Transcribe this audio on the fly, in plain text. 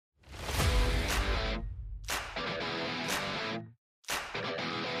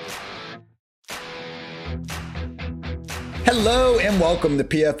Hello and welcome to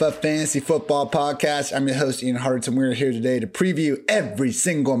PFF Fantasy Football Podcast. I'm your host, Ian Hartz, and we're here today to preview every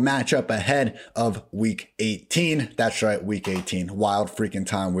single matchup ahead of Week 18. That's right, Week 18. Wild freaking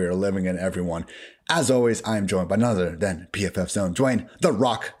time we are living in, everyone. As always, I am joined by none other than PFF's own Dwayne The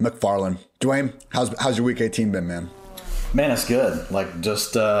Rock McFarland. Dwayne, how's your Week 18 been, man? Man, it's good.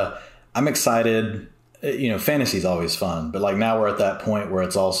 I'm excited. Fantasy's always fun, but now we're at that point where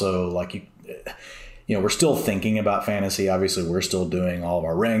it's also we're still thinking about fantasy. Obviously, we're still doing all of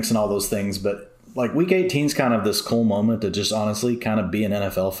our ranks and all those things, but Week 18 is kind of this cool moment to just honestly kind of be an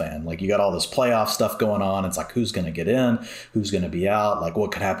NFL fan. You got all this playoff stuff going on. It's who's going to get in, who's going to be out,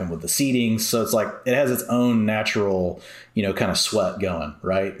 what could happen with the seeding. So it's it has its own natural, kind of sweat going,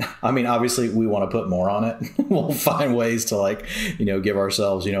 right? I mean, obviously we want to put more on it. We'll find ways to give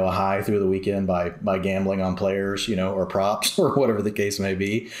ourselves, a high through the weekend by gambling on players, or props or whatever the case may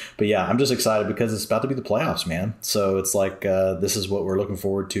be. But yeah, I'm just excited because it's about to be the playoffs, man. So it's this is what we're looking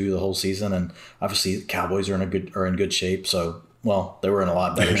forward to the whole season. And obviously the Cowboys are in good shape. So, they were in a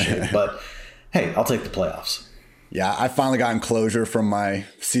lot better shape, but hey, I'll take the playoffs. Yeah, I finally gotten closure from my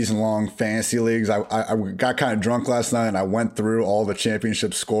season-long fantasy leagues. I got kind of drunk last night, and I went through all the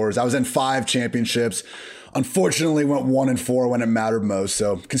championship scores. I was in 5 championships. Unfortunately, went 1-4 when it mattered most.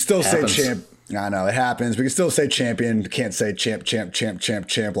 So can still say champ. I know it happens. We can still say champion. Can't say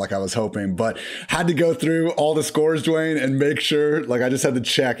champ like I was hoping. But had to go through all the scores, Dwayne, and make sure. I just had to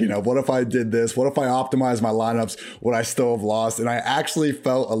check. What if I did this? What if I optimized my lineups? Would I still have lost? And I actually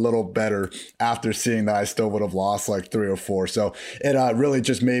felt a little better after seeing that I still would have lost 3 or 4. So it really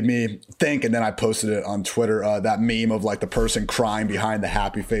just made me think. And then I posted it on Twitter. That meme of the person crying behind the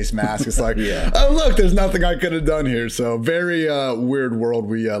happy face mask. It's yeah. Oh look, there's nothing I could have done here. So very weird world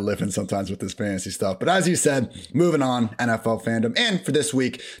we live in sometimes with this fantasy stuff. But as you said, moving on, NFL fandom. And for this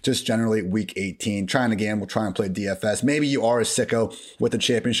week, just generally Week 18, trying to gamble, try and play DFS. Maybe you are a sicko with the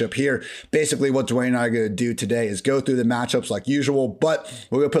championship here. Basically, what Dwayne and I are going to do today is go through the matchups like usual, but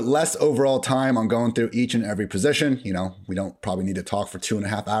we're going to put less overall time on going through each and every position. We don't probably need to talk for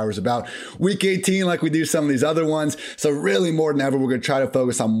 2.5 hours about Week 18 like we do some of these other ones. So really more than ever, we're going to try to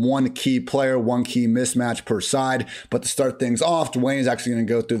focus on one key player, one key mismatch per side. But to start things off, Dwayne is actually going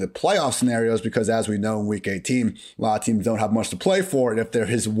to go through the playoff scenarios because as we know in Week 18, a lot of teams don't have much to play for. And if there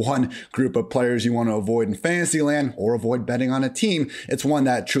is one group of players you want to avoid in fantasy land or avoid betting on a team, it's one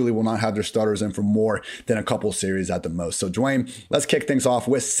that truly will not have their starters in for more than a couple series at the most. So Dwayne, let's kick things off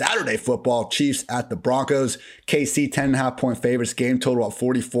with Saturday football. Chiefs at the Broncos. KC 10.5 point favorites, game total at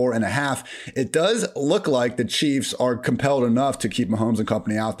 44.5. It does look like the Chiefs are compelled enough to keep Mahomes and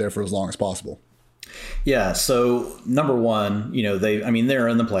company out there for as long as possible. Yeah, so number one, they're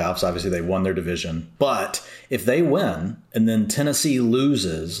in the playoffs. Obviously, they won their division. But if they win and then Tennessee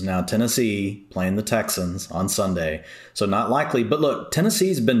loses, now Tennessee playing the Texans on Sunday, so not likely. But look,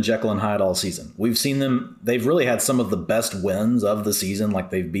 Tennessee's been Jekyll and Hyde all season. We've seen them. They've really had some of the best wins of the season.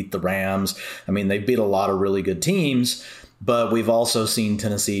 They've beat the Rams. They've beat a lot of really good teams. But we've also seen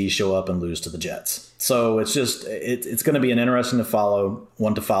Tennessee show up and lose to the Jets. So it's going to be an interesting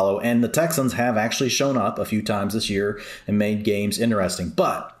one to follow. And the Texans have actually shown up a few times this year and made games interesting.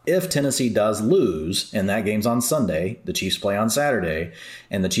 But if Tennessee does lose, and that game's on Sunday, the Chiefs play on Saturday,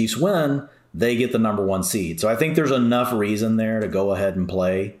 and the Chiefs win, they get the number 1 seed. So I think there's enough reason there to go ahead and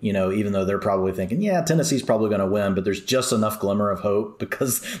play, even though they're probably thinking, yeah, Tennessee's probably going to win, but there's just enough glimmer of hope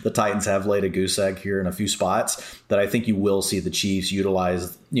because the Titans have laid a goose egg here in a few spots that I think you will see the Chiefs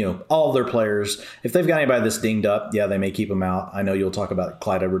utilize, all of their players. If they've got anybody that's dinged up, yeah, they may keep them out. I know you'll talk about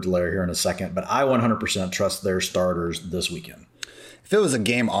Clyde Edwards-Helaire here in a second, but I 100% trust their starters this weekend. If it was a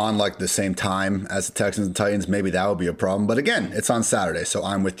game on the same time as the Texans and Titans, maybe that would be a problem. But again, it's on Saturday, so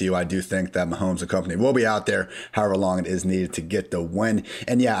I'm with you. I do think that Mahomes and company will be out there however long it is needed to get the win.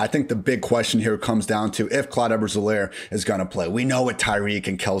 And yeah, I think the big question here comes down to if Clyde Edwards-Helaire is going to play. We know what Tyreek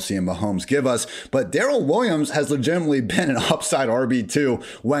and Kelsey and Mahomes give us, but Darrell Williams has legitimately been an upside RB2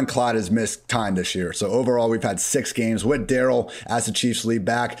 when Clyde has missed time this year. So overall, we've had 6 games with Darrell as the Chiefs lead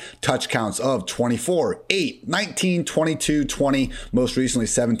back. Touch counts of 24, 8, 19, 22, 20. Most recently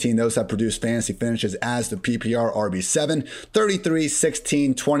 17. Those have produced fantasy finishes as the PPR RB7, 33,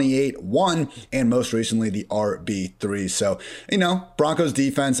 16, 28, 1, and most recently the RB3. So, Broncos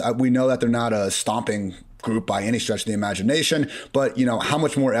defense, we know that they're not a stomping group by any stretch of the imagination, but how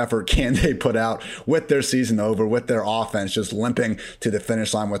much more effort can they put out with their season over, with their offense just limping to the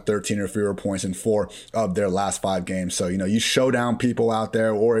finish line with 13 or fewer points in 4 of their last 5 games. So, you showdown people out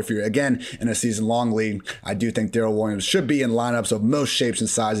there, or if you're again in a season-long league, I do think Darrell Williams should be in lineups of most shapes and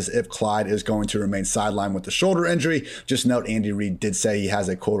sizes if Clyde is going to remain sidelined with the shoulder injury. Just note, Andy Reid did say he has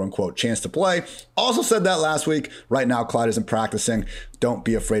a quote-unquote chance to play. Also said that last week. Right now, Clyde isn't practicing. Don't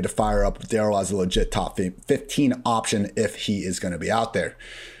be afraid to fire up Darrell as a legit top 15 option if he is going to be out there.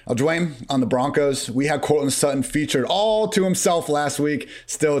 Now, Dwayne, on the Broncos, we had Courtland Sutton featured all to himself last week.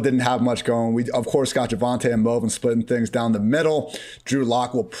 Still didn't have much going. We, of course, got Javonte and Melvin splitting things down the middle. Drew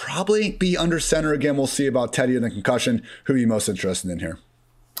Lock will probably be under center again. We'll see about Teddy and the concussion. Who are you most interested in here?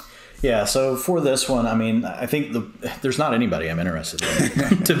 Yeah, so for this one, I think there's not anybody I'm interested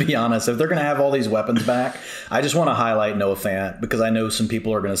in, to be honest. If they're going to have all these weapons back, I just want to highlight Noah Fant because I know some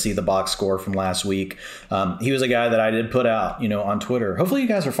people are going to see the box score from last week. He was a guy that I did put out, on Twitter. Hopefully you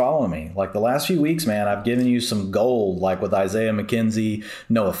guys are following me. Like the last few weeks, man, I've given you some gold, like with Isaiah McKenzie,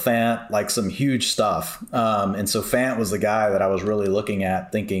 Noah Fant, like some huge stuff. And so Fant was the guy that I was really looking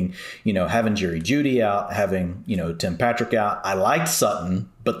at thinking, having Jerry Jeudy out, having, Tim Patrick out. I liked Sutton.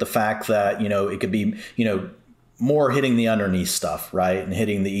 But the fact that, it could be, more hitting the underneath stuff, right? And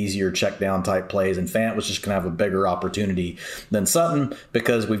hitting the easier check down type plays. And Fant was just going to have a bigger opportunity than Sutton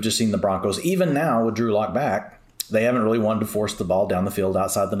because we've just seen the Broncos, even now with Drew Lock back, they haven't really wanted to force the ball down the field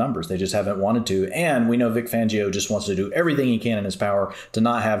outside the numbers. They just haven't wanted to. And we know Vic Fangio just wants to do everything he can in his power to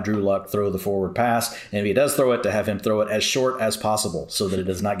not have Drew Lock throw the forward pass. And if he does throw it, to have him throw it as short as possible so that it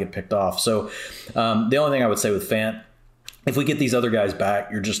does not get picked off. So the only thing I would say with Fant, if we get these other guys back,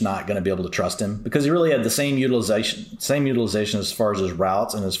 you're just not going to be able to trust him because he really had the same utilization as far as his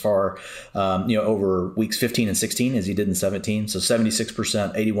routes and as far, over weeks 15 and 16 as he did in 17. So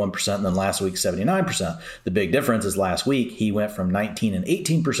 76%, 81%, and then last week, 79%. The big difference is last week, he went from 19 and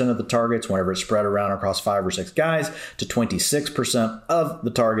 18% of the targets whenever it spread around across 5 or 6 guys to 26% of the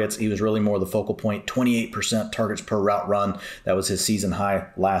targets. He was really more the focal point, 28% targets per route run. That was his season high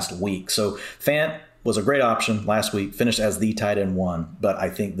last week. So Fant was a great option last week, finished as the tight end 1, but I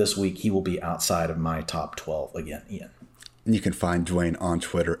think this week he will be outside of my top 12 again, Ian. You can find Dwayne on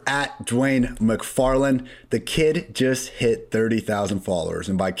Twitter at Dwayne McFarland. The kid just hit 30,000 followers.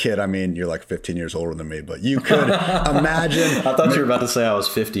 And by kid, I mean you're like 15 years older than me, but you could imagine. I thought you were about to say I was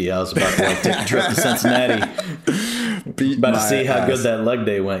 50. I was about to take a trip to Cincinnati. About to see how good that leg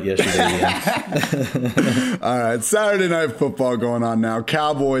day went yesterday. Yeah. All right, Saturday Night Football going on now.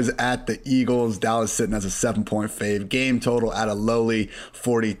 Cowboys at the Eagles. Dallas sitting as a 7-point fave. Game total at a lowly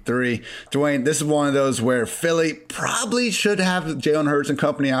 43. Dwayne, this is one of those where Philly probably should have Jalen Hurts and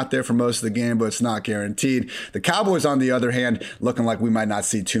company out there for most of the game, but it's not guaranteed. The Cowboys, on the other hand, looking like we might not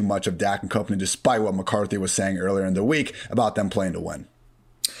see too much of Dak and company, despite what McCarthy was saying earlier in the week about them playing to win.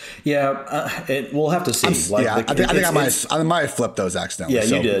 Yeah, we'll have to see. I think I might have flipped those accidentally.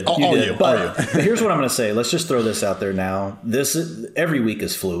 Yeah, you did. You did. But here's what I'm going to say. Let's just throw this out there now. Every week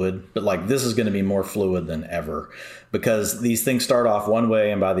is fluid, but this is going to be more fluid than ever because these things start off one way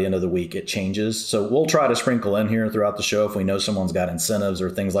and by the end of the week it changes. So we'll try to sprinkle in here throughout the show if we know someone's got incentives or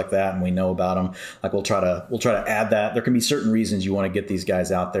things like that and we know about them. We'll try to add that. There can be certain reasons you want to get these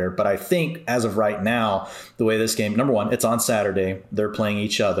guys out there, but I think as of right now, the way this game, number one, it's on Saturday. They're playing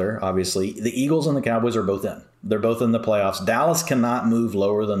each other. Obviously, the Eagles and the Cowboys are both in. They're both in the playoffs. Dallas cannot move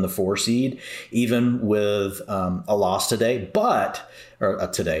lower than the 4 seed, even with a loss today.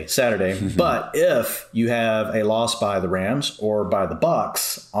 Saturday. But if you have a loss by the Rams or by the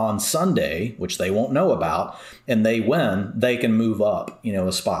Bucks on Sunday, which they won't know about, and they win, they can move up,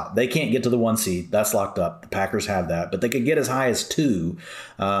 a spot. They can't get to the 1 seed. That's locked up. The Packers have that, but they could get as high as 2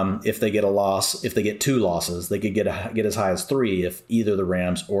 if they get a loss. If they get 2 losses, they could get as high as 3 if either the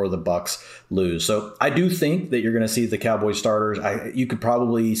Rams or the Bucks lose. So I do think that you're going to see the Cowboys starters. You could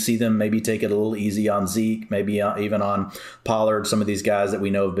probably see them maybe take it a little easy on Zeke, maybe even on Pollard, some of these guys that we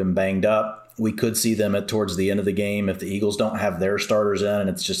know have been banged up. We could see them towards the end of the game if the Eagles don't have their starters in and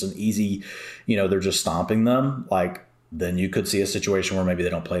it's just an easy, they're just stomping them. Then you could see a situation where maybe they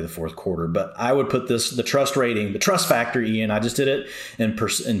don't play the fourth quarter. But I would put the trust rating, the trust factor, Ian, I just did it in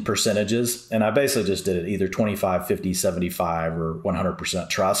percentages. And I basically just did it either 25, 50, 75, or 100%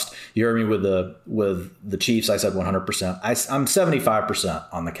 trust. You heard me with the Chiefs, I said 100%. I'm 75%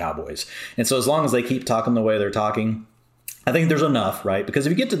 on the Cowboys. And so as long as they keep talking the way they're talking, I think there's enough, right? Because if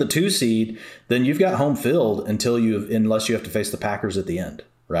you get to the 2 seed, then you've got home field unless you have to face the Packers at the end.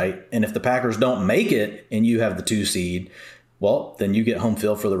 Right. And if the Packers don't make it and you have the 2 seed, well, then you get home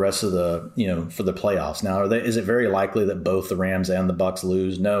field for the rest of the, for the playoffs. Now, is it very likely that both the Rams and the Bucs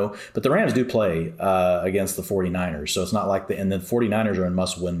lose? No, but the Rams do play against the 49ers. So it's not like and the 49ers are in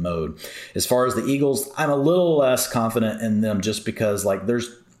must-win mode. As far as the Eagles, I'm a little less confident in them just because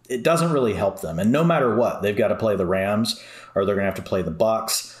it doesn't really help them. And no matter what, they've got to play the Rams or they're going to have to play the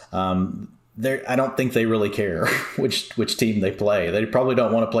Bucs. I don't think they really care which team they play. They probably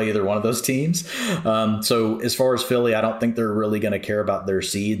don't want to play either one of those teams. So as far as Philly, I don't think they're really going to care about their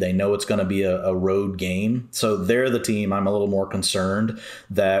seed. They know it's going to be a road game. So they're the team I'm a little more concerned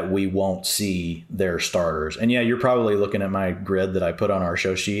that we won't see their starters. And yeah, you're probably looking at my grid that I put on our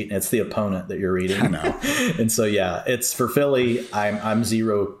show sheet. And it's the opponent that you're reading. I know. And so, yeah, it's for Philly. I'm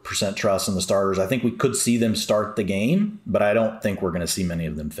 0% trust in the starters. I think we could see them start the game, but I don't think we're going to see many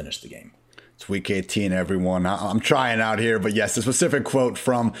of them finish the game. It's week 18, everyone. I'm trying out here, but yes, a specific quote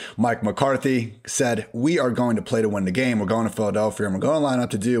from Mike McCarthy said, "We are going to play to win the game. We're going to Philadelphia and we're going to line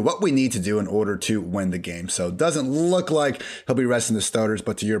up to do what we need to do in order to win the game." So it doesn't look like he'll be resting the starters,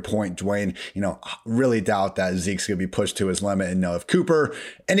 but to your point, Dwayne, really doubt that Zeke's going to be pushed to his limit. And if Cooper,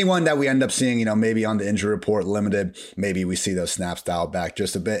 anyone that we end up seeing, maybe on the injury report limited, maybe we see those snaps dialed back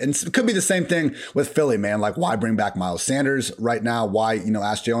just a bit. And it could be the same thing with Philly, man. Like, why bring back Miles Sanders right now? Why,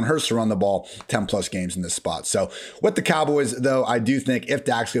 ask Jalen Hurts to run the ball 10 plus games in this spot. So with the Cowboys, though, I do think if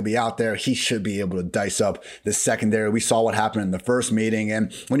Dak's going to be out there, he should be able to dice up the secondary. We saw what happened in the first meeting.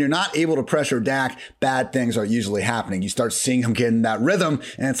 And when you're not able to pressure Dak, bad things are usually happening. You start seeing him getting that rhythm.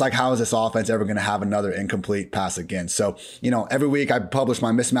 And it's like, how is this offense ever going to have another incomplete pass again? So, every week I publish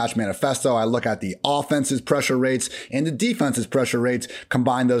my mismatch manifesto. I look at the offense's pressure rates and the defense's pressure rates,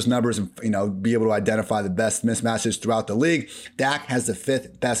 combine those numbers and, be able to identify the best mismatches throughout the league. Dak has the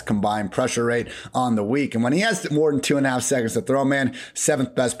 5th best combined pressure rate on the week. And when he has more than 2.5 seconds to throw, man,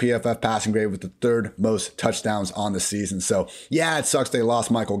 7th best PFF passing grade with the 3rd most touchdowns on the season. So yeah, it sucks they lost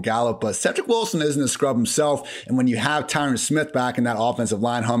Michael Gallup, but Cedric Wilson isn't a scrub himself. And when you have Tyron Smith back in that offensive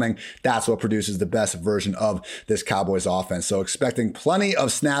line humming, that's what produces the best version of this Cowboys offense. So expecting plenty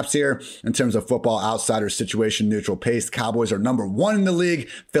of snaps here in terms of Football Outsiders situation neutral pace. Cowboys are number 1 in the league.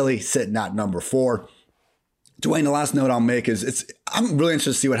 Philly sitting at number 4. Dwayne, the last note I'll make is I'm really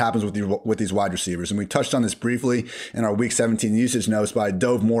interested to see what happens with these wide receivers. And we touched on this briefly in our Week 17 usage notes, but I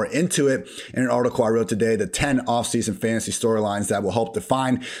dove more into it in an article I wrote today, the 10 offseason fantasy storylines that will help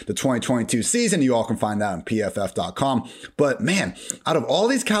define the 2022 season. You all can find that on pff.com. But man, out of all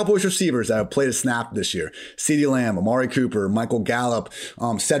these Cowboys receivers that have played a snap this year, CeeDee Lamb, Amari Cooper, Michael Gallup,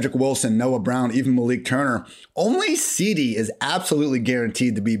 Cedric Wilson, Noah Brown, even Malik Turner, only CeeDee is absolutely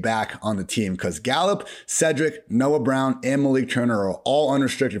guaranteed to be back on the team because Gallup, Cedric, Noah Brown, and Malik Turner are all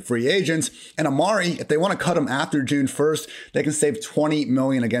unrestricted free agents. And Amari, if they want to cut him after June 1st, they can save $20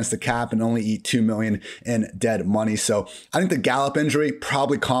 million against the cap and only eat $2 million in dead money. So I think the Gallup injury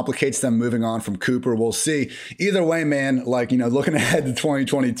probably complicates them moving on from Cooper. We'll see. Either way, man, looking ahead to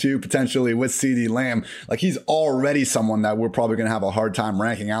 2022, potentially with CeeDee Lamb, he's already someone that we're probably going to have a hard time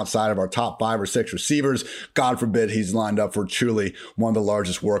ranking outside of our top 5 or 6 receivers. God forbid he's lined up for truly one of the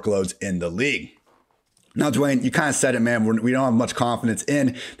largest workloads in the league. Now, Dwayne, you kind of said it, man. We don't have much confidence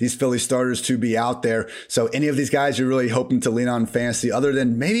in these Philly starters to be out there. So any of these guys you're really hoping to lean on fantasy other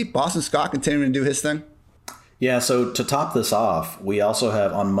than maybe Boston Scott continuing to do his thing? Yeah, so to top this off, we also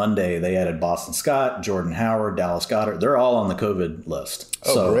have on Monday, they added Boston Scott, Jordan Howard, Dallas Goedert. They're all on the COVID list.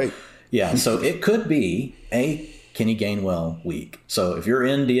 Oh, great. Yeah, so it could be a Kenny Gainwell week. So if you're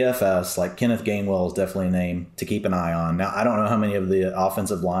in DFS, Kenneth Gainwell is definitely a name to keep an eye on. Now, I don't know how many of the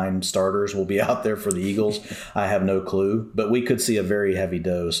offensive line starters will be out there for the Eagles. I have no clue, but we could see a very heavy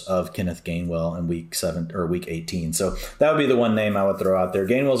dose of Kenneth Gainwell in week 7 or week 18. So that would be the one name I would throw out there.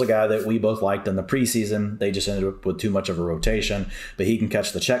 Gainwell's a guy that we both liked in the preseason. They just ended up with too much of a rotation, but he can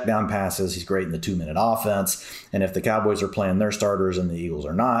catch the check down passes. He's great in the 2-minute offense. And if the Cowboys are playing their starters and the Eagles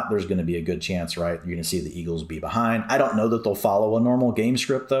are not, there's going to be a good chance, right? You're going to see the Eagles be behind. I don't know that they'll follow a normal game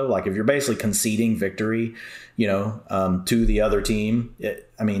script, though. If you're basically conceding victory, to the other team,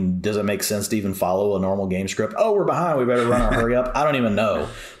 does it make sense to even follow a normal game script? Oh, we're behind. We better run our hurry up. I don't even know.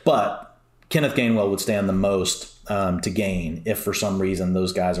 But Kenneth Gainwell would stand the most to gain if for some reason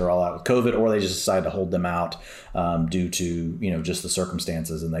those guys are all out with COVID or they just decide to hold them out due to, just the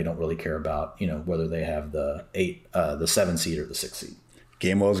circumstances and they don't really care about, whether they have the 7 seed or the 6 seed.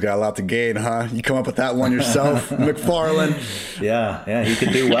 Gamewell's got a lot to gain, huh? You come up with that one yourself, McFarland. Yeah, he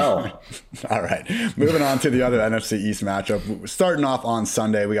could do well. All right, moving on to the other NFC East matchup. Starting off on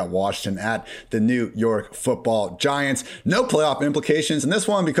Sunday, we got Washington at the New York Football Giants. No playoff implications in this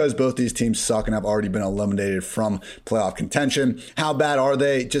one because both these teams suck and have already been eliminated from playoff contention. How bad are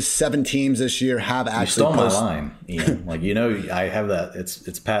they? Just 7 teams this year have actually. You stole my line, Ian. Like, I have that.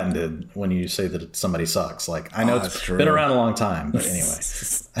 It's patented when you say that somebody sucks. Like, I know it's been around a long time, but anyway.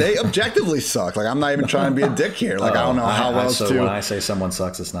 They objectively suck. Like, I'm not even trying to be a dick here. Like, I don't know how else to. When I say someone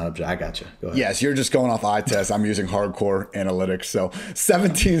sucks, it's not objective. I got you. Go ahead. Yes, you're just going off eye test. I'm using hardcore analytics. So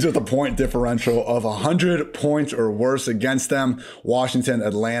 7 teams with a point differential of 100 points or worse against them. Washington,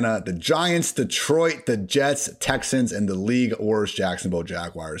 Atlanta, the Giants, Detroit, the Jets, Texans, and the league worst Jacksonville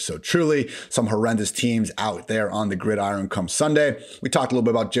Jaguars. So truly some horrendous teams out there on the gridiron come Sunday. We talked a little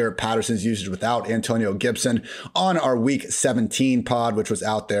bit about Jaret Patterson's usage without Antonio Gibson on our week 17 pod, which was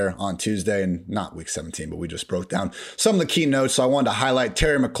out there on Tuesday, and not week 17, but we just broke down some of the key notes. So I wanted to highlight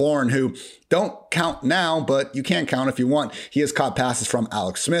Terry McLaurin, who don't count now, but you can count if you want. He has caught passes from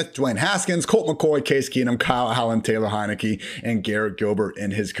Alex Smith, Dwayne Haskins, Colt McCoy, Case Keenum, Kyle Allen, Taylor Heineke, and Garrett Gilbert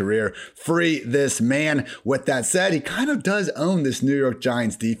in his career. Free this man. With that said, he kind of does own this New York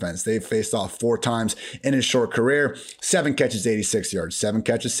Giants defense. They've faced off 4 times in his short career. 7 catches, 86 yards, 7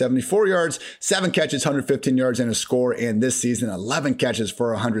 catches, 74 yards, 7 catches, 115 yards and a score. And this season, 11 catches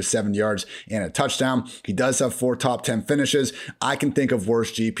for 107 yards and a touchdown. He does have 4 top 10 finishes. I can think of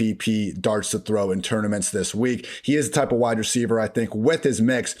worse GPP darts to throw in tournaments this week. He is the type of wide receiver, I think, with his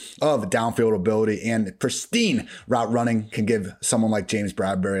mix of downfield ability and pristine route running, can give someone like James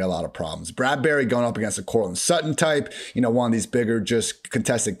Bradberry a lot of problems. Bradberry going up against a Cortland Sutton type, one of these bigger, just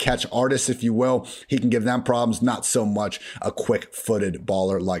contested catch artists, if you will. He can give them problems, not so much a quick-footed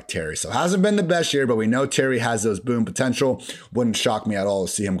baller like Terry. So hasn't been the best year, but we know Terry has those boom potential. Wouldn't shock me at all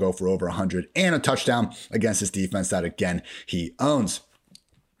to see him go for over 100 and a touchdown against this defense that, again, he owns.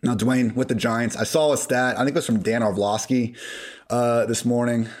 Now, Dwayne, with the Giants, I saw a stat, I think it was from Dan Orlovsky this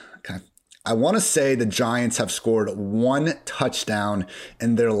morning. I want to say the Giants have scored 1 touchdown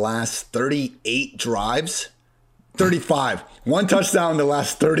in their last 38 drives. 35. 1 touchdown in the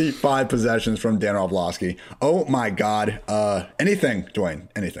last 35 possessions from Dan Orlovsky. Oh, my God. Anything, Dwayne,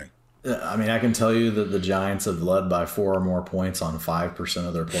 anything. I mean, I can tell you that the Giants have led by 4 or more points on 5%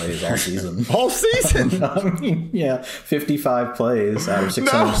 of their plays all season. All season? I mean, yeah, 55 plays out of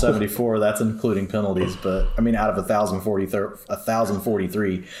 674. No. That's including penalties. But, I mean, out of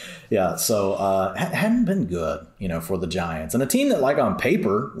 1,043. Yeah, so hadn't been good, for the Giants. And a team that, like, on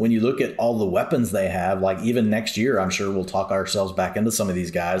paper, when you look at all the weapons they have, like, even next year, I'm sure we'll talk ourselves back into some of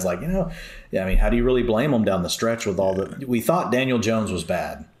these guys. Like, yeah, I mean, how do you really blame them down the stretch with all the – we thought Daniel Jones was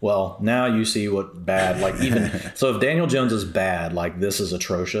bad. Well, now you see what bad, like even, so if Daniel Jones is bad, like this is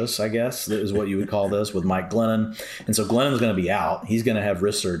atrocious, I guess, is what you would call this with Mike Glennon. And so Glennon's going to be out. He's going to have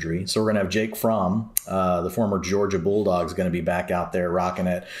wrist surgery. So we're going to have Jake Fromm, the former Georgia Bulldog, is going to be back out there rocking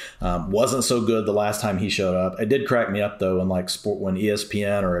it. Wasn't so good the last time he showed up. It did crack me up though, when like when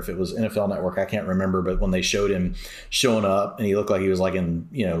ESPN or if it was NFL Network, I can't remember, but when they showed him showing up and he looked like he was like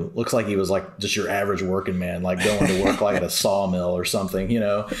looks like he was like just your average working man, like going to work like at a sawmill or something,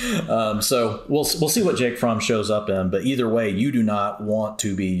 So we'll see what Jake Fromm shows up in. But either way, you do not want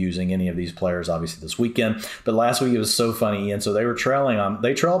to be using any of these players, obviously, this weekend. But last week it was so funny, Ian. So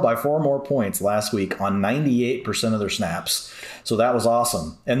they trailed by 4 more points last week on 98% of their snaps. So that was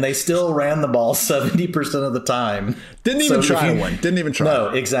awesome. And they still ran the ball 70% of the time. Didn't even try to win. Didn't even try. No,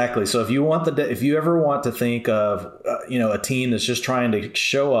 exactly. So if you ever want to think of a team that's just trying to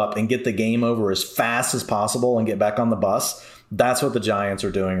show up and get the game over as fast as possible and get back on the bus, that's what the Giants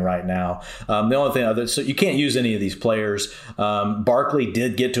are doing right now. The only thing, so you can't use any of these players. Barkley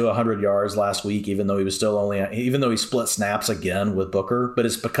did get to 100 yards last week, even though he split snaps again with Booker. But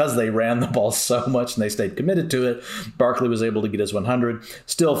it's because they ran the ball so much and they stayed committed to it. Barkley was able to get his 100,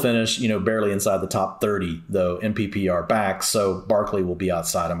 still finish, barely inside the top 30 though in PPR backs. So Barkley will be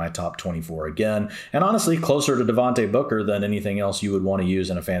outside of my top 24 again, and honestly closer to Devontae Booker than anything else you would want to use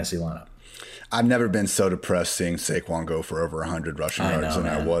in a fantasy lineup. I've never been so depressed seeing Saquon go for over 100 rushing yards than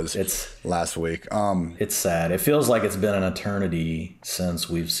I was last week. It's sad. It feels like it's been an eternity since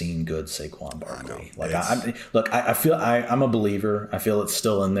we've seen good Saquon Barkley. I'm a believer. I feel it's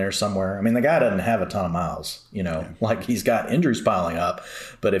still in there somewhere. I mean, the guy doesn't have a ton of miles, like he's got injuries piling up,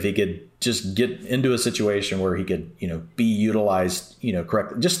 but if he could just get into a situation where he could, be utilized,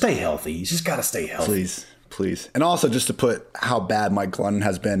 correctly, just stay healthy. He's just got to stay healthy. Please. And also, just to put how bad Mike Glennon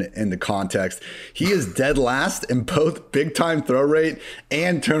has been into context, he is dead last in both big-time throw rate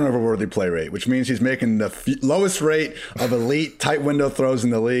and turnover-worthy play rate, which means he's making the lowest rate of elite tight window throws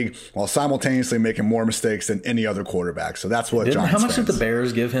in the league while simultaneously making more mistakes than any other quarterback. So that's what Giants How much fans, did the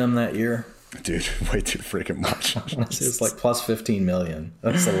Bears give him that year? Dude, way too freaking much. It's like plus 15 million.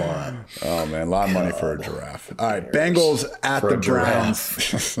 That's a lot. Oh man, a lot of money for a giraffe. All right, Bengals at the Browns.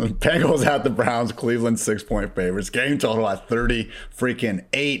 Bengals at the Browns. Cleveland 6-point favorites. Game total at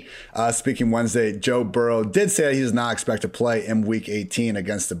 30-8. Speaking Wednesday, Joe Burrow did say he does not expect to play in Week 18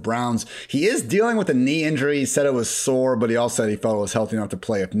 against the Browns. He is dealing with a knee injury. He said it was sore, but he also said he felt it was healthy enough to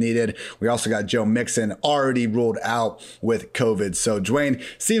play if needed. We also got Joe Mixon already ruled out with COVID. So Dwayne,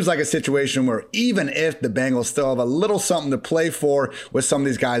 seems like a situation where even if the Bengals still have a little something to play for with some of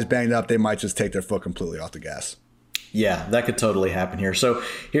these guys banged up, they might just take their foot completely off the gas. Yeah, that could totally happen here. So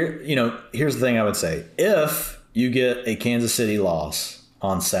here's the thing I would say. If you get a Kansas City loss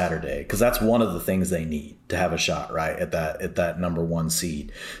on Saturday, because that's one of the things they need to have a shot, right, at that number 1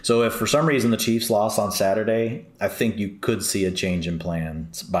 seed. So if for some reason the Chiefs lost on Saturday, I think you could see a change in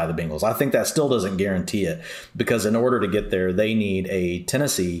plans by the Bengals. I think that still doesn't guarantee it, because in order to get there, they need a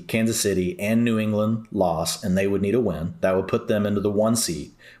Tennessee, Kansas City, and New England loss, and they would need a win. That would put them into the 1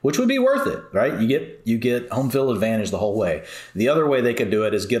 seed, which would be worth it, right? You get home field advantage the whole way. The other way they could do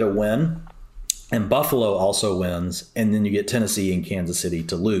it is get a win, and Buffalo also wins, and then you get Tennessee and Kansas City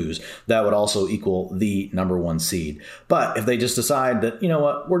to lose. That would also equal the number 1 seed. But if they just decide that, you know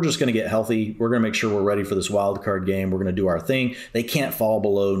what, we're just going to get healthy, we're going to make sure we're ready for this wild card game, we're going to do our thing, they can't fall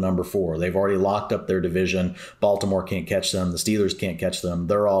below number 4. They've already locked up their division. Baltimore can't catch them. The Steelers can't catch them.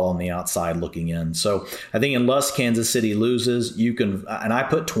 They're all on the outside looking in. So I think unless Kansas City loses, you can, and I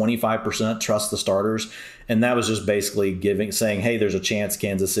put 25% trust the starters. And that was just basically saying, hey, there's a chance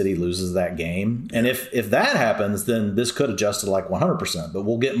Kansas City loses that game. And if that happens, then this could adjust to like 100%. But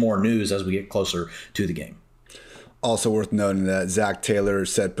we'll get more news as we get closer to the game. Also worth noting that Zach Taylor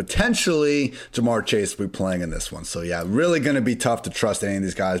said potentially Jamar Chase will be playing in this one. So, yeah, really going to be tough to trust any of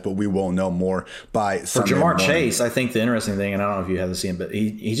these guys, but we will know more by Sunday morning. For Jamar Chase, I think the interesting thing, and I don't know if you have seen, but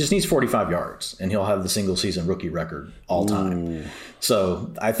he just needs 45 yards, and he'll have the single-season rookie record all time. Ooh.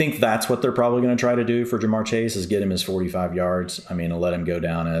 So I think that's what they're probably going to try to do for Jamar Chase is get him his 45 yards. I mean, let him go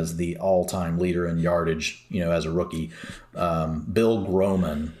down as the all-time leader in yardage, as a rookie. Bill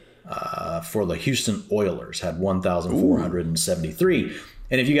Groman for the Houston Oilers had 1,473.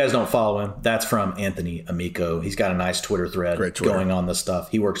 And if you guys don't follow him, that's from Anthony Amico. He's got a nice Twitter thread going on this stuff.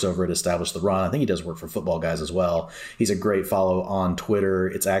 He works over at Establish the Run. I think he does work for Football Guys as well. He's a great follow on Twitter.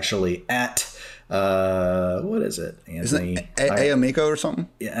 It's actually at what is it, Anthony? Isn't it Amico or something?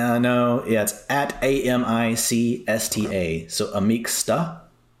 Yeah, no. Yeah, it's at AMICSTA. So Amicsta.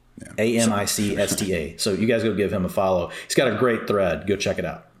 Yeah. AMICSTA. So you guys go give him a follow. He's got a great thread. Go check it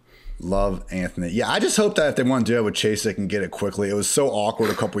out. Love Anthony. Yeah, I just hope that if they want to do it with Chase, they can get it quickly. It was so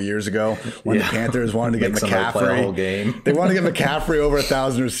awkward a couple years ago when the Panthers wanted to get McCaffrey. Play the whole game. They wanted to get McCaffrey over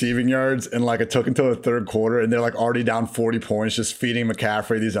 1,000 receiving yards, and it took until the third quarter, and they're already down 40 points, just feeding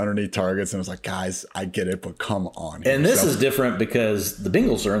McCaffrey these underneath targets. And it was like, guys, I get it, but come on. And this is different because the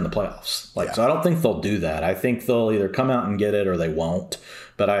Bengals are in the playoffs. So I don't think they'll do that. I think they'll either come out and get it or they won't.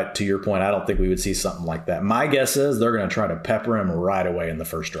 But to your point, I don't think we would see something like that. My guess is they're going to try to pepper him right away in the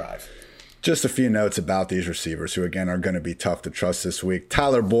first drive. Just a few notes about these receivers who, again, are going to be tough to trust this week.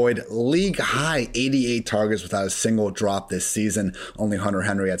 Tyler Boyd, league high 88 targets without a single drop this season. Only Hunter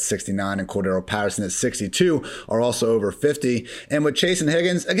Henry at 69 and Cordero Patterson at 62 are also over 50. And with Chase and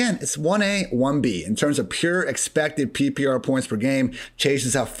Higgins, again, it's 1A, 1B. In terms of pure expected PPR points per game, Chase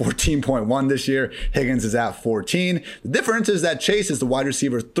is at 14.1 this year. Higgins is at 14. The difference is that Chase is the wide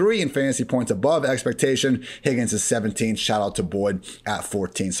receiver 3 in fantasy points above expectation. Higgins is 17. Shout out to Boyd at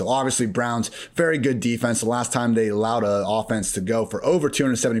 14. So obviously, Browns, very good defense. The last time they allowed an offense to go for over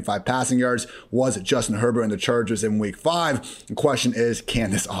 275 passing yards was Justin Herbert and the Chargers in week 5. The question is,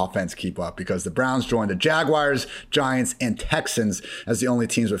 can this offense keep up? Because the Browns joined the Jaguars, Giants, and Texans as the only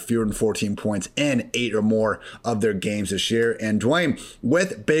teams with fewer than 14 points in 8 or more of their games this year. And Dwayne,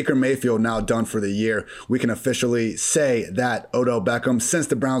 with Baker Mayfield now done for the year, we can officially say that Odell Beckham, since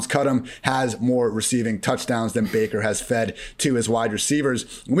the Browns cut him, has more receiving touchdowns than Baker has fed to his wide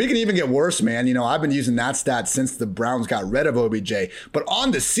receivers. We can even get worse, man. I've been using that stat since the Browns got rid of OBJ. But on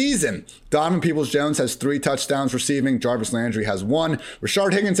the season, Donovan Peoples-Jones has 3 touchdowns receiving. Jarvis Landry has 1.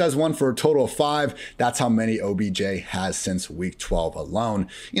 Rashard Higgins has 1 for a total of 5. That's how many OBJ has since week 12 alone.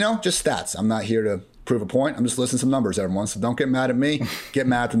 Just stats. I'm not here to prove a point. I'm just listing some numbers, everyone. So don't get mad at me. Get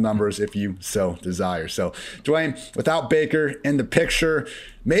mad at the numbers if you so desire. So, Dwayne, without Baker in the picture,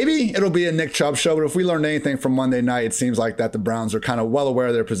 maybe it'll be a Nick Chubb show, but if we learned anything from Monday night, it seems like that the Browns are kind of well aware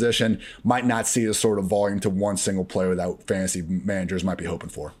of their position, might not see the sort of volume to one single player that fantasy managers might be hoping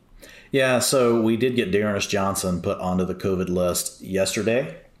for. Yeah, so we did get D'Ernest Johnson put onto the COVID list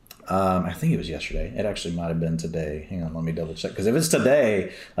yesterday. I think it was yesterday. It actually might have been today. Hang on, let me double check. Because if it's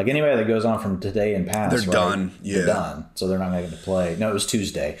today, like anybody that goes on from today and past, they're done. Yeah. They're done. So they're not going to play. No, it was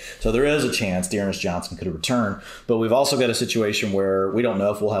Tuesday. So there is a chance D'Ernest Johnson could return. But we've also got a situation where we don't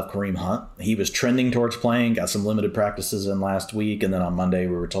know if we'll have Kareem Hunt. He was trending towards playing, got some limited practices in last week. And then on Monday,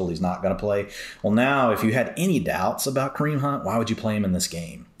 we were told he's not going to play. Well, now, if you had any doubts about Kareem Hunt, why would you play him in this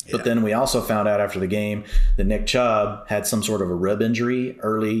game? But then we also found out after the game that Nick Chubb had some sort of a rib injury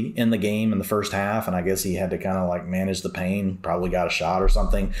early in the game in the first half. And I guess he had to kind of like manage the pain, probably got a shot or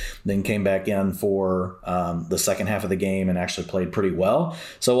something, then came back in for the second half of the game and actually played pretty well.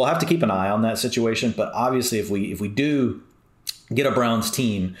 So we'll have to keep an eye on that situation. But obviously, if we do get a Browns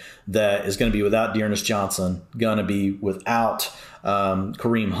team that is going to be without D'Ernest Johnson, going to be without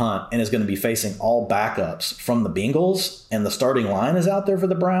Kareem Hunt, and is going to be facing all backups from the Bengals, and the starting line is out there for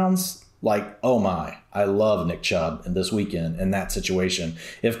the Browns, like, oh my, I love Nick Chubb in this weekend in that situation.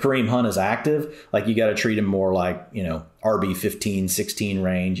 If Kareem Hunt is active, like you got to treat him more like, RB 15, 16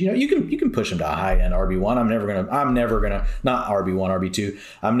 range. You can push him to a high end RB1. I'm never gonna not RB1, RB2.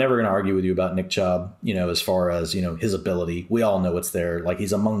 I'm never gonna argue with you about Nick Chubb, as far as, his ability. We all know it's there. Like,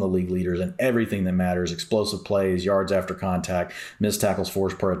 he's among the league leaders in everything that matters. Explosive plays, yards after contact, missed tackles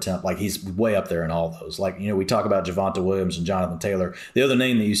forced per attempt. Like, he's way up there in all those. Like, we talk about Javonte Williams and Jonathan Taylor. The other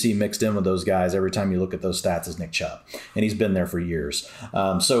name that you see mixed in with those guys every time you look at those stats is Nick Chubb. And he's been there for years.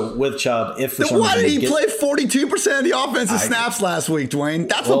 So with Chubb, if for some reason... Why did he play 42% of the offensive snaps last week, Dwayne?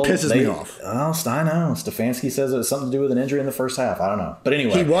 That's what pisses me off. Oh, I know. Stefanski says it has something to do with an injury in the first half. I don't know. But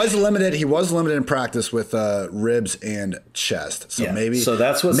anyway. He was limited in practice with ribs and chest. So maybe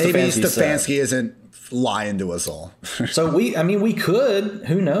Stefanski isn't lying to us all. So we could,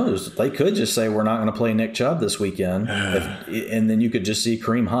 who knows? They could just say we're not going to play Nick Chubb this weekend. And then you could just see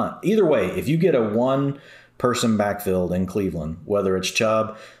Kareem Hunt. Either way, if you get a one-person backfield in Cleveland, whether it's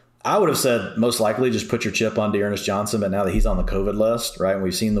Chubb, I would have said most likely just put your chip on D'Ernest Johnson, but now that he's on the COVID list, right, and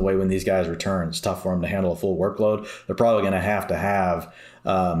we've seen the way when these guys return, it's tough for them to handle a full workload. They're probably going to have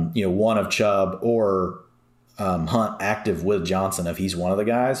one of Chubb or Hunt active with Johnson if he's one of the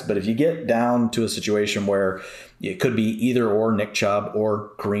guys. But if you get down to a situation where it could be either or Nick Chubb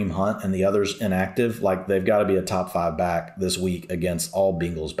or Kareem Hunt and the others inactive, like, they've got to be a top 5 back this week against all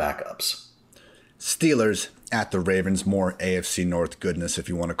Bengals backups. Steelers at the Ravens, more AFC North goodness, if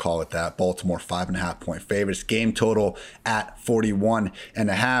you want to call it that. Baltimore 5.5-point favorites. Game total at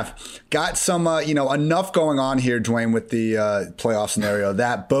 41.5. Got some, enough going on here, Dwayne, with the playoff scenario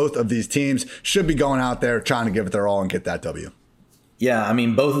that both of these teams should be going out there trying to give it their all and get that W. Yeah,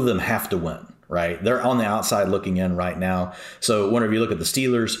 both of them have to win, right? They're on the outside looking in right now. So whenever you look at the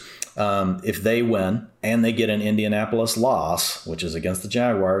Steelers, if they win and they get an Indianapolis loss, which is against the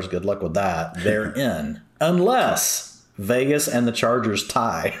Jaguars, good luck with that, they're in. Unless Vegas and the Chargers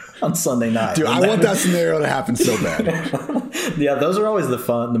tie on Sunday night. Dude, I want that scenario to happen so bad. Yeah, those are always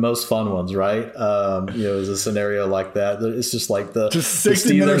the most fun ones, right? Is a scenario like that. It's just like the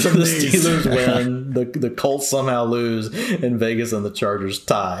Steelers win, the Colts somehow lose, and Vegas and the Chargers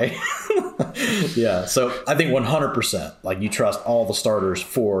tie. Yeah, so I think 100%, like, you trust all the starters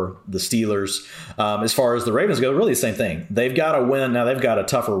for the Steelers. As far as the Ravens go, really the same thing. They've got to win. Now, they've got a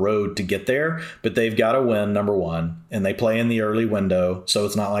tougher road to get there, but they've got to win, number one, and they play in the early window, so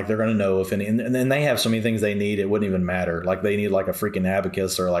it's not like they're going to know if any. And then they have so many things they need, it wouldn't even matter. Like, they need like a freaking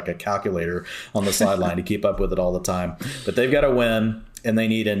abacus or like a calculator on the sideline to keep up with it all the time. But they've got to win. And they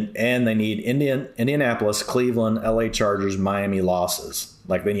need Indianapolis, Cleveland, LA Chargers, Miami losses.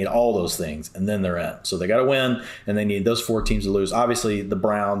 Like, they need all those things, and then they're in. So they got to win, and they need those 4 teams to lose. Obviously, the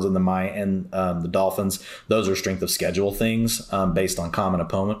Browns and the Dolphins, those are strength of schedule things based on common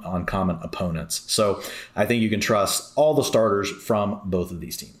opponents. So I think you can trust all the starters from both of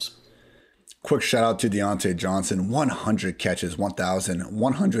these teams. Quick shout out to Deontay Johnson, 100 catches,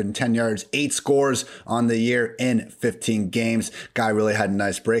 1,110 yards, 8 scores on the year in 15 games. Guy really had a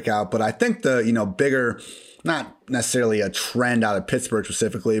nice breakout, but I think the, bigger, not necessarily a trend out of Pittsburgh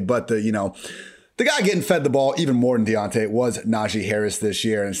specifically, but the The guy getting fed the ball even more than Deontay was Najee Harris this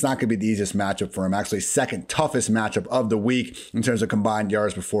year, and it's not going to be the easiest matchup for him. Actually, second toughest matchup of the week in terms of combined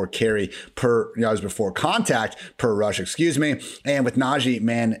yards before contact per rush, And with Najee,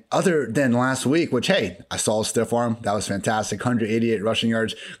 man, other than last week, which, hey, I saw a stiff arm. That was fantastic. 188 rushing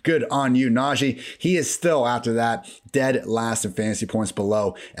yards. Good on you, Najee. He is still, after that, dead last in fantasy points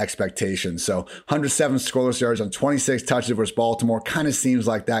below expectations. So 107 scoreless yards on 26 touches versus Baltimore. Kind of seems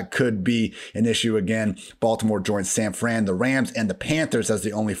like that could be an issue again. Baltimore joins San Fran, the Rams, and the Panthers as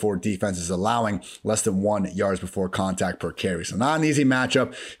the only 4 defenses allowing less than 1 yards before contact per carry. So not an easy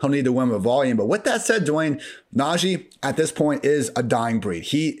matchup. He'll need to win with volume. But with that said, Dwayne, Najee at this point is a dying breed.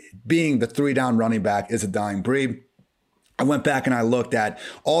 He, being the 3-down running back, is a dying breed. I went back and I looked at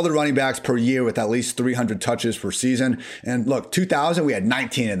all the running backs per year with at least 300 touches per season. And look, 2000, we had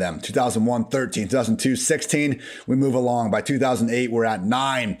 19 of them. 2001, 13. 2002, 16. We move along. By 2008, we're at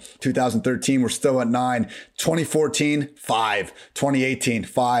 9. 2013, we're still at 9. 2014, 5. 2018,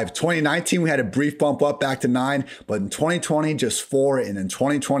 5. 2019, we had a brief bump up back to 9. But in 2020, just 4. And in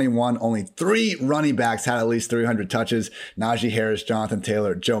 2021, only 3 running backs had at least 300 touches. Najee Harris, Jonathan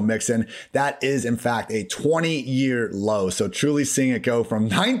Taylor, Joe Mixon. That is, in fact, a 20-year low. So truly seeing it go from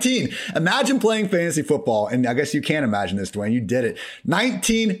 19. Imagine playing fantasy football. And I guess you can't imagine this, Dwayne. You did it.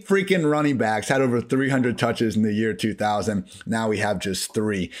 19 freaking running backs had over 300 touches in the year 2000. Now we have just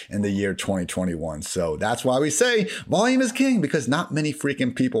 3 in the year 2021. So that's why we say volume is king, because not many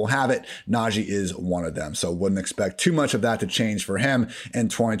freaking people have it. Najee is one of them. So wouldn't expect too much of that to change for him in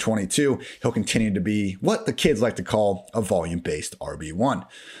 2022. He'll continue to be what the kids like to call a volume-based RB1.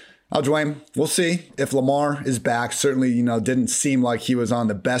 Dwayne, we'll see if Lamar is back. Certainly, didn't seem like he was on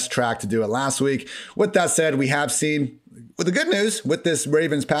the best track to do it last week. With that said, we have seen, with the good news, with this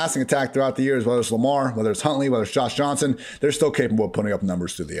Ravens passing attack throughout the years, whether it's Lamar, whether it's Huntley, whether it's Josh Johnson, they're still capable of putting up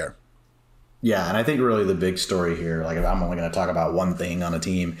numbers through the air. Yeah, and I think really the big story here, like if I'm only going to talk about one thing on a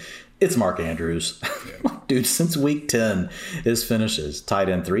team, it's Mark Andrews. Dude, since week 10, his finishes: tight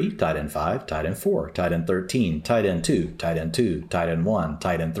end 3, tight end 5, tight end 4, tight end 13, tight end 2, tight end 2, tight end 1,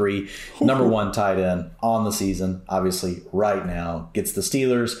 tight end 3. Number 1 tight end on the season, obviously right now, gets the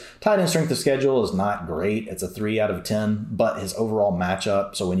Steelers. Tight end strength of schedule is not great. It's a 3 out of 10, but his overall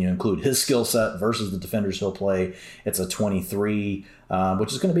matchup, so when you include his skill set versus the defenders he'll play, it's a 23.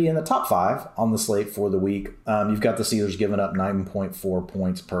 Which is going to be in the top 5 on the slate for the week. You've got the Steelers giving up 9.4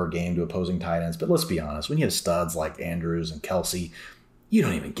 points per game to opposing tight ends. But let's be honest, when you have studs like Andrews and Kelsey, you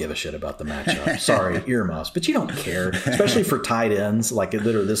don't even give a shit about the matchup. Sorry, earmuffs, but you don't care, especially for tight ends like that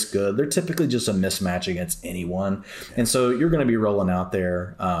are this good. They're typically just a mismatch against anyone. And so you're going to be rolling out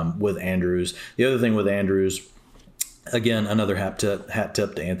there with Andrews. The other thing with Andrews, again, another hat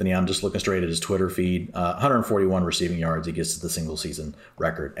tip to Anthony. I'm just looking straight at his Twitter feed. 141 receiving yards. He gets to the single season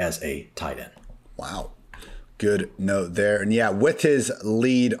record as a tight end. Wow. Good note there. And yeah, with his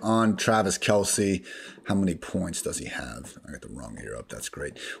lead on Travis Kelce, how many points does he have? I got the wrong year up. That's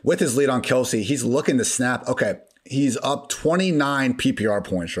great. With his lead on Kelce, he's looking to snap. Okay. He's up 29 PPR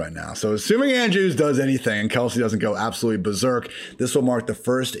points right now. So assuming Andrews does anything and Kelce doesn't go absolutely berserk, this will mark the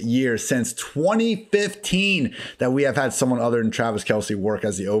first year since 2015 that we have had someone other than Travis Kelce work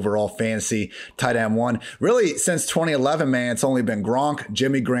as the overall fantasy tight end 1. Really, since 2011, man, it's only been Gronk,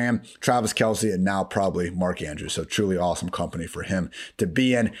 Jimmy Graham, Travis Kelce, and now probably Mark Andrews. So truly awesome company for him to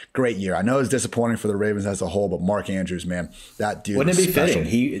be in. Great year. I know it's disappointing for the Ravens as a whole, but Mark Andrews, man, that dude. Wouldn't it be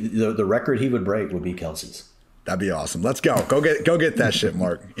fitting? The record he would break would be Kelce's. That'd be awesome. Let's go. Go get that shit,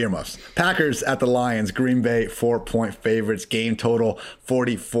 Mark. Earmuffs. Packers at the Lions. Green Bay 4-point favorites. Game total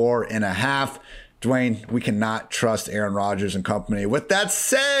 44.5. Dwayne, we cannot trust Aaron Rodgers and company. With that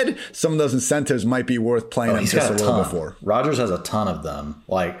said, some of those incentives might be worth playing them just a little before. Rodgers has a ton of them.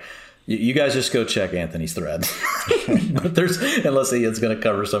 Like, you guys just go check Anthony's thread. But unless Ian's going to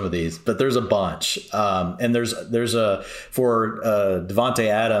cover some of these, but there's a bunch. And there's for Devontae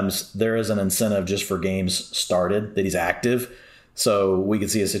Adams, there is an incentive just for games started that he's active. So we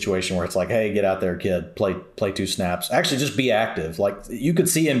could see a situation where it's like, hey, get out there, kid, play 2 snaps. Actually, just be active. Like, you could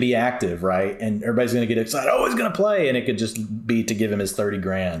see him be active, right? And everybody's going to get excited. Oh, he's going to play. And it could just be to give him his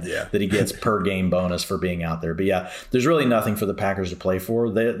 $30,000 that he gets per game bonus for being out there. But yeah, there's really nothing for the Packers to play for.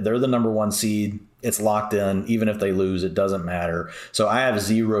 They're the number 1 seed. It's locked in. Even if they lose, it doesn't matter. So I have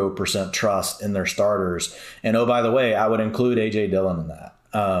 0% trust in their starters. And oh, by the way, I would include A.J. Dillon in that.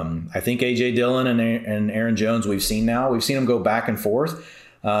 I think A.J. Dillon and Aaron Jones we've seen them go back and forth.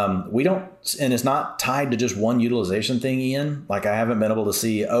 We don't, and it's not tied to just one utilization thing, Ian. Like, I haven't been able to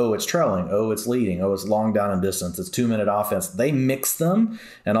see, oh, it's trailing, oh, it's leading, oh, it's long down and distance, it's 2-minute offense. They mix them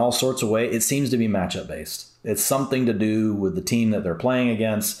in all sorts of ways. It seems to be matchup based. It's something to do with the team that they're playing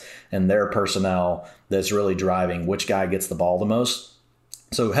against and their personnel that's really driving which guy gets the ball the most.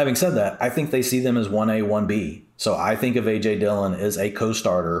 So having said that, I think they see them as 1A, 1B. So I think of A.J. Dillon as a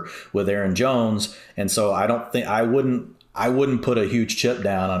co-starter with Aaron Jones. And so I wouldn't put a huge chip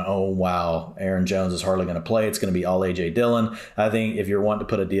down on, oh, wow, Aaron Jones is hardly going to play. It's going to be all A.J. Dillon. I think if you're wanting to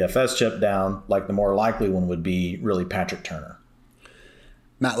put a DFS chip down, like the more likely one would be really Patrick Turner.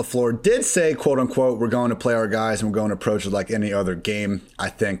 Matt LaFleur did say, quote unquote, we're going to play our guys and we're going to approach it like any other game. I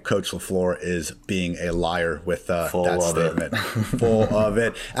think Coach LaFleur is being a liar with that statement. Full of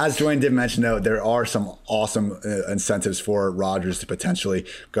it. As Dwayne did mention, though, there are some awesome incentives for Rodgers to potentially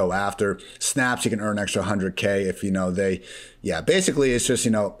go after. Snaps, you can earn extra $100K if, basically it's just,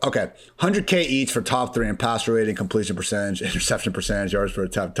 okay, $100K each for top 3 in passer rating, completion percentage, interception percentage, yards per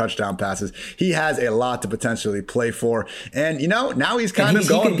touchdown passes. He has a lot to potentially play for. And, now he's kind of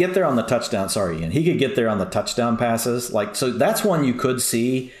going. He could get there on the touchdown. Sorry, Ian. He could get there on the touchdown passes. So that's one you could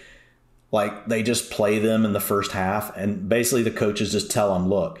see. Like they just play them in the first half and basically the coaches just tell them,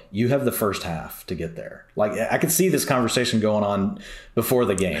 look, you have the first half to get there. Like I could see this conversation going on before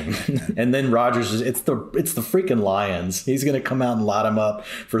the game. And then Rodgers it's the freaking Lions. He's going to come out and light them up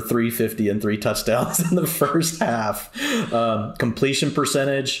for 350 and 3 touchdowns in the first half. Completion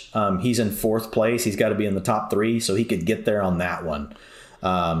percentage. He's in 4th place. He's got to be in the top 3. So he could get there on that one.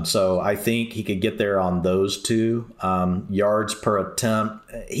 So I think he could get there on those 2. Yards per attempt,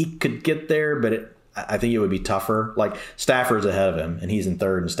 he could get there, but I think it would be tougher. Like Stafford's ahead of him, and he's in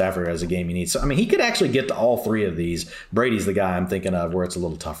 3rd, and Stafford has a game he needs. So, he could actually get to all 3 of these. Brady's the guy I'm thinking of where it's a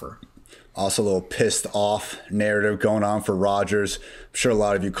little tougher. Also a little pissed off narrative going on for Rodgers. I'm sure a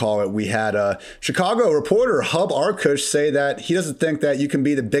lot of you call it. We had a Chicago reporter, Hub Arkush, say that he doesn't think that you can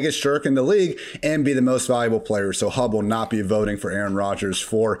be the biggest jerk in the league and be the most valuable player. So Hub will not be voting for Aaron Rodgers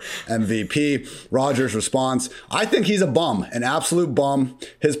for MVP. Rodgers' response, I think he's a bum, an absolute bum.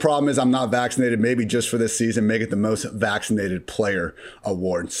 His problem is I'm not vaccinated, maybe just for this season, make it the most vaccinated player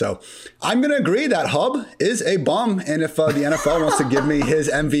award. So I'm going to agree that Hub is a bum. And if the NFL wants to give me his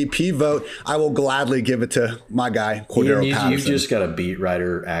MVP vote, I will gladly give it to my guy, Cordero Patterson. You've just got a beat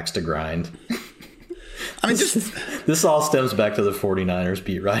writer axe to grind. This all stems back to the 49ers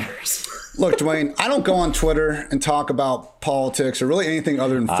beat writers. Look, Dwayne, I don't go on Twitter and talk about politics or really anything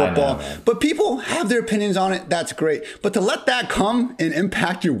other than football, but people have their opinions on it. That's great. But to let that come and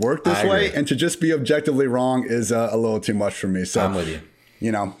impact your work this way and to just be objectively wrong is a little too much for me. So I'm with you.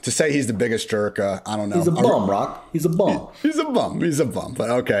 To say he's the biggest jerk, I don't know. He's a bum, Rock. He's a bum. He's a bum.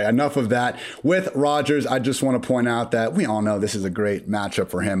 But okay, enough of that. With Rodgers, I just want to point out that we all know this is a great matchup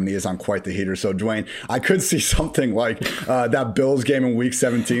for him, and he is on quite the heater. So, Dwayne, I could see something like that Bills game in Week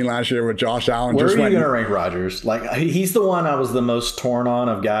 17 last year with Josh Allen. Where are you going to rank Rodgers? Like, he's the one I was the most torn on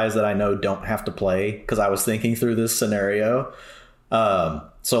of guys that I know don't have to play because I was thinking through this scenario.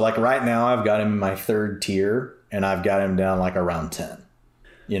 So, like, right now, I've got him in my 3rd tier, and I've got him down like around 10.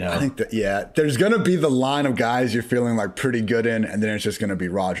 I think that, there's going to be the line of guys you're feeling like pretty good in, and then it's just going to be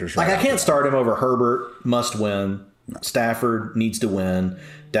Rodgers. Like, I can't start him over Herbert, must win. No. Stafford needs to win.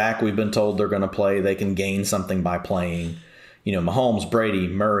 Dak, we've been told they're going to play. They can gain something by playing. Mahomes, Brady,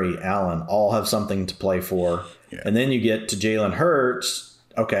 Murray, Allen all have something to play for. Yeah. And then you get to Jalen Hurts.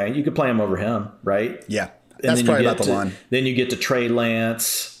 Okay, you could play him over him, right? Yeah, that's probably about the line. Then you get to Trey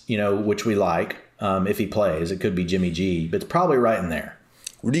Lance, which we like. If he plays, it could be Jimmy G, but it's probably right in there.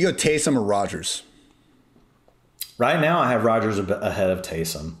 Where do you go, Taysom or Rodgers? Right now, I have Rodgers ahead of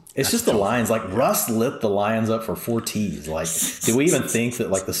Taysom. It's just the Lions. Like, Russ lit the Lions up for 4 T's. Like, did we even think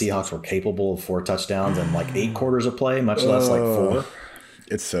that, like, the Seahawks were capable of 4 touchdowns and, like, 8 quarters of play, much less, like, 4?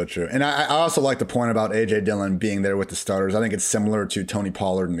 It's so true. And I also like the point about A.J. Dillon being there with the starters. I think it's similar to Tony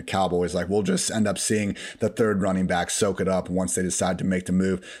Pollard and the Cowboys. Like, we'll just end up seeing the 3rd running back soak it up once they decide to make the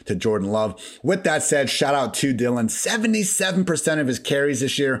move to Jordan Love. With that said, shout out to Dillon. 77% of his carries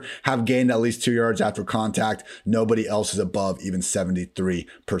this year have gained at least 2 yards after contact. Nobody else is above even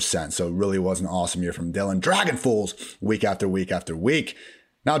 73%. So it really was an awesome year from Dillon. Dragon Fools week after week after week.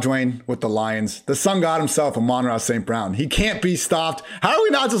 Now, Dwayne, with the Lions, the sun god himself, Amon-Ra St. Brown. He can't be stopped. How are we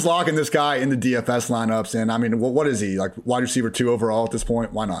not just locking this guy in the DFS lineups? And what is he? Like wide receiver 2 overall at this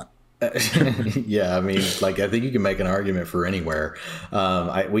point? Why not? Yeah, I think you can make an argument for anywhere.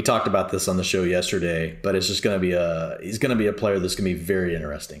 We talked about this on the show yesterday, but it's just going to be he's going to be a player that's going to be very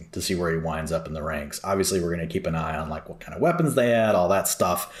interesting to see where he winds up in the ranks. Obviously, we're going to keep an eye on like what kind of weapons they had, all that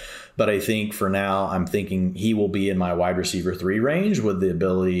stuff. But I think for now, I'm thinking he will be in my wide receiver 3 range with the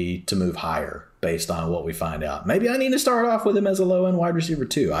ability to move higher. based on what we find out. Maybe I need to start off with him as a low end wide receiver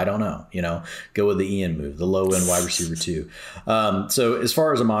 2. I don't know. Go with the Ian move, the low end wide receiver 2. So as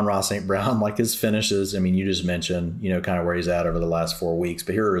far as Amon-Ra St. Brown, like his finishes, I mean, you just mentioned, kind of where he's at over the last 4 weeks,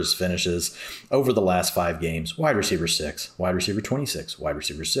 but here are his finishes over the last 5 games. Wide receiver 6, wide receiver 26, wide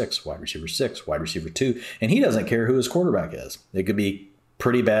receiver 6, wide receiver 6, wide receiver 2. And he doesn't care who his quarterback is. It could be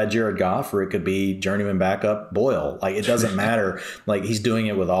pretty bad Jared Goff, or it could be journeyman backup Boyle. Like, it doesn't matter. Like, he's doing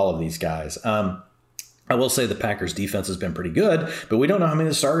it with all of these guys. I will say the Packers defense has been pretty good, but we don't know how many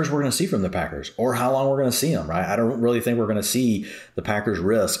of the starters we're going to see from the Packers or how long we're going to see them, right? I don't really think we're going to see the Packers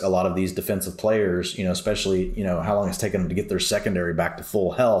risk a lot of these defensive players, especially, how long it's taken them to get their secondary back to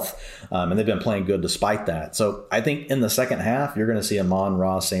full health. And they've been playing good despite that. So I think in the second half, you're going to see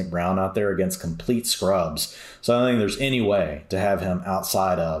Amon-Ra St. Brown out there against complete scrubs. So I don't think there's any way to have him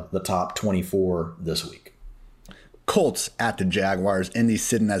outside of the top 24 this week. Colts at the Jaguars. Indy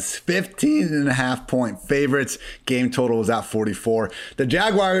sitting as 15.5-point favorites. Game total was at 44. The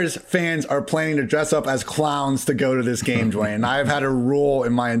Jaguars fans are planning to dress up as clowns to go to this game, Dwayne. And I've had a rule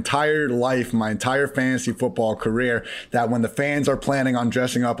in my entire life, my entire fantasy football career, that when the fans are planning on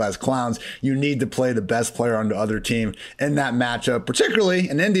dressing up as clowns, you need to play the best player on the other team in that matchup, particularly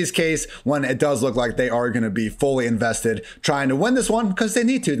in Indy's case, when it does look like they are going to be fully invested trying to win this one because they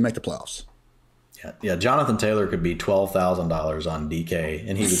need to make the playoffs. Yeah, Jonathan Taylor could be $12,000 on DK,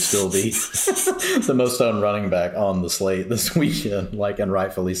 and he would still be the most owned running back on the slate this weekend, and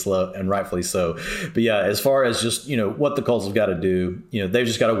rightfully so. But yeah, as far as just what the Colts have got to do, they've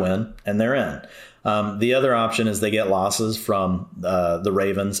just got to win, and they're in. The other option is they get losses from the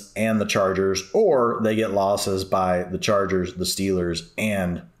Ravens and the Chargers, or they get losses by the Chargers, the Steelers,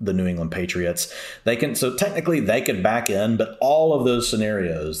 and the New England Patriots. So technically they could back in, but all of those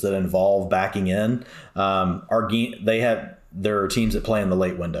scenarios that involve backing in there are teams that play in the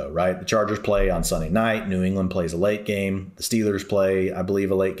late window, right? The Chargers play on Sunday night. New England plays a late game. The Steelers play, I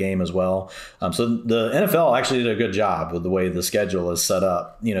believe, a late game as well. So the NFL actually did a good job with the way the schedule is set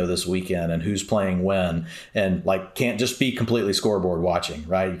up, this weekend and who's playing when, and can't just be completely scoreboard watching,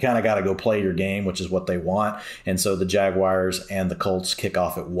 right? You kind of got to go play your game, which is what they want. And so the Jaguars and the Colts kick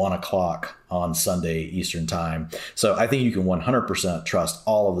off at 1:00 on Sunday Eastern time. So I think you can 100% trust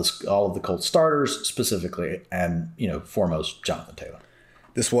all of the Colts starters specifically, and foremost Jonathan Taylor.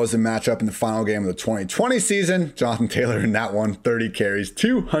 This was the matchup in the final game of the 2020 season. Jonathan Taylor in that one, 30 carries,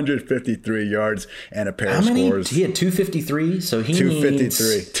 253 yards, and a pair of scores. He had 253, so he 253. Needs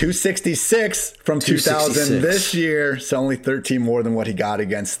 266 from 2000 this year, so only 13 more than what he got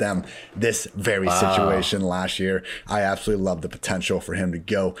against them this very situation last year. I absolutely love the potential for him to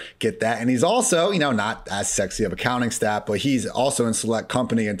go get that. And he's also, not as sexy of a counting stat, but he's also in select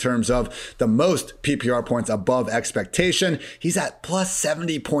company in terms of the most PPR points above expectation. He's at plus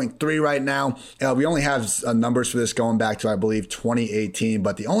 70.3 right now. We only have numbers for this going back to, I believe, 2018,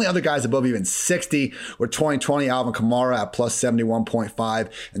 but the only other guys above even 60 were 2020 Alvin Kamara at plus 71.5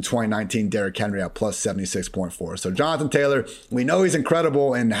 and 2019 Derrick Henry at plus 76.4. So Jonathan Taylor, we know he's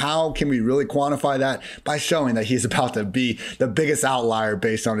incredible, and how can we really quantify that? By showing that he's about to be the biggest outlier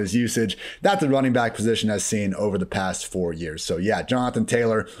based on his usage that the running back position has seen over the past 4 years. So yeah, Jonathan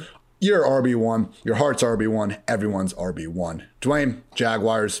Taylor, you're RB1, your heart's RB1, everyone's RB1. Dwayne,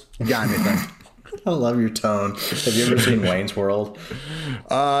 Jaguars, you got anything? I love your tone. Have you ever seen Wayne's World?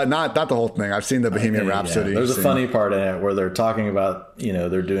 Not the whole thing. I've seen the Bohemian Rhapsody. Yeah. There's a funny part in it where they're talking about,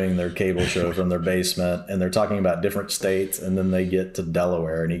 they're doing their cable show from their basement, and they're talking about different states, and then they get to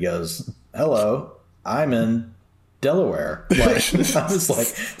Delaware, and he goes, "Hello, I'm in Delaware." I was like,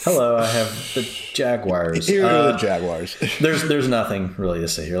 "Hello, I have the Jaguars." Here are the Jaguars. There's nothing really to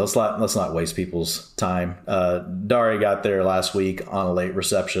say here. Let's not waste people's time. Dari got there last week on a late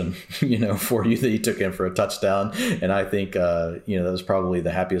reception, for you, that he took in for a touchdown, and I think that was probably the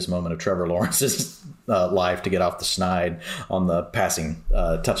happiest moment of Trevor Lawrence's life, to get off the schneid on the passing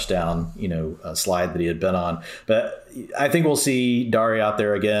touchdown, slide that he had been on. But I think we'll see Dari out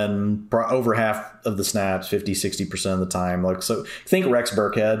there again, over half of the snaps, 50-60% of the time. So think Rex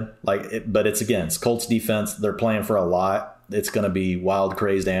Burkhead, but it's against Colts defense. They're playing for a lot. It's going to be wild,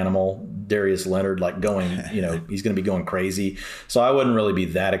 crazed animal. Darius Leonard, going, he's going to be going crazy. So I wouldn't really be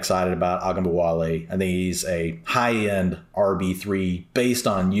that excited about Ogunbowale. I think he's a high-end RB3 based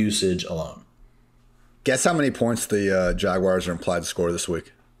on usage alone. Guess how many points the Jaguars are implied to score this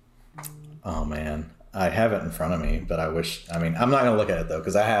week? Oh, man. I have it in front of me, but I'm not going to look at it, though,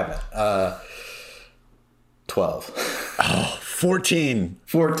 because I haven't. 12. Oh, 14.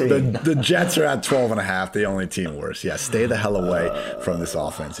 14. The Jets are at 12.5, the only team worse. Yeah, stay the hell away from this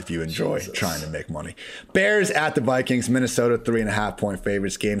offense if you enjoy trying to make money. Bears at the Vikings. Minnesota 3.5-point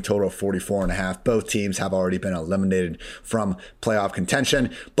favorites. Game total of 44.5. Both teams have already been eliminated from playoff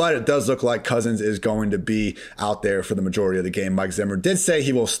contention, but it does look like Cousins is going to be out there for the majority of the game. Mike Zimmer did say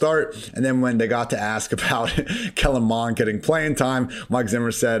he will start, and then when they got to ask about Kellen Mond getting playing time, Mike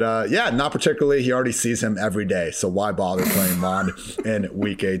Zimmer said, yeah, not particularly. He already sees him every day, so why bother playing Mond in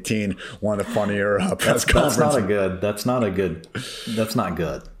Week 18? One of the funnier press conferences. That's not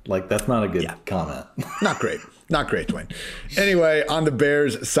good. Like, that's not a good comment. Not great. Not great, Dwayne. Anyway, on the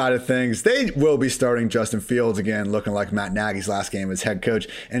Bears side of things, they will be starting Justin Fields again, looking like Matt Nagy's last game as head coach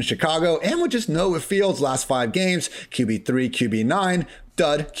in Chicago. And we'll just know with Fields' last 5 games, QB3, QB9,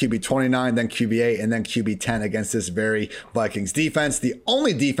 dud, QB 29, then QB 8, and then QB 10 against this very Vikings defense. The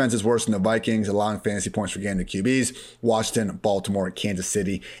only defense is worse than the Vikings, allowing fantasy points per game to QBs: Washington, Baltimore, Kansas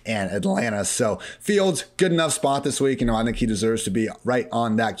City, and Atlanta. So Fields, good enough spot this week. I think he deserves to be right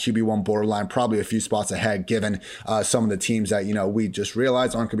on that QB1 borderline, probably a few spots ahead, given some of the teams that, we just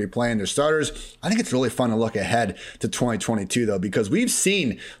realized aren't going to be playing their starters. I think it's really fun to look ahead to 2022, though, because we've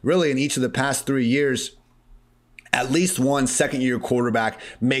seen really in each of the past 3 years, at least one second-year quarterback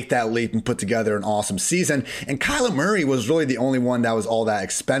make that leap and put together an awesome season. And Kyler Murray was really the only one that was all that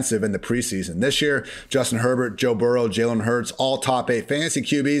expensive in the preseason. This year, Justin Herbert, Joe Burrow, Jalen Hurts, all top 8 fantasy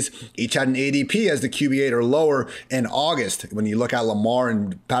QBs, each had an ADP as the QB 8 or lower in August. When you look at Lamar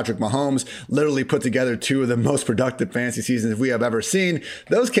and Patrick Mahomes, literally put together 2 of the most productive fantasy seasons we have ever seen.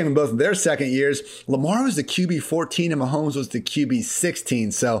 Those came in both of their second years. Lamar was the QB 14 and Mahomes was the QB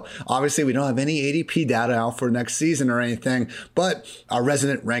 16. So obviously we don't have any ADP data out for next season or anything, but our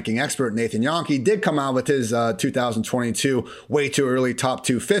resident ranking expert Nathan Yonke did come out with his 2022 way too early top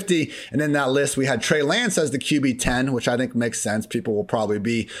 250, and in that list we had Trey Lance as the QB 10, which I think makes sense. People will probably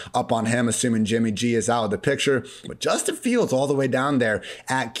be up on him assuming Jimmy G is out of the picture, but Justin Fields all the way down there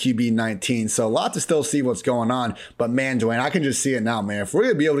at QB 19. So a lot to still see what's going on, but man, Dwayne, I can just see it now, man. If we're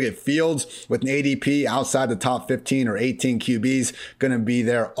gonna be able to get Fields with an ADP outside the top 15 or 18 QBs, gonna be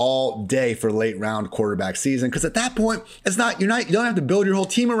there all day for late round quarterback season, because at that point, you don't have to build your whole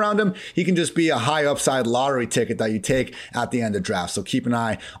team around him. He can just be a high upside lottery ticket that you take at the end of draft. So keep an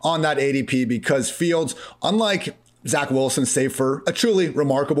eye on that ADP, because Fields, unlike Zach Wilson, save for a truly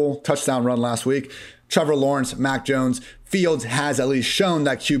remarkable touchdown run last week, Trevor Lawrence, Mac Jones, Fields has at least shown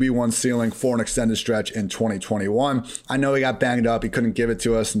that QB1 ceiling for an extended stretch in 2021. I know he got banged up. He couldn't give it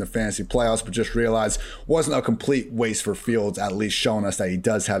to us in the fantasy playoffs, but just realized wasn't a complete waste for Fields, at least showing us that he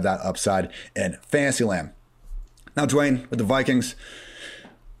does have that upside in fantasy land. Now, Dwayne, with the Vikings,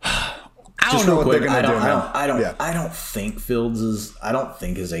 I don't know what they're going to do. I don't think I don't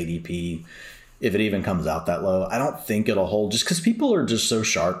think his ADP, if it even comes out that low, I don't think it'll hold, just because people are just so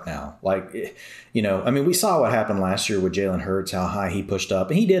sharp now. Like, we saw what happened last year with Jalen Hurts, how high he pushed up,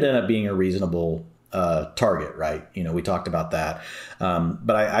 and he did end up being a reasonable target, right? We talked about that.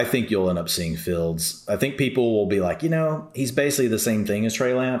 But I think you'll end up seeing Fields. I think people will be like, he's basically the same thing as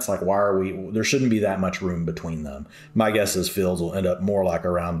Trey Lance. Like, there shouldn't be that much room between them. My guess is Fields will end up more like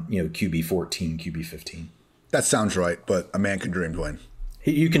around, QB 14, QB 15. That sounds right, but a man can dream, Dwayne.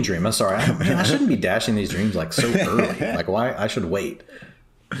 You can dream. I'm sorry. I shouldn't be dashing these dreams like so early. Like, why? I should wait.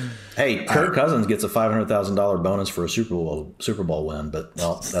 Hey, Kirk Cousins gets a $500,000 bonus for a Super Bowl win, but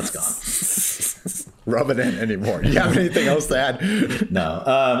well, that's gone. Rub it in anymore. Do you have anything else to add? No.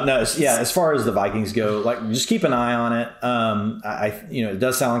 Yeah. As far as the Vikings go, like, just keep an eye on it. It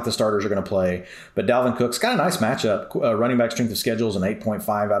does sound like the starters are going to play, but Dalvin Cook's got a nice matchup. Running back strength of schedule is an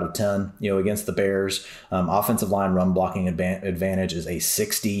 8.5 out of 10. Against the Bears. Offensive line run blocking advantage is a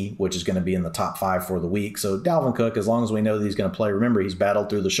 60, which is going to be in the top 5 for the week. So Dalvin Cook, as long as we know that he's going to play, remember he's battled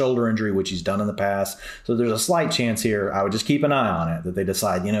through the shoulder injury, which he's done in the past. So there's a slight chance here. I would just keep an eye on it, that they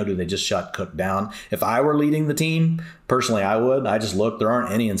decide, do they just shut Cook down? If I were leading the team, personally, I would. I just look, there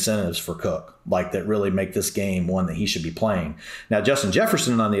aren't any incentives for Cook like that really make this game one that he should be playing. Now, Justin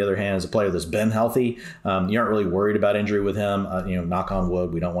Jefferson, on the other hand, is a player that's been healthy. You aren't really worried about injury with him. Knock on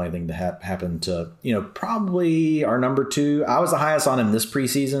wood, we don't want anything to happen to, probably our number 2. I was the highest on him this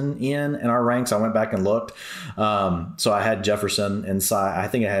preseason in our ranks. I went back and looked. So I had Jefferson inside. I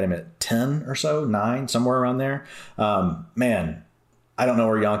think I had him at 10 or so, 9, somewhere around there. Man, I don't know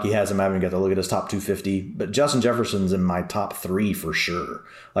where Yonke has him. I haven't got to look at his top 250, but Justin Jefferson's in my top 3 for sure.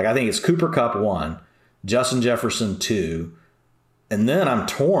 Like, I think it's Cooper Kupp 1, Justin Jefferson 2, and then I'm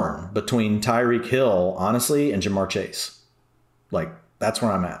torn between Tyreek Hill, honestly, and Jamar Chase. Like, that's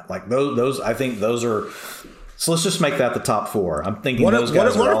where I'm at. Like, those I think those are. So let's just make that the top 4. I'm thinking those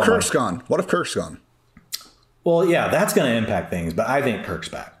guys. What if Kirk's gone? What if Kirk's gone? Well, yeah, that's going to impact things, but I think Kirk's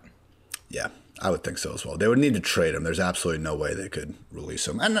back. Yeah, I would think so as well. They would need to trade him. There's absolutely no way they could release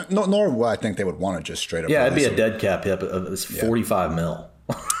him. And nor would I think they would want to just straight up. Yeah, it'd be a dead cap hit of 45 mil.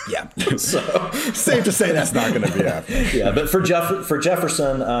 Yeah. So safe to say that's not going to be happening. Yeah, but for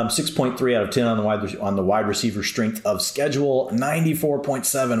Jefferson, 6.3 out of 10 on the wide receiver strength of schedule,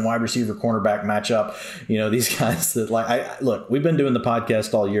 94.7 wide receiver cornerback matchup. You know, these guys that look, we've been doing the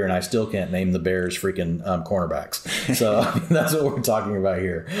podcast all year and I still can't name the Bears freaking cornerbacks. So I mean, that's what we're talking about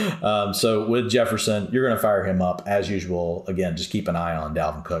here. So with Jefferson, you're going to fire him up as usual. Again, just keep an eye on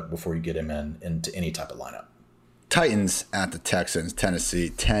Dalvin Cook before you get him into any type of lineup. Titans at the Texans, Tennessee,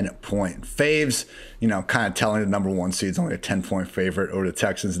 10-point faves. You know, kind of telling the number one seed's only a 10-point favorite over the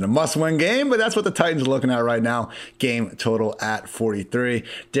Texans in a must-win game, but that's what the Titans are looking at right now. Game total at 43.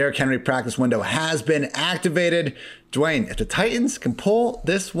 Derrick Henry practice window has been activated. Dwayne, if the Titans can pull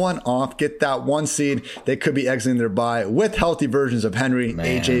this one off, get that one seed, they could be exiting their bye with healthy versions of Henry,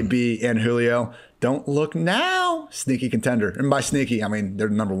 AJB, and Julio. Don't look now. Sneaky contender. And by sneaky, I mean they're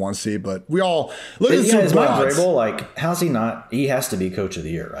the number one seed, but we all look at the Super Bowl odds. Vrabel, like, how's he not? He has to be coach of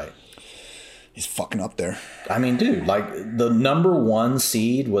the year, right? He's fucking up there. I mean, dude, like the number one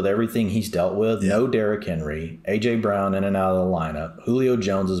seed with everything he's dealt with, no Derrick Henry, AJ Brown in and out of the lineup, Julio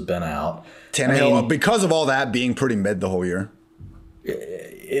Jones has been out. Tannehill, because of all that being pretty mid the whole year.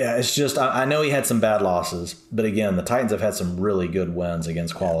 Yeah, it's just, I know he had some bad losses, but again, the Titans have had some really good wins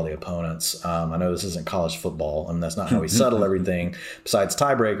against quality opponents. I know this isn't college football. I mean, that's not how we settle everything besides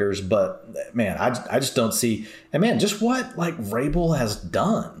tiebreakers, but man, I just don't see, and man, just what like Vrabel has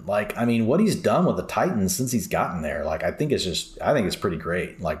done. Like, I mean, what he's done with the Titans since he's gotten there, like, I think it's pretty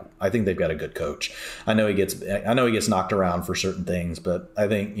great. Like, I think they've got a good coach. I know he gets knocked around for certain things, but I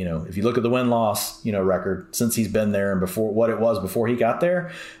think, you know, if you look at the win-loss, you know, record since he's been there and before what it was before he got there,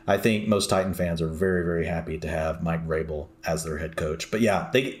 I think most Titan fans are very, very happy to have Mike Vrabel as their head coach. But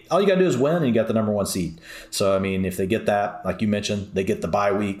yeah, all you got to do is win and you got the number one seed. So, I mean, if they get that, like you mentioned, they get the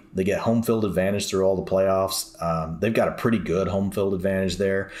bye week, they get home field advantage through all the playoffs. They've got a pretty good home field advantage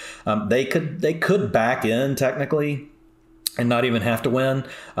there. They could back in technically and not even have to win.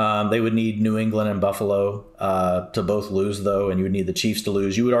 They would need New England and Buffalo to both lose, though, and you would need the Chiefs to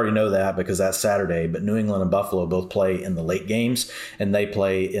lose. You would already know that because that's Saturday, but New England and Buffalo both play in the late games, and they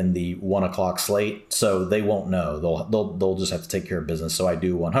play in the 1 o'clock slate, so they won't know. They'll just have to take care of business. So I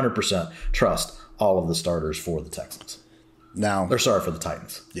do 100% trust all of the starters for the Texans. Now, they're sorry for the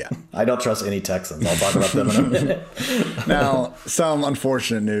Titans. Yeah. I don't trust any Texans. I'll talk about them in a minute. Now, some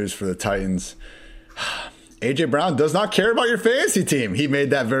unfortunate news for the Titans. AJ Brown does not care about your fantasy team. He made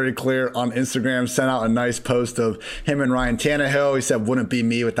that very clear on Instagram, sent out a nice post of him and Ryan Tannehill. He said, wouldn't be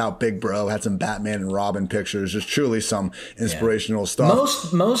me without Big Bro. Had some Batman and Robin pictures. Just truly some inspirational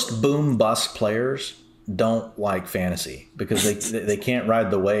stuff. Most boom bust players don't like fantasy because they can't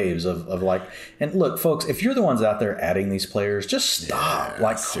ride the waves of like, and look, folks, if you're the ones out there adding these players, just stop. Yeah,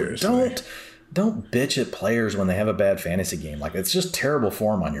 like, seriously. Don't bitch at players when they have a bad fantasy game. Like, it's just terrible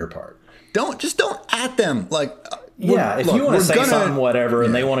form on your part. Don't at them. Like, yeah, if you want to say something, whatever,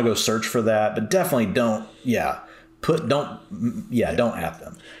 and they want to go search for that, but definitely don't at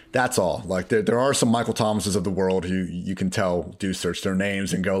them. That's all. Like there are some Michael Thomases of the world who you can tell do search their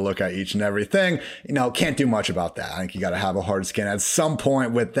names and go look at each and everything. You know, can't do much about that. I think you got to have a hard skin at some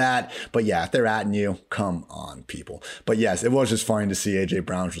point with that. But yeah, if they're atting you, come on, people. But yes, it was just funny to see AJ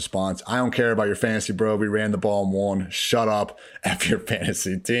Brown's response. I don't care about your fantasy, bro. We ran the ball and won. Shut up. F your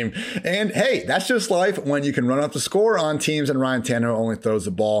fantasy team. And hey, that's just life when you can run up the score on teams, and Ryan Tannehill only throws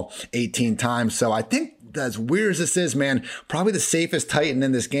the ball 18 times. So I think, as weird as this is, man, probably the safest Titan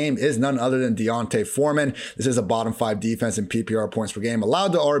in this game is none other than D'Onta Foreman. This is a bottom 5 defense in PPR points per game.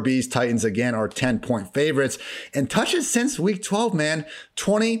 Allowed to RBs, Titans again are 10-point favorites. And touches since week 12, man,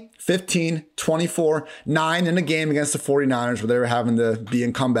 20, 15, 24, 9 in a game against the 49ers where they were having to be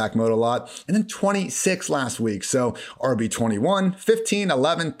in comeback mode a lot. And then 26 last week. So RB 21, 15,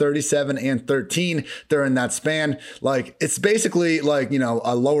 11, 37, and 13 during that span. Like, it's basically like, you know,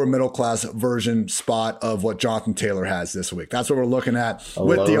 a lower middle class version spot of what Jonathan Taylor has this week. That's what we're looking at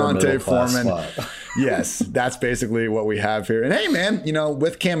with D'Onta Foreman. Yes, that's basically what we have here. And hey, man, you know,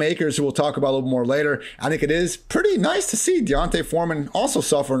 with Cam Akers, who we'll talk about a little more later, I think it is pretty nice to see D'Onta Foreman also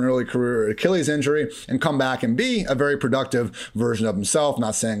suffer an early career Achilles injury and come back and be a very productive version of himself.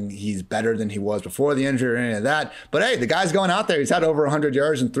 Not saying he's better than he was before the injury or any of that, but hey, the guy's going out there. He's had over 100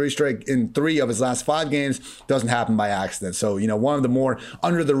 yards in three of his last 5 games. Doesn't happen by accident. So, you know, one of the more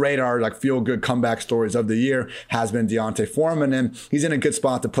under the radar, like feel good comeback stories yards of the year has been D'Onta Foreman, and he's in a good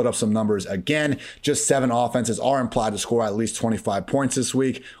spot to put up some numbers again. Just 7 offenses are implied to score at least 25 points this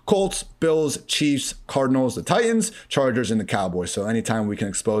week. Colts, Bills, Chiefs, Cardinals, the Titans, Chargers, and the Cowboys. So anytime we can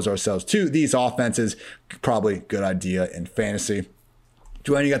expose ourselves to these offenses, probably good idea in fantasy.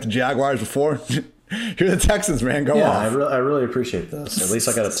 Dwayne, you got the Jaguars before? You're the Texans, man. Go off. I really appreciate this. At least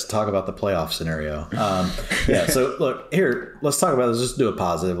I got to talk about the playoff scenario. So look, here, let's talk about this. Just do a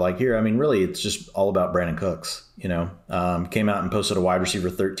positive. Like here, I mean, really, it's just all about Brandon Cooks. Came out and posted a wide receiver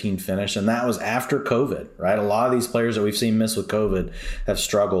 13 finish, and that was after COVID, right? A lot of these players that we've seen miss with COVID have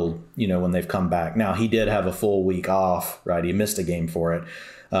struggled, when they've come back. Now, he did have a full week off, right? He missed a game for it.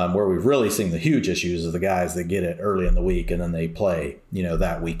 Where we've really seen the huge issues of the guys that get it early in the week and then they play,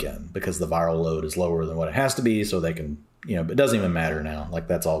 that weekend because the viral load is lower than what it has to be. So they can, it doesn't even matter now. Like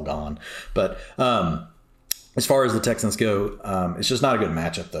that's all gone. But as far as the Texans go, it's just not a good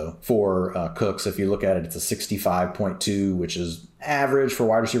matchup though for Cooks. If you look at it, it's a 65.2, which is average for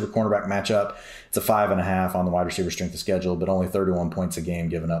wide receiver cornerback matchup. It's a 5.5 on the wide receiver strength of schedule, but only 31 points a game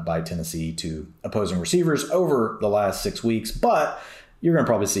given up by Tennessee to opposing receivers over the last 6 weeks. But you're going to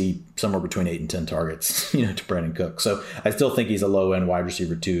probably see somewhere between 8 and 10 targets, to Brandon Cook. So I still think he's a low-end wide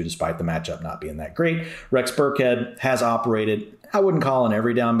receiver too, despite the matchup not being that great. Rex Burkhead has operated. I wouldn't call an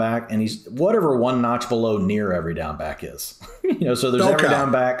every down back, and he's whatever one notch below near every down back is. So there's every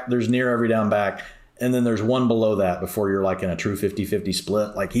down back, there's near every down back, and then there's one below that before you're like in a true 50-50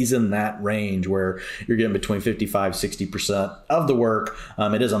 split. Like he's in that range where you're getting between 55-60% of the work.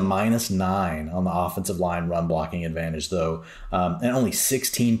 It is a -9 on the offensive line run blocking advantage though, and only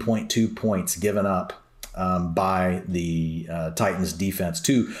 16.2 points given up by the Titans defense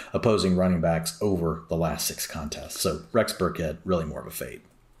to opposing running backs over the last 6 contests. So Rex Burkhead, really more of a fade.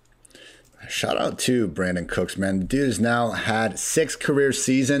 Shout out to Brandon Cooks, man. The dude has now had 6 career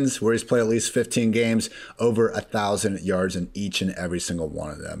seasons where he's played at least 15 games, over 1,000 yards in each and every single one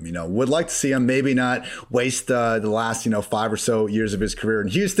of them. Would like to see him maybe not waste the last, 5 or so years of his career in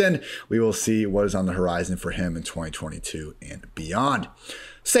Houston. We will see what is on the horizon for him in 2022 and beyond.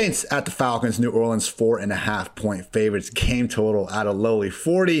 Saints at the Falcons. New Orleans 4.5 point favorites. Game total at a lowly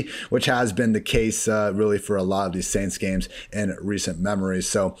 40, which has been the case really for a lot of these Saints games in recent memories.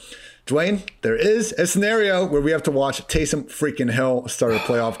 So, Dwayne, there is a scenario where we have to watch Taysom freaking Hill start a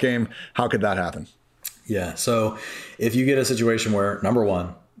playoff game. How could that happen? Yeah. So if you get a situation where, number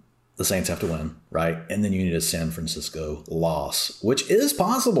one, the Saints have to win, right? And then you need a San Francisco loss, which is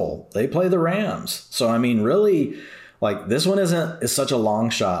possible. They play the Rams. So, I mean, really, like this one is such a long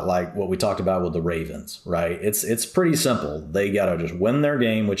shot like what we talked about with the Ravens, right? It's pretty simple. They got to just win their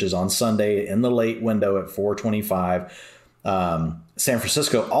game, which is on Sunday in the late window at 4:25. San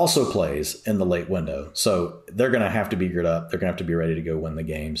Francisco also plays in the late window. So they're going to have to be geared up. They're going to have to be ready to go win the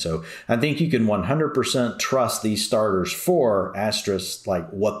game. So I think you can 100% trust these starters for asterisk, like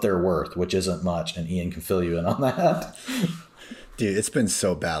what they're worth, which isn't much. And Ian can fill you in on that. Dude, it's been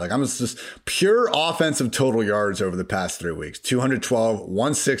so bad. Like I'm just pure offensive total yards over the past 3 weeks. 212,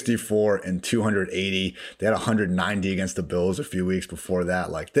 164, and 280. They had 190 against the Bills a few weeks before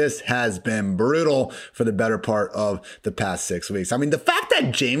that. Like this has been brutal for the better part of the past 6 weeks. I mean, the fact that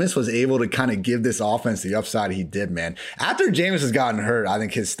Jameis was able to kind of give this offense the upside he did, man. After Jameis has gotten hurt, I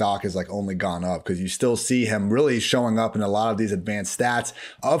think his stock has like only gone up because you still see him really showing up in a lot of these advanced stats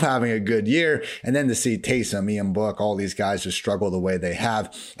of having a good year. And then to see Taysom, Ian Book, all these guys just struggle the way they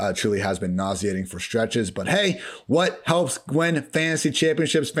have truly has been nauseating for stretches. But hey, what helps win fantasy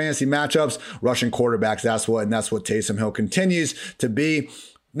championships, fantasy matchups? Rushing quarterbacks. That's what Taysom Hill continues to be.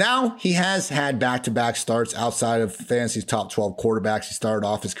 Now he has had back-to-back starts outside of fantasy's top 12 quarterbacks. He started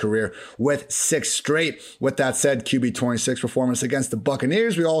off his career with 6 straight. With that said, QB 26 performance against the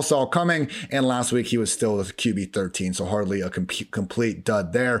Buccaneers we all saw coming, and last week he was still a QB 13, so hardly a complete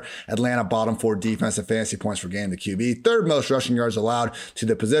dud there. Atlanta bottom 4 defensive fantasy points per game to QB, 3rd most rushing yards allowed to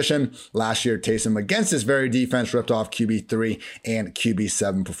the position. Last year, Taysom against this very defense ripped off QB 3 and QB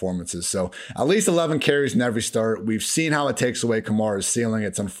 7 performances. So at least 11 carries in every start. We've seen how it takes away Kamara's ceiling.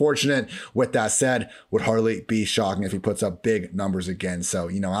 It's unfortunate. With that said, would hardly be shocking if he puts up big numbers again. So,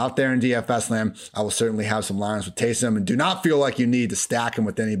 out there in DFS land, I will certainly have some lines with Taysom, and do not feel like you need to stack him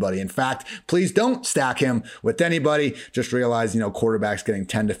with anybody. In fact, please don't stack him with anybody. Just realize, quarterbacks getting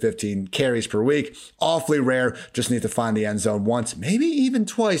 10 to 15 carries per week, awfully rare. Just need to find the end zone once, maybe even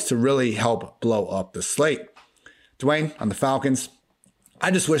twice to really help blow up the slate. Dwayne, on the Falcons, I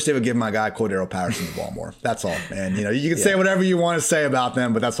just wish they would give my guy Cordero Patterson the ball more. That's all, man. You can say whatever you want to say about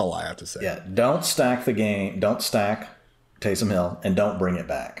them, but that's all I have to say. Yeah, don't stack the game. Don't stack Taysom Hill, and don't bring it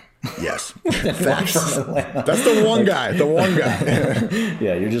back. Yes. That's the one guy. The one guy.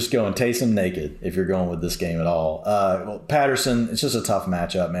 Yeah, you're just going Taysom naked if you're going with this game at all. Patterson, it's just a tough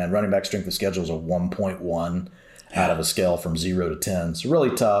matchup, man. Running back strength of schedule is a 1.1 out of a scale from 0 to 10. It's really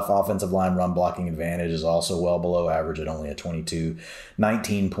tough. Offensive line run blocking advantage is also well below average at only a 22.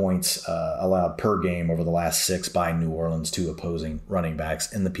 19 points allowed per game over the last 6 by New Orleans to opposing running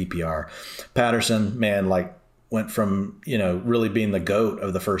backs in the PPR. Patterson, man, went from, really being the GOAT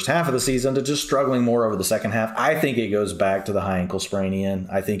of the first half of the season to just struggling more over the second half. I think it goes back to the high ankle sprain, Ian.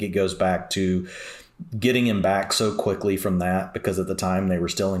 I think it goes back to getting him back so quickly from that, because at the time they were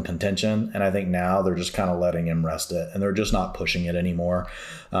still in contention. And I think now they're just kind of letting him rest it, and they're just not pushing it anymore.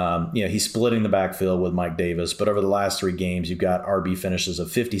 He's splitting the backfield with Mike Davis, but over the last 3 games, you've got RB finishes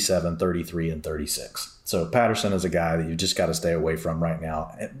of 57, 33, and 36. So Patterson is a guy that you just got to stay away from right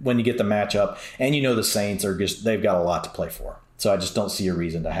now when you get the matchup. And the Saints they've got a lot to play for. So I just don't see a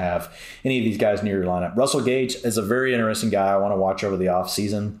reason to have any of these guys near your lineup. Russell Gage is a very interesting guy I want to watch over the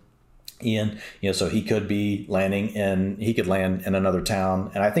offseason. Ian, so he could be land in another town.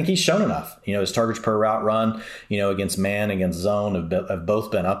 And I think he's shown enough. His targets per route run, against man, against zone have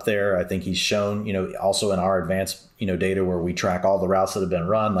both been up there. I think he's shown, also in our advanced, data where we track all the routes that have been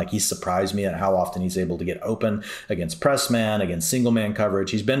run. He's surprised me at how often he's able to get open against press man, against single man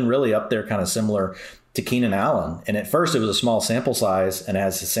coverage. He's been really up there, kind of similar to Keenan Allen. And at first it was a small sample size. And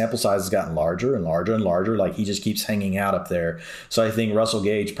as his sample size has gotten larger and larger and larger, he just keeps hanging out up there. So I think Russell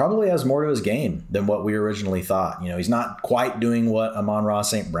Gage probably has more to his game than what we originally thought. He's not quite doing what Amon-Ra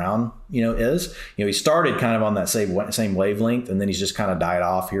St. Brown, is. He started kind of on that same wavelength, and then he's just kind of died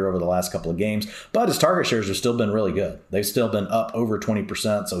off here over the last couple of games. But his target shares have still been really good. They've still been up over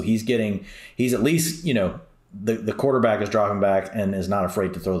 20%. So he's at least, the quarterback is dropping back and is not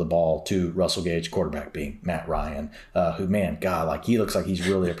afraid to throw the ball to Russell Gage, quarterback being Matt Ryan, who, man, God, he looks like he's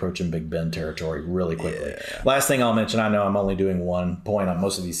really approaching Big Ben territory really quickly. Yeah. Last thing I'll mention, I know I'm only doing 1 point on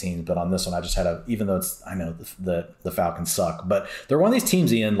most of these teams, but on this one, I just had even though I know the Falcons suck, but they're one of these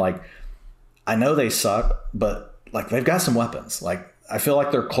teams, Ian, I know they suck, but they've got some weapons. I feel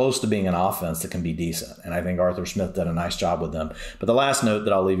like they're close to being an offense that can be decent. And I think Arthur Smith did a nice job with them. But the last note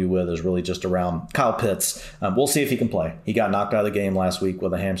that I'll leave you with is really just around Kyle Pitts. We'll see if he can play. He got knocked out of the game last week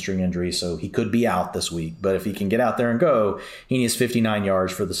with a hamstring injury, so he could be out this week. But if he can get out there and go, he needs 59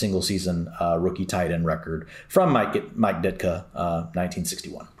 yards for the single season rookie tight end record from Mike Ditka,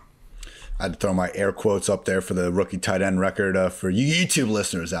 1961. I had to throw my air quotes up there for the rookie tight end record for you YouTube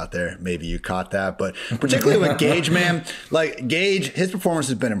listeners out there. Maybe you caught that, but particularly with Gage, man, Gage, his performance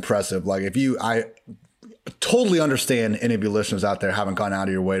has been impressive. I totally understand any of you listeners out there haven't gone out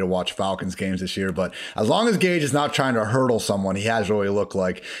of your way to watch Falcons games this year, but as long as Gage is not trying to hurdle someone, he has really looked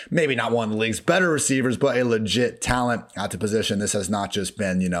like maybe not one of the league's better receivers, but a legit talent at the position. This has not just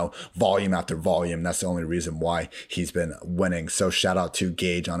been, volume after volume. That's the only reason why he's been winning. So shout out to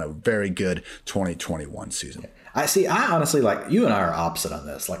Gage on a very good 2021 season. I honestly, you and I are opposite on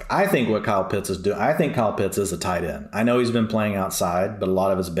this. I think what Kyle Pitts is doing, I think Kyle Pitts is a tight end. I know he's been playing outside, but a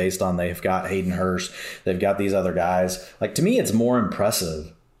lot of it's based on they've got Hayden Hurst. They've got these other guys. To me, it's more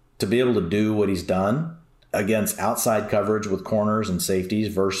impressive to be able to do what he's done against outside coverage with corners and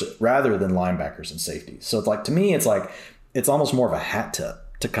safeties rather than linebackers and safeties. So it's to me, it's almost more of a hat tip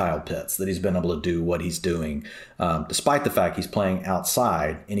to Kyle Pitts that he's been able to do what he's doing, despite the fact he's playing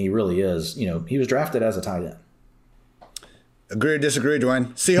outside, and he really is, he was drafted as a tight end. Agree or disagree,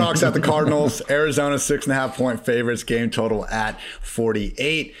 Dwayne? Seahawks at the Cardinals. Arizona 6.5-point favorites. Game total at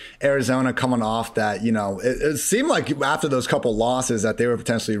 48. Arizona coming off that, it seemed like after those couple losses that they were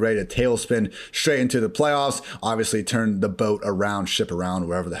potentially ready to tailspin straight into the playoffs. Obviously turn the boat around, ship around,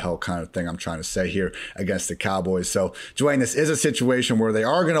 wherever the hell kind of thing I'm trying to say here against the Cowboys. So, Dwayne, this is a situation where they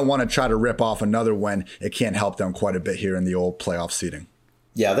are going to want to try to rip off another win. It can't help them quite a bit here in the old playoff seeding.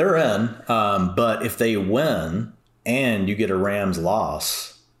 Yeah, they're in. But if they win and you get a Rams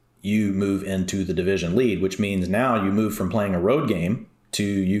loss, you move into the division lead, which means now you move from playing a road game to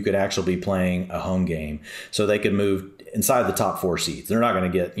you could actually be playing a home game. So they could move inside the top 4 seeds. They're not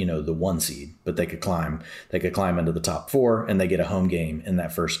going to get, the 1 seed, but they could climb into the top 4, and they get a home game in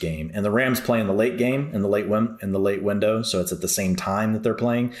that first game. And the Rams play in the late game in the late window, so it's at the same time that they're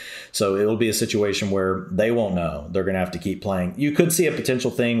playing. So it'll be a situation where they won't know. They're going to have to keep playing. You could see a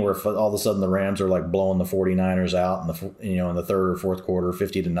potential thing where all of a sudden the Rams are blowing the 49ers out in the third or fourth quarter,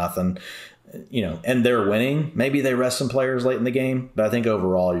 50-0. And they're winning. Maybe they rest some players late in the game, but I think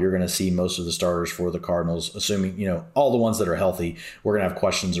overall you're going to see most of the starters for the Cardinals, assuming, all the ones that are healthy. We're going to have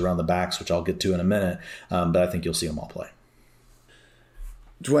questions around the backs, which I'll get to in a minute, but I think you'll see them all play.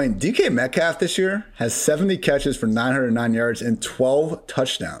 Dwayne, DK Metcalf this year has 70 catches for 909 yards and 12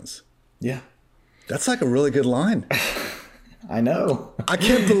 touchdowns. Yeah. That's like a really good line. I know. I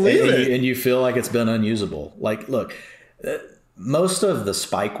can't believe it. And you feel like it's been unusable. Like, look, most of the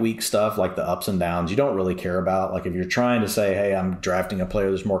spike week stuff, like the ups and downs, you don't really care about. Like if you're trying to say, hey, I'm drafting a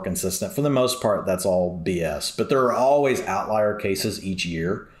player that's more consistent, for the most part, that's all BS. But there are always outlier cases each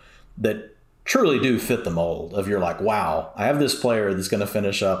year that truly do fit the mold of you're like, wow, I have this player that's going to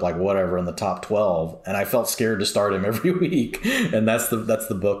finish up like whatever in the top 12. And I felt scared to start him every week. And that's the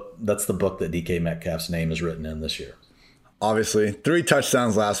book that DK Metcalf's name is written in this year. Obviously, 3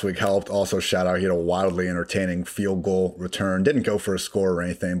 touchdowns last week helped. Also, shout out, he had a wildly entertaining field goal return. Didn't go for a score or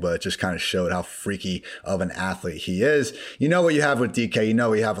anything, but it just kind of showed how freaky of an athlete he is. You know what you have with DK. You know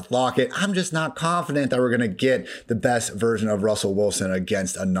what you have with Lockett. I'm just not confident that we're going to get the best version of Russell Wilson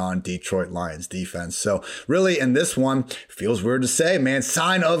against a non-Detroit Lions defense. So really, in this one, feels weird to say, man.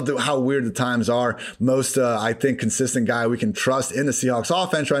 Sign of how weird the times are. Most, I think, consistent guy we can trust in the Seahawks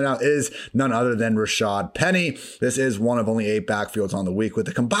offense right now is none other than Rashad Penny. This is one of only 8 backfields on the week with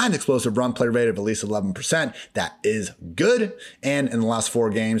a combined explosive run play rate of at least 11%. That is good. And in the last 4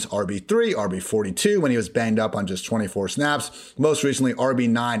 games, RB3, RB42 when he was banged up on just 24 snaps. Most recently,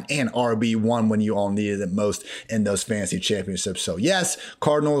 RB9 and RB1 when you all needed it most in those fantasy championships. So yes,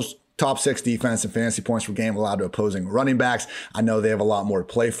 Cardinals, top 6 defense and fantasy points per game allowed to opposing running backs. I know they have a lot more to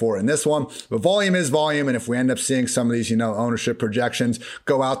play for in this one, but volume is volume. And if we end up seeing some of these, ownership projections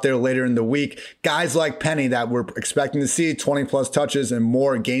go out there later in the week, guys like Penny that we're expecting to see 20 plus touches and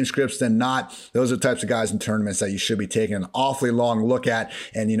more game scripts than not, those are the types of guys in tournaments that you should be taking an awfully long look at.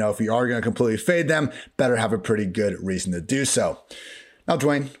 And, if you are going to completely fade them, better have a pretty good reason to do so. Now,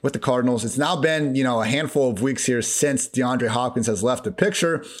 Dwayne, with the Cardinals, it's now been, a handful of weeks here since DeAndre Hopkins has left the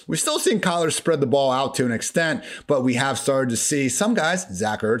picture. We've still seen Kyler spread the ball out to an extent, but we have started to see some guys,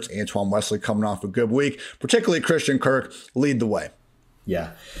 Zach Ertz, Antoine Wesley coming off a good week, particularly Christian Kirk, lead the way.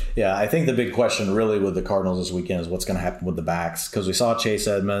 Yeah. I think the big question really with the Cardinals this weekend is what's going to happen with the backs, because we saw Chase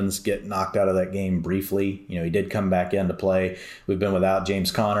Edmonds get knocked out of that game briefly. He did come back in to play. We've been without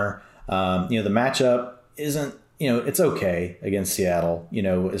James Conner. The matchup isn't, it's okay against Seattle,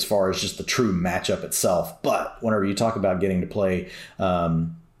 as far as just the true matchup itself. But whenever you talk about getting to play,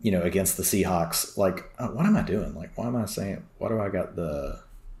 against the Seahawks, like, what am I doing? Like, why am I saying, what do I got the,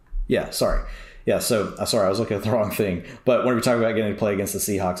 sorry, I was looking at the wrong thing. But when we talk about getting to play against the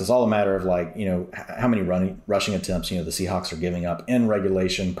Seahawks, it's all a matter of how many rushing attempts, the Seahawks are giving up in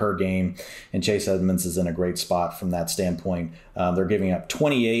regulation per game. And Chase Edmonds is in a great spot from that standpoint. They're giving up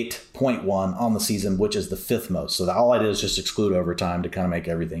 28.1 on the season, which is the 5th most. So all I did is just exclude overtime to kind of make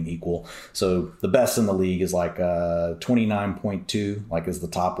everything equal. So the best in the league is 29.2, is the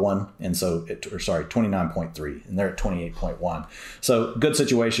top one. And so, 29.3, and they're at 28.1. So good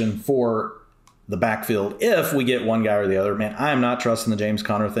situation for the backfield if we get one guy or the other. Man, I am not trusting the James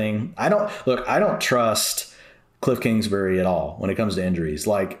Conner thing. I don't trust Cliff Kingsbury at all when it comes to injuries.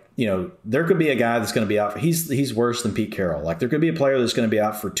 There could be a guy that's going to be out. He's worse than Pete Carroll. There could be a player that's going to be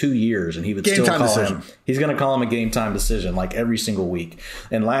out for 2 years, and he would still call him. He's going to call him a game time decision every single week.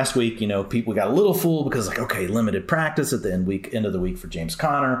 And last week, people got a little fooled because limited practice at the end of the week for James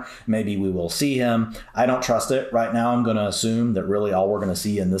Conner. Maybe we will see him. I don't trust it right now. I'm going to assume that really all we're going to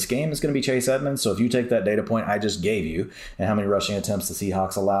see in this game is going to be Chase Edmonds. So if you take that data point I just gave you and how many rushing attempts the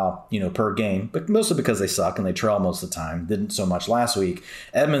Seahawks allow, per game, but mostly because they suck and they trail most of the time, didn't so much last week.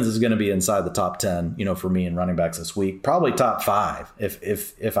 Edmonds is going to be inside the top 10, for me in running backs this week, probably top 5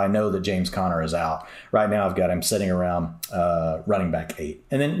 if I know that James Conner is out. Right now I've got him sitting around running back 8.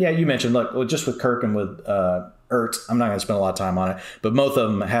 And then, you mentioned, just with Kirk and with Ertz, I'm not going to spend a lot of time on it, but both of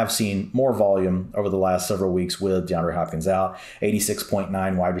them have seen more volume over the last several weeks with DeAndre Hopkins out.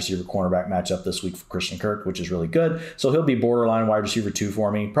 86.9 wide receiver cornerback matchup this week for Christian Kirk, which is really good. So he'll be borderline wide receiver 2 for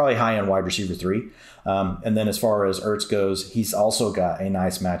me, probably high end wide receiver 3. And then as far as Ertz goes, he's also got a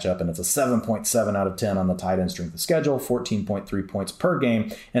nice matchup, and it's a 7.7 out of 10 on the tight end strength of schedule, 14.3 points per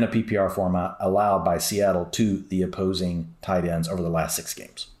game in a PPR format allowed by Seattle to the opposing tight ends over the last 6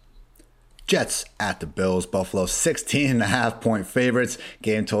 games. Jets at the Bills. Buffalo 16.5-point favorites.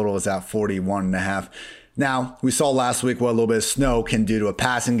 Game total is at 41.5. Now, we saw last week what a little bit of snow can do to a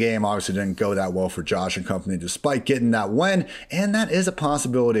passing game. Obviously didn't go that well for Josh and company despite getting that win, and that is a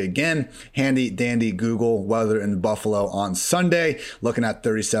possibility again. Handy dandy Google weather in Buffalo on Sunday, looking at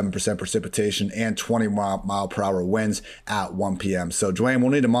 37% precipitation and 20 mile per hour winds at 1 p.m. So, Dwayne,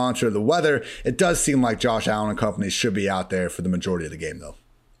 we'll need to monitor the weather. It does seem like Josh Allen and company should be out there for the majority of the game, though.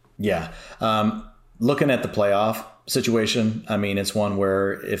 Yeah. Looking at the playoff situation. I mean, it's one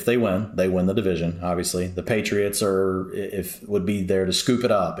where if they win the division. Obviously, the Patriots would be there to scoop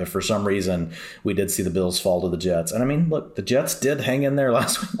it up if for some reason we did see the Bills fall to the Jets. And I mean, look, the Jets did hang in there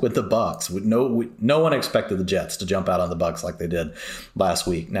last week with the Bucs. No one expected the Jets to jump out on the Bucs like they did last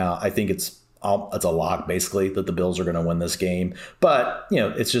week. Now, I think it's a lock basically that the Bills are going to win this game, but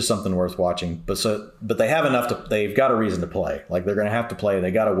it's just something worth watching. But they have enough they've got a reason to play. Like they're going to have to play.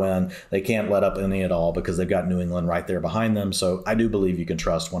 They got to win. They can't let up any at all because they've got New England right there behind them. So I do believe you can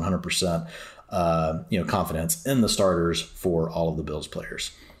trust 100%, confidence in the starters for all of the Bills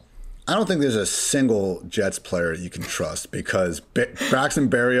players. I don't think there's a single Jets player you can trust because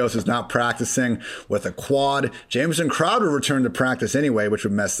Braxton Berrios is not practicing with a quad. Jamison Crowder returned to practice anyway, which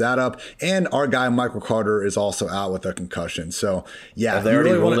would mess that up. And our guy Michael Carter is also out with a concussion. So, yeah. Have they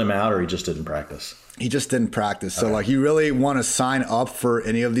already ruled him out or he just didn't practice? He just didn't practice. So, you really want to sign up for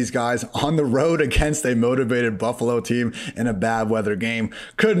any of these guys on the road against a motivated Buffalo team in a bad weather game.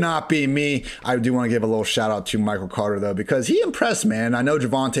 Could not be me. I do want to give a little shout out to Michael Carter, though, because he impressed, man. I know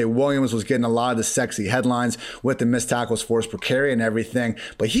Javonte Williams was getting a lot of the sexy headlines with the missed tackles force per carry and everything,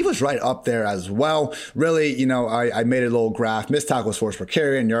 but he was right up there as well. Really, I made a little graph, missed tackles force per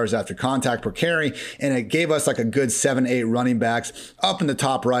carry and yards after contact per carry, and it gave us like a good 7-8 running backs up in the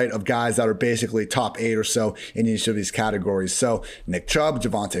top right of guys that are basically top 8 or so in each of these categories. So Nick Chubb,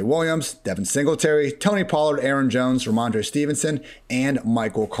 Javonte Williams, Devin Singletary, Tony Pollard, Aaron Jones, Ramondre Stevenson, and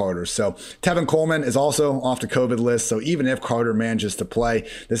Michael Carter. So Tevin Coleman is also off the COVID list. So even if Carter manages to play,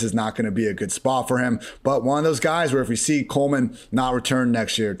 this is not going to be a good spot for him. But one of those guys where if we see Coleman not return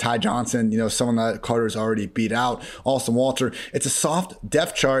next year, Ty Johnson, someone that Carter's already beat out, Austin Walter, it's a soft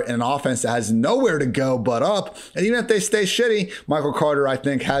depth chart and an offense that has nowhere to go but up. And even if they stay shitty, Michael Carter, I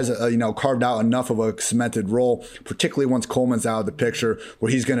think, has carved out enough of a cemented role, particularly once Coleman's out of the picture, where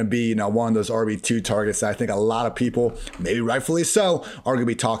he's going to be, one of those RB2 targets that I think a lot of people, maybe rightfully so, are going to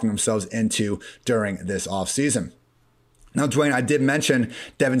be talking themselves into during this offseason. Now, Dwayne, I did mention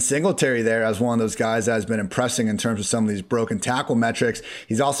Devin Singletary there as one of those guys that has been impressing in terms of some of these broken tackle metrics.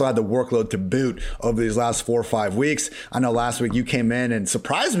 He's also had the workload to boot over these last 4 or 5 weeks. I know last week you came in and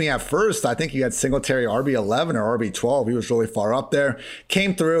surprised me at first. I think you had Singletary RB11 or RB12. He was really far up there.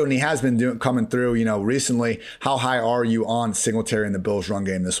 Came through, and he has been coming through, recently. How high are you on Singletary in the Bills run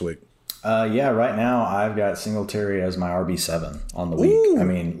game this week? Right now I've got Singletary as my RB7 on the week. Ooh. I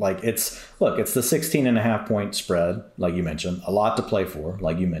mean, it's the 16.5 point spread, like you mentioned, a lot to play for,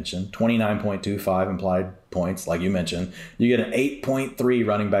 like you mentioned, 29.25 implied points, like you mentioned. You get an 8.3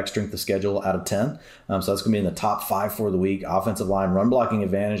 running back strength of schedule out of 10. So that's going to be in the top 5 for the week. Offensive line run blocking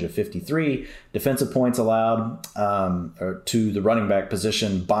advantage of 53. Defensive points allowed to the running back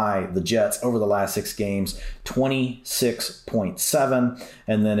position by the Jets over the last 6 games, 26.7.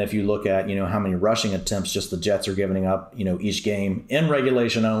 And then if you look at, how many rushing attempts just the Jets are giving up, each game in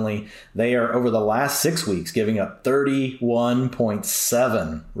regulation only, they are over the last 6 weeks giving up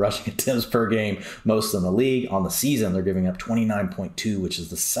 31.7 rushing attempts per game, most in the league. On the season, they're giving up 29.2, which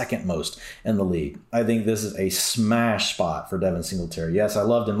is the second most in the league. I think this is a smash spot for Devin Singletary. Yes, I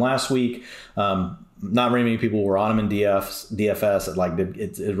loved him last week. Not very many people were on him in DFS.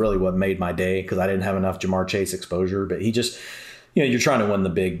 It's really what made my day because I didn't have enough Jamar Chase exposure. But he just, you're trying to win the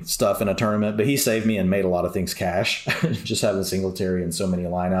big stuff in a tournament. But he saved me and made a lot of things cash just having Singletary in so many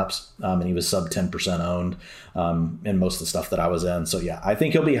lineups. And he was sub 10% owned in most of the stuff that I was in. So, yeah, I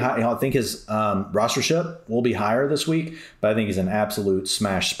think he'll be high. I think his rostership will be higher this week, but I think he's an absolute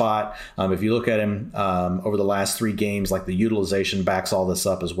smash spot. If you look at him over the last 3 games, the utilization backs all this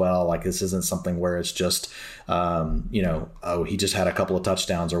up as well. This isn't something where it's just, he just had a couple of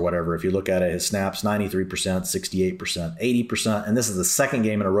touchdowns or whatever. If you look at it, his snaps, 93%, 68%, 80%. And this is the second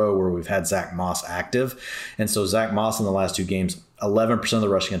game in a row where we've had Zach Moss active. And so Zach Moss in the last 2 games, 11% of the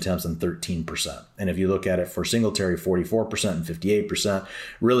rushing attempts and 13%. And if you look at it for Singletary, 44% and 58%.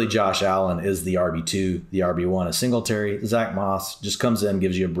 Really, Josh Allen is the RB2, the RB1 is Singletary. Zach Moss just comes in,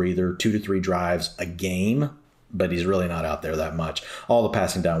 gives you a breather, 2 to 3 drives a game, but he's really not out there that much. All the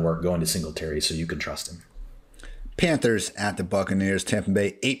passing down work going to Singletary, so you can trust him. Panthers at the Buccaneers. Tampa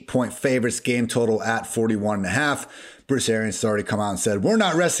Bay 8-point favorites. Game total at 41.5. Bruce Arians has already come out and said, we're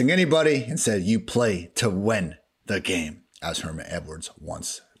not resting anybody, and said, you play to win the game, as Herman Edwards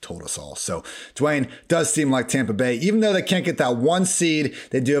once told us all. So, Dwayne, does seem like Tampa Bay, even though they can't get that 1 seed,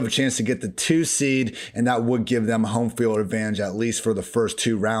 they do have a chance to get the 2 seed, and that would give them a home field advantage, at least for the first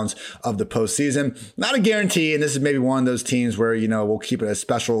 2 rounds of the postseason. Not a guarantee, and this is maybe one of those teams where, we'll keep it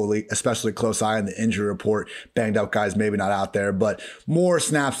especially close eye on the injury report. Banged up guys maybe not out there, but more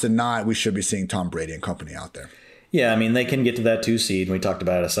snaps than not, we should be seeing Tom Brady and company out there. Yeah, I mean, they can get to that 2 seed, and we talked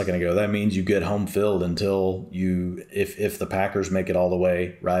about it a second ago. That means you get home field until if the Packers make it all the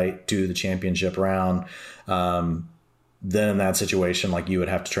way, right, to the championship round, then in that situation, like, you would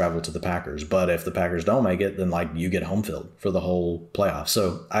have to travel to the Packers. But if the Packers don't make it, then, like, you get home field for the whole playoff.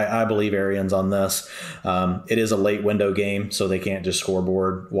 So I believe Arians on this. It is a late window game, so they can't just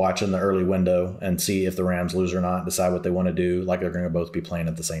scoreboard watch in the early window and see if the Rams lose or not, decide what they want to do, like they're going to both be playing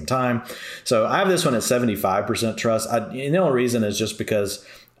at the same time. So I have this one at 75% trust. The only reason is just because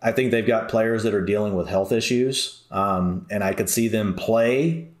I think they've got players that are dealing with health issues, and I could see them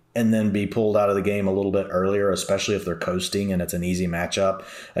play and then be pulled out of the game a little bit earlier, especially if they're coasting and it's an easy matchup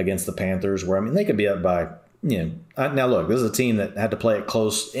against the Panthers, where, I mean, they could be up by, now look, this is a team that had to play it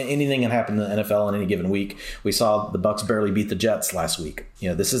close. Anything can happen in the NFL in any given week. We saw the Bucs barely beat the Jets last week.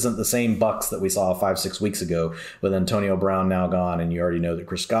 This isn't the same Bucs that we saw 5-6 weeks ago with Antonio Brown now gone, and you already know that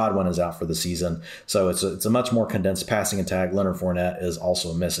Chris Godwin is out for the season. So it's a much more condensed passing attack. Leonard Fournette is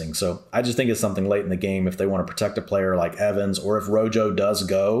also missing. So I just think it's something late in the game if they want to protect a player like Evans, or if Rojo does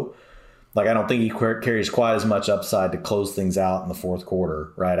go. Like, I don't think he carries quite as much upside to close things out in the fourth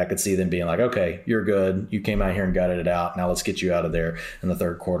quarter, right? I could see them being like, okay, you're good. You came out here and gutted it out. Now let's get you out of there. In the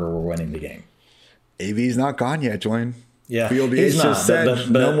third quarter, we're winning the game. AV's not gone yet, Dwayne. Yeah, Field he's not. said, but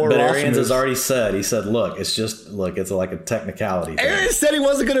no more Arians has already said, he said, it's like a technicality thing. Arians said he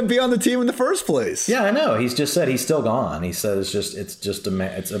wasn't going to be on the team in the first place. Yeah, I know. He's just said he's still gone. He said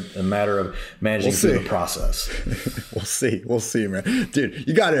it's a matter of managing through the process. We'll see, man. Dude,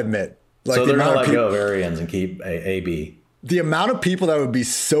 you got to admit. Like, so they're going to let go of Arians and keep AB. The amount of people that would be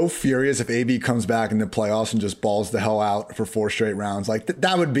so furious if AB comes back in the playoffs and just balls the hell out for 4 straight rounds, like,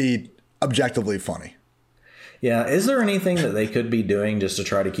 that would be objectively funny. Yeah. Is there anything that they could be doing just to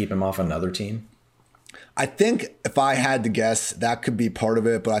try to keep him off another team? I think if I had to guess, that could be part of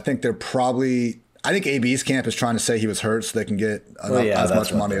it. But I think I think AB's camp is trying to say he was hurt so they can get as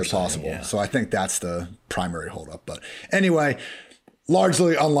much money as possible. Yeah. So I think that's the primary holdup. But anyway,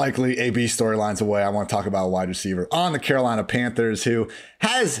 largely unlikely AB storylines away. I want to talk about a wide receiver on the Carolina Panthers who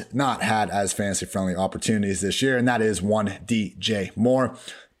has not had as fantasy-friendly opportunities this year, and that is one DJ Moore.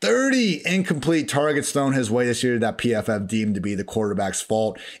 30 incomplete targets thrown his way this year that PFF deemed to be the quarterback's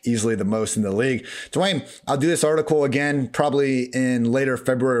fault, easily the most in the league. Dwayne, I'll do this article again probably in later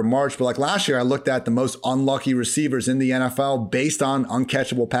February or March, but like last year, I looked at the most unlucky receivers in the NFL based on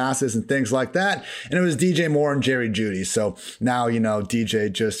uncatchable passes and things like that, and it was DJ Moore and Jerry Jeudy. So now,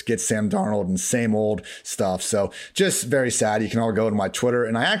 DJ just gets Sam Darnold and same old stuff. So just very sad. You can all go to my Twitter,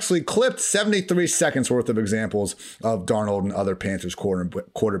 and I actually clipped 73 seconds worth of examples of Darnold and other Panthers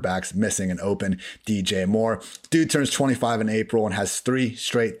quarterbacks missing an open DJ Moore. Dude turns 25 in April and has 3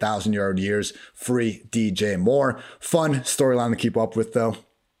 straight 1,000-yard years. Free DJ Moore. Fun storyline to keep up with, though.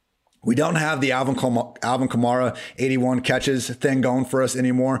 We don't have the Alvin Kamara 81 catches thing going for us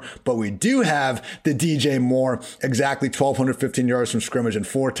anymore, but we do have the DJ Moore exactly 1,215 yards from scrimmage and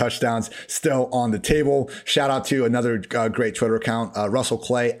 4 touchdowns still on the table. Shout out to another great Twitter account, Russell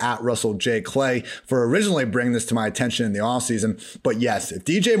Clay, at Russell J. Clay, for originally bringing this to my attention in the offseason. But yes, if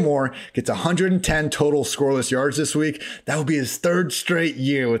DJ Moore gets 110 total scoreless yards this week, that would be his 3rd straight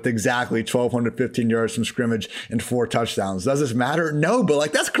year with exactly 1,215 yards from scrimmage and 4 touchdowns. Does this matter? No, but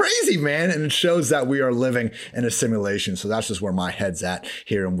like, that's crazy, man. And it shows that we are living in a simulation. So that's just where my head's at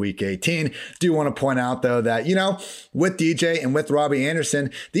here in week 18. Do want to point out, though, that, with DJ and with Robbie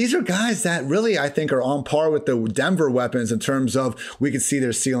Anderson, these are guys that really, I think, are on par with the Denver weapons in terms of we could see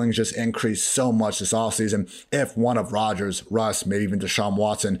their ceilings just increase so much this offseason if one of Rodgers, Russ, maybe even Deshaun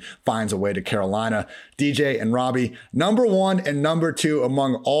Watson finds a way to Carolina. DJ and Robbie, number 1 and number 2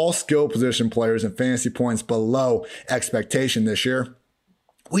 among all skill position players in fantasy points below expectation this year.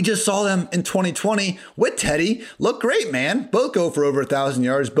 We just saw them in 2020 with Teddy. Look great, man. Both go for over 1,000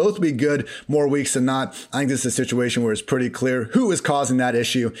 yards. Both will be good more weeks than not. I think this is a situation where it's pretty clear who is causing that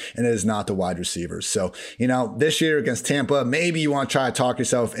issue, and it is not the wide receivers. So, this year against Tampa, maybe you want to try to talk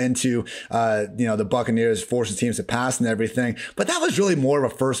yourself into, the Buccaneers forcing teams to pass and everything. But that was really more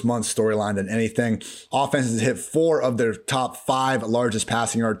of a first-month storyline than anything. Offenses hit 4 of their top 5 largest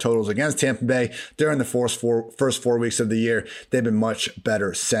passing yard totals against Tampa Bay during the first 4 weeks of the year. They've been much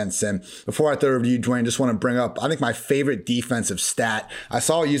better sense. And before I throw it over to you, Dwayne, just want to bring up, I think my favorite defensive stat, I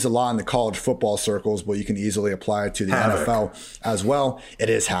saw it used a lot in the college football circles, but you can easily apply it to the NFL as well.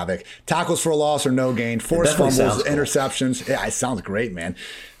 It is havoc. Tackles for a loss or no gain, forced fumbles, interceptions. Cool. Yeah, it sounds great, man.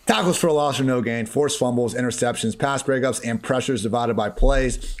 Tackles for a loss or no gain, forced fumbles, interceptions, pass breakups, and pressures divided by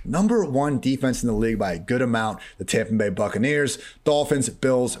plays. Number 1 defense in the league by a good amount. The Tampa Bay Buccaneers, Dolphins,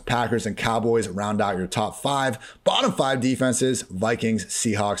 Bills, Packers, and Cowboys round out your top 5. Bottom 5 defenses, Vikings,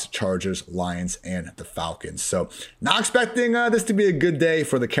 Seahawks, Chargers, Lions, and the Falcons. So not expecting this to be a good day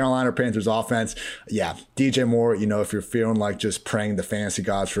for the Carolina Panthers offense. Yeah, DJ Moore, if you're feeling like just praying the fantasy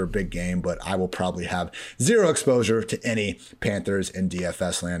gods for a big game, but I will probably have zero exposure to any Panthers in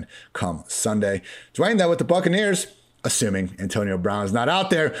DFS land come Sunday. Dwayne, that with the Buccaneers, assuming Antonio Brown is not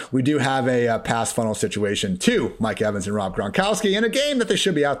out there, we do have a pass funnel situation to Mike Evans and Rob Gronkowski in a game that they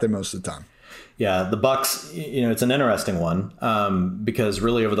should be out there most of the time. Yeah, the Bucs, it's an interesting one because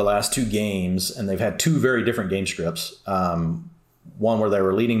really over the last 2 games, and they've had 2 very different game scripts, one where they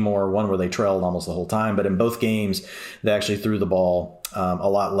were leading more, one where they trailed almost the whole time. But in both games, they actually threw the ball a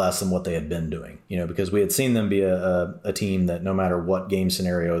lot less than what they had been doing, because we had seen them be a team that no matter what game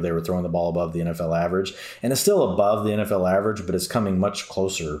scenario, they were throwing the ball above the NFL average. And it's still above the NFL average, but it's coming much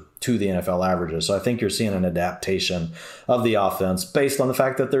closer to the NFL averages. So I think you're seeing an adaptation of the offense based on the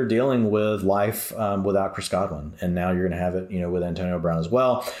fact that they're dealing with life without Chris Godwin. And now you're going to have it, with Antonio Brown as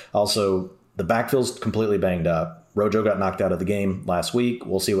well. Also, the backfield's completely banged up. Rojo got knocked out of the game last week.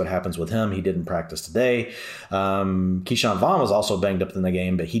 We'll see what happens with him. He didn't practice today. Keyshawn Vaughn was also banged up in the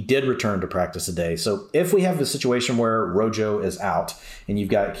game, but he did return to practice today. So if we have a situation where Rojo is out and you've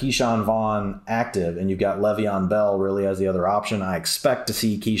got Keyshawn Vaughn active and you've got Le'Veon Bell really as the other option, I expect to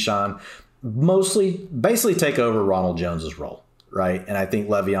see Keyshawn basically take over Ronald Jones's role, right? And I think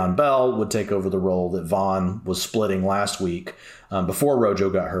Le'Veon Bell would take over the role that Vaughn was splitting last week before Rojo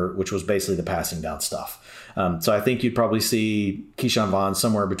got hurt, which was basically the passing down stuff. So I think you'd probably see Keyshawn Vaughn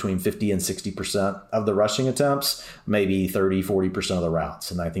somewhere between 50 and 60% of the rushing attempts, maybe 30, 40% of the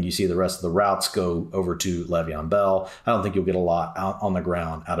routes. And I think you see the rest of the routes go over to Le'Veon Bell. I don't think you'll get a lot out on the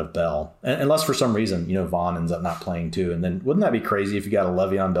ground out of Bell, unless for some reason, Vaughn ends up not playing too. And then wouldn't that be crazy if you got a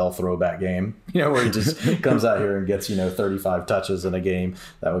Le'Veon Bell throwback game, where he just comes out here and gets, 35 touches in a game?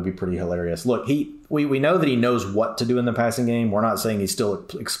 That would be pretty hilarious. Look, we know that he knows what to do in the passing game. We're not saying he's still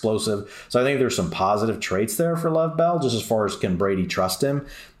explosive. So I think there's some positive traits there for Lev Bell, just as far as can Brady trust him?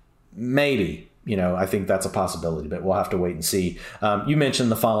 Maybe. I think that's a possibility, but we'll have to wait and see. You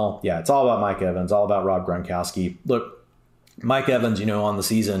mentioned the funnel. Yeah, it's all about Mike Evans, all about Rob Gronkowski. Look, Mike Evans, on the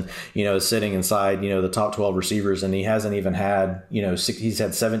season, is sitting inside, the top 12 receivers, and he hasn't even had, he's had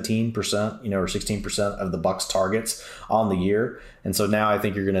 17%, or 16% of the Bucs targets on the year. And so now I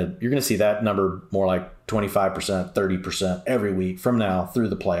think you're going to see that number more like 25%, 30% every week from now through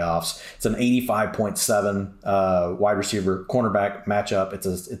the playoffs. It's an 85.7 wide receiver cornerback matchup. It's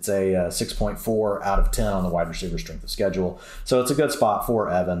a 6.4 out of 10 on the wide receiver strength of schedule. So it's a good spot for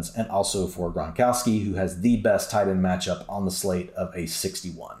Evans and also for Gronkowski, who has the best tight end matchup on the slate of a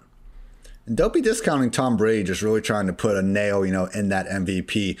 61. And don't be discounting Tom Brady, just really trying to put a nail, in that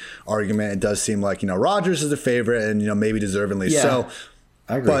MVP argument. It does seem like, Rodgers is the favorite and, maybe deservingly so.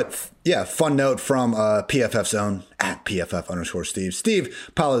 I agree. But yeah, fun note from PFF's own at PFF_Steve.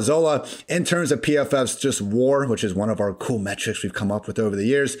 Steve Palazzolo, in terms of PFF's just WAR, which is one of our cool metrics we've come up with over the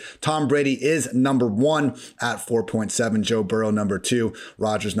years, Tom Brady is number 1 at 4.7, Joe Burrow number 2,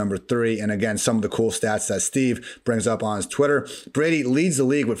 Rodgers number 3. And again, some of the cool stats that Steve brings up on his Twitter. Brady leads the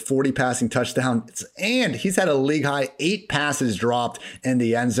league with 40 passing touchdowns, and he's had a league high 8 passes dropped in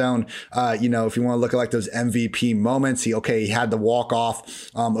the end zone. If you want to look at like those MVP moments, he had the walk-off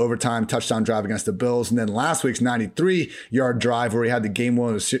overtime touchdown drive against the Bills, and then last week's 93-yard drive where he had the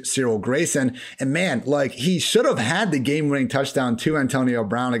game-winner Cyril Grayson. And man, he should have had the game-winning touchdown to Antonio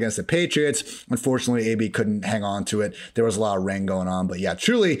Brown against the Patriots. Unfortunately, AB couldn't hang on to it. There was a lot of rain going on. But yeah,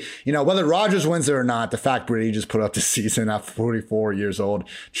 truly, whether Rodgers wins it or not, the fact Brady just put up the season at 44 years old,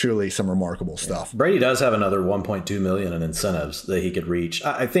 truly some remarkable stuff. Brady does have another $1.2 million in incentives that he could reach.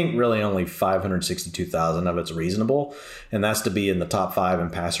 I think really only 562,000 of it's reasonable, and that's to be in the top 5 in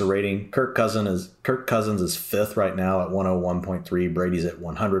passer rating. Kirk Cousins is 5th right now at 101.3. Brady's at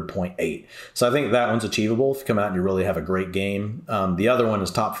 100.8. So I think that one's achievable if you come out and you really have a great game. The other one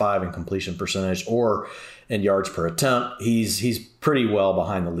is top 5 in completion percentage or in yards per attempt. He's pretty well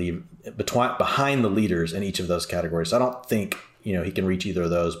behind the leaders in each of those categories. So I don't think he can reach either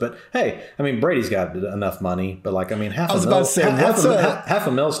of those. But hey, Brady's got enough money. But half a mil is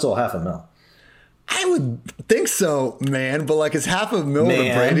still half a mil. I would think so, man. But is half a mil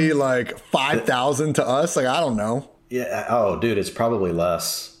to Brady 5,000 to us? I don't know. Yeah. Oh, dude, it's probably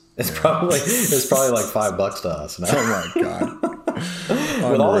less. It's probably like $5 to us now. Oh my god.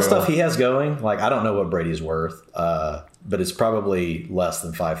 With all the stuff he has going, I don't know what Brady's worth, but it's probably less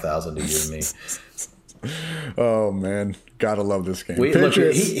than 5,000 to you and me. Oh man, gotta love this game. Look,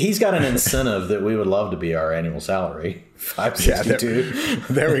 he's got an incentive that we would love to be our annual salary. 562. Yeah,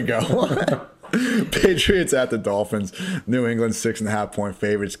 there we go. Patriots at the Dolphins. New England 6.5-point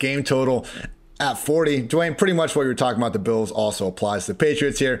favorites. Game total at 40. Dwayne, pretty much what you were talking about, the Bills also applies to the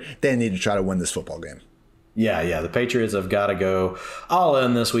Patriots here. They need to try to win this football game. Yeah. The Patriots have got to go all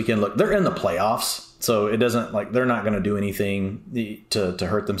in this weekend. Look, they're in the playoffs. So it doesn't like they're not going to do anything to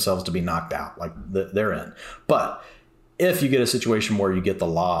hurt themselves to be knocked out. Like they're in. But if you get a situation where you get the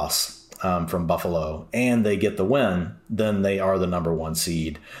loss from Buffalo and they get the win, then they are the number one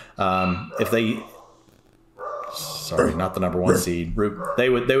seed. If they, sorry, not the number one seed, they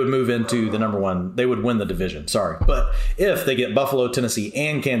would move into the number one. They would win the division. Sorry, but if they get Buffalo, Tennessee,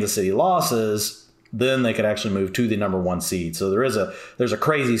 and Kansas City losses, then they could actually move to the number one seed. So there's a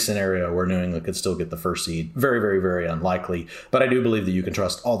crazy scenario where New England could still get the first seed. Very, very, very unlikely. But I do believe that you can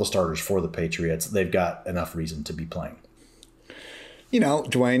trust all the starters for the Patriots. They've got enough reason to be playing. You know,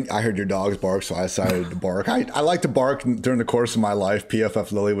 Dwayne, I heard your dogs bark, so I decided to bark. I like to bark during the course of my life.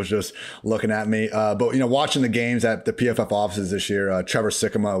 PFF Lily was just looking at me. But, you know, watching the games at the PFF offices this year, Trevor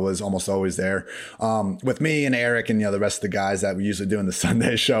Sikkema was almost always there with me and Eric and, you know, the rest of the guys that we usually do in the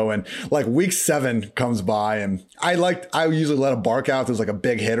Sunday show. And like week 7 comes by and I usually let a bark out. There's like a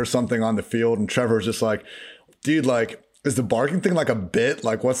big hit or something on the field. And Trevor's just like, dude, like, is the barking thing like a bit?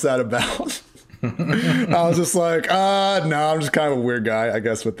 Like, what's that about? I was just like, no, I'm just kind of a weird guy, I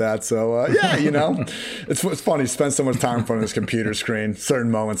guess, with that. So, yeah, you know, it's funny. Spend so much time in front of this computer screen. Certain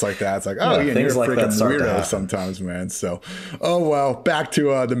moments like that. It's like, oh, yeah, you're a freaking weirdo sometimes, man. So, oh, well, back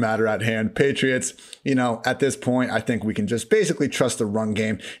to the matter at hand. Patriots, you know, at this point, I think we can just basically trust the run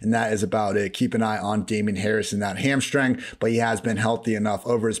game, and that is about it. Keep an eye on Damien Harris and that hamstring, but he has been healthy enough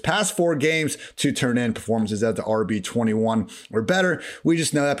over his past 4 games to turn in performances at the RB21 or better. We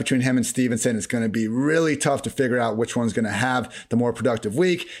just know that between him and Stevenson, it's going to be really tough to figure out which one's going to have the more productive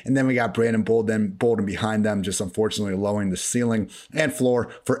week. And then we got Brandon Bolden behind them, just unfortunately lowering the ceiling and floor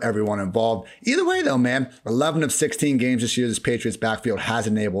for everyone involved. Either way, though, man, 11 of 16 games this year, this Patriots backfield has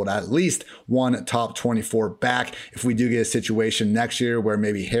enabled at least one top 24 back. If we do get a situation next year where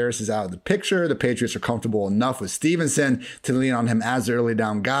maybe Harris is out of the picture, the Patriots are comfortable enough with Stevenson to lean on him as the early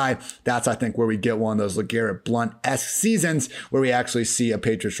down guy. That's, I think, where we get one of those LeGarrette Blount-esque seasons where we actually see a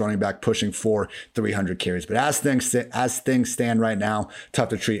Patriots running back pushing for 300 carries. But as things stand right now, tough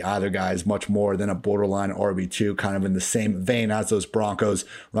to treat either guy as much more than a borderline RB2, kind of in the same vein as those Broncos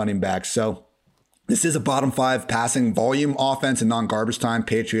running backs. So this is a bottom 5 passing volume offense in non-garbage time.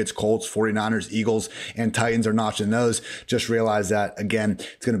 Patriots, Colts, 49ers, Eagles, and Titans are notching those. Just realize that, again,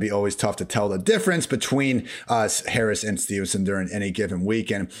 it's going to be always tough to tell the difference between Harris and Stevenson during any given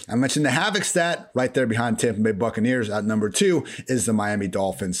weekend. I mentioned the Havoc stat right there behind Tampa Bay Buccaneers at number 2 is the Miami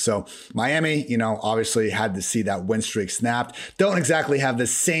Dolphins. So Miami, you know, obviously had to see that win streak snapped. Don't exactly have the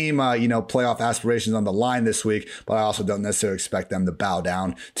same, playoff aspirations on the line this week, but I also don't necessarily expect them to bow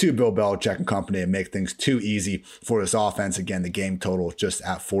down to Bill Belichick and company and make things too easy for this offense. Again, the game total is just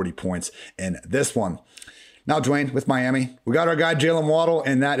at 40 points in this one. Now, Dwayne, with Miami, we got our guy Jalen Waddle,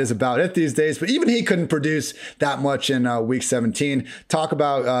 and that is about it these days. But even he couldn't produce that much in Week 17. Talk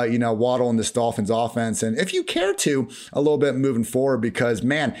about, Waddle and this Dolphins offense, and if you care to, a little bit moving forward, because,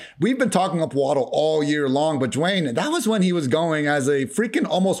 man, we've been talking up Waddle all year long. But, Dwayne, that was when he was going as a freaking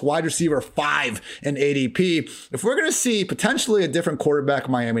almost wide receiver 5 in ADP. If we're going to see potentially a different quarterback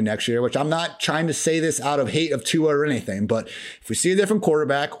in Miami next year, which I'm not trying to say this out of hate of Tua or anything, but if we see a different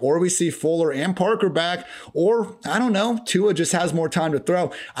quarterback, or we see Fuller and Parker back, or, I don't know, Tua just has more time to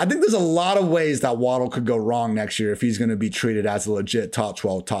throw, I think there's a lot of ways that Waddle could go wrong next year if he's going to be treated as a legit top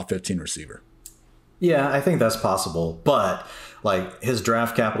 12, top 15 receiver. Yeah, I think that's possible. But like his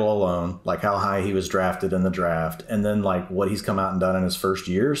draft capital alone, like how high he was drafted in the draft, and then like what he's come out and done in his first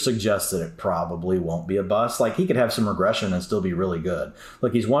year suggests that it probably won't be a bust. Like he could have some regression and still be really good.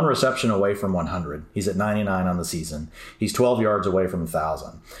 Look, he's 1 reception away from 100. He's at 99 on the season. He's 12 yards away from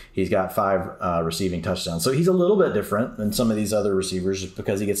 1,000. He's got 5 receiving touchdowns. So he's a little bit different than some of these other receivers just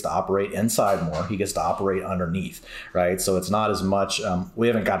because he gets to operate inside more. He gets to operate underneath, right? So it's not as much, we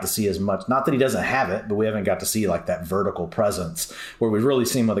haven't got to see as much, not that he doesn't have it, but we haven't got to see like that vertical presence where we've really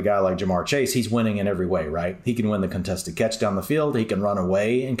seen with a guy like Jamar Chase. He's winning in every way, right? He can win the contested catch down the field. He can run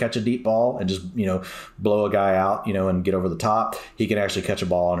away and catch a deep ball and just, blow a guy out, and get over the top. He can actually catch a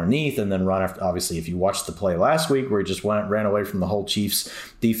ball underneath and then run after. Obviously, if you watched the play last week where he just ran away from the whole Chiefs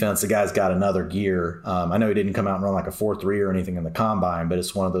defense, the guy's got another gear. I know he didn't come out and run like a 4.3 or anything in the combine, but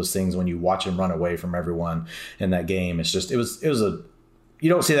it's one of those things when you watch him run away from everyone in that game. It's just, it was a you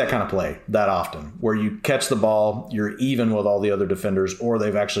don't see that kind of play that often where you catch the ball, you're even with all the other defenders, or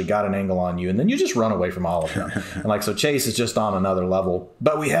they've actually got an angle on you, and then you just run away from all of them. And so Chase is just on another level.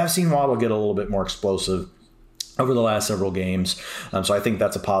 But we have seen Waddle get a little bit more explosive over the last several games. So I think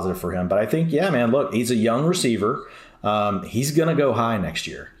that's a positive for him. But I think, yeah, man, look, he's a young receiver. He's going to go high next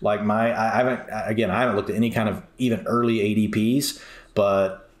year. I haven't looked at any kind of even early ADPs,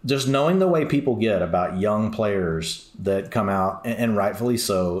 but just knowing the way people get about young players that come out and rightfully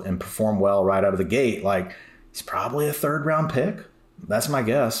so and perform well right out of the gate, he's probably a 3rd round pick. That's my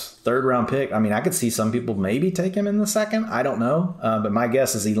guess. 3rd round pick. I mean, I could see some people maybe take him in the 2nd. I don't know. But my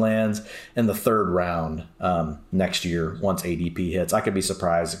guess is he lands in the 3rd round next year once ADP hits. I could be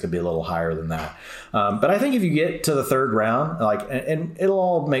surprised. It could be a little higher than that. But I think if you get to the 3rd round, and it'll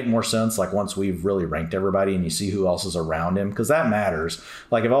all make more sense once we've really ranked everybody and you see who else is around him, because that matters.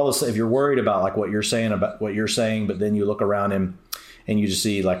 If you're worried about what you're saying, but then you look around him and you just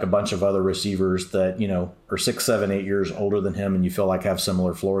see a bunch of other receivers that, are 6, 7, 8 years older than him and you feel like have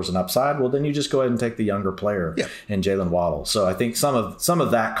similar floors and upside, well, then you just go ahead and take the younger player in Jalen Waddle. So I think some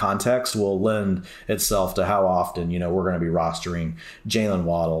of that context will lend itself to how often, we're going to be rostering Jalen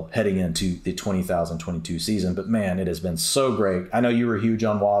Waddle heading into the 2022 season. But man, it has been so great. I know you were huge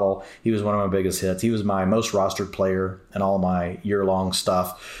on Waddle. He was one of my biggest hits. He was my most rostered player in all my year-long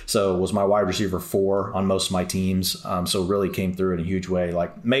stuff. So was my wide receiver 4 on most of my teams. So really came through in a huge way.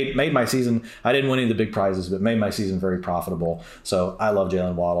 Made my season. I didn't win any of the big prizes, but made my season very profitable. So I love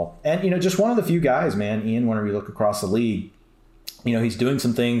Jalen Waddle. And, just one of the few guys, man, Ian, whenever you look across the league, he's doing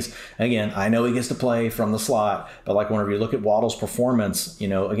some things. Again, I know he gets to play from the slot, but whenever you look at Waddle's performance,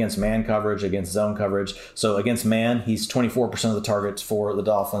 against man coverage, against zone coverage. So against man, he's 24% of the targets for the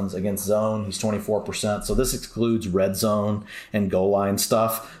Dolphins. Against zone, he's 24%. So this excludes red zone and goal line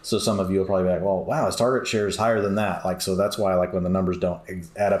stuff. So some of you will probably be like, well, wow, his target share is higher than that. So that's why when the numbers don't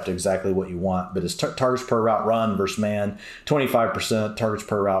add up to exactly what you want, but his targets per route run versus man, 25%, targets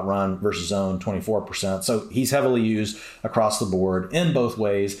per route run versus zone, 24%. So he's heavily used across the board in both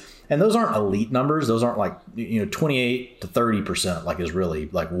ways. And those aren't elite numbers. Those aren't 28 to 30% is really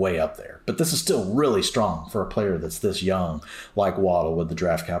way up there. But this is still really strong for a player that's this young, like Waddle, with the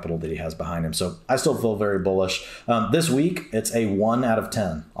draft capital that he has behind him. So I still feel very bullish. This week, it's a 1 out of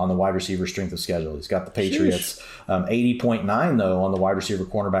 10 on the wide receiver strength of schedule. He's got the Patriots, 80.9 though on the wide receiver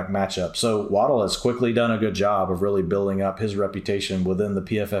cornerback matchup. So Waddle has quickly done a good job of really building up his reputation within the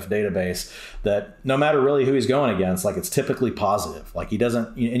PFF database, that no matter really who he's going against, it's typically positive. He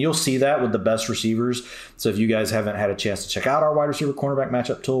doesn't, and you'll see that with the best receivers. So if you guys haven't had a chance to check out our wide receiver cornerback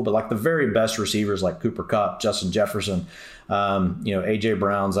matchup tool, but the very best receivers like Cooper Kupp, Justin Jefferson, AJ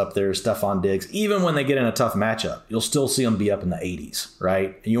Brown's up there, Stephon Diggs, even when they get in a tough matchup, you'll still see them be up in the 80s,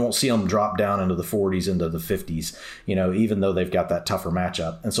 right? And you won't see them drop down into the 40s, into the 50s, even though they've got that tougher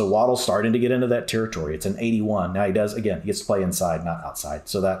matchup. And so Waddle's starting to get into that territory. It's an 81. Now he gets to play inside, not outside.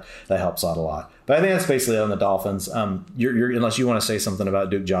 So that helps out a lot. But I think that's basically on the Dolphins. You're unless you want to say something about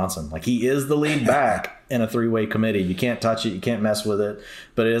Duke Johnson. He is the lead back in a 3-way committee. You can't touch it. You can't mess with it.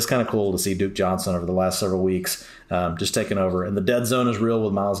 But it is kind of cool to see Duke Johnson over the last several weeks just taking over. And the dead zone is real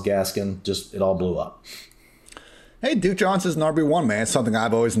with Myles Gaskin. It all blew up. Hey, Duke Johnson's an RB1, man. It's something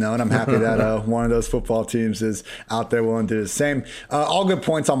I've always known. I'm happy that one of those football teams is out there willing to do the same. All good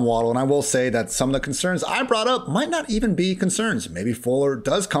points on Waddle, and I will say that some of the concerns I brought up might not even be concerns. Maybe Fuller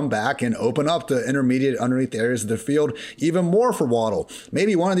does come back and open up the intermediate underneath areas of the field even more for Waddle.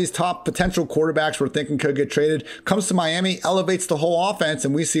 Maybe one of these top potential quarterbacks we're thinking could get traded comes to Miami, elevates the whole offense,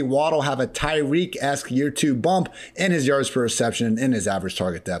 and we see Waddle have a Tyreek-esque year 2 bump in his yards per reception and in his average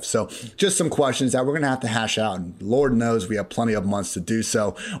target depth. So just some questions that we're going to have to hash out, and Lord knows we have plenty of months to do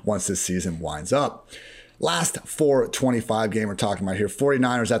so once this season winds up. Last 425 game we're talking about here.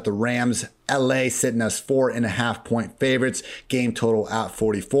 49ers at the Rams. LA sitting as 4.5-point favorites. Game total at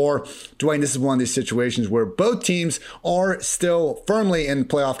 44. Dwayne, this is one of these situations where both teams are still firmly in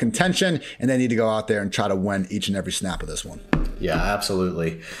playoff contention, and they need to go out there and try to win each and every snap of this one. Yeah,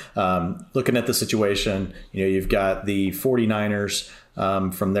 absolutely. Looking at the situation, you've got the 49ers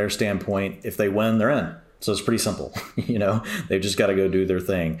from their standpoint. If they win, they're in. So it's pretty simple. They've just got to go do their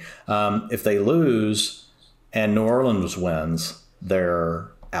thing. If they lose and New Orleans wins, they're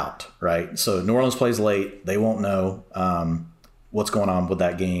out, right? So New Orleans plays late. They won't know what's going on with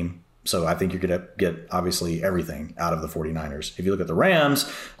that game. So I think you're going to get, obviously, everything out of the 49ers. If you look at the Rams,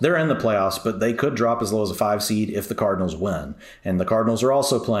 they're in the playoffs, but they could drop as low as a 5 seed if the Cardinals win. And the Cardinals are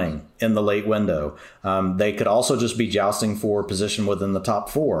also playing in the late window. They could also just be jousting for position within the top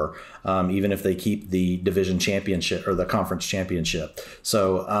 4, even if they keep the division championship or the conference championship.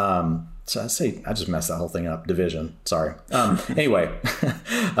 So So I just messed that whole thing up. Division. Sorry. Anyway,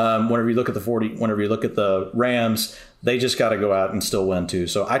 whenever you look at the Rams, they just got to go out and still win too.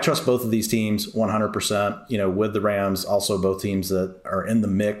 So I trust both of these teams 100%, with the Rams, also both teams that are in the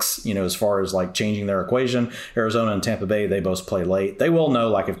mix, as far as like changing their equation. Arizona and Tampa Bay, they both play late. They will know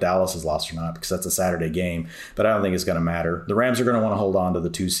like if Dallas is lost or not, because that's a Saturday game, but I don't think it's going to matter. The Rams are going to want to hold on to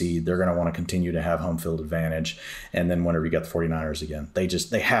the 2 seed. They're going to want to continue to have home field advantage. And then whenever you get the 49ers again,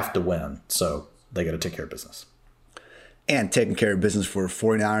 they have to win. So they got to take care of business. And taking care of business for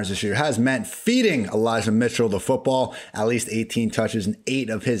 49ers this year has meant feeding Elijah Mitchell the football, at least 18 touches in 8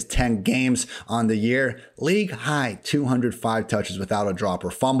 of his 10 games on the year. League high 205 touches without a drop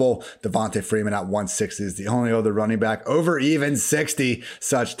or fumble. Devontae Freeman at 160 is the only other running back over even 60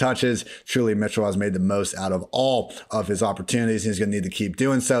 such touches. Truly, Mitchell has made the most out of all of his opportunities. He's going to need to keep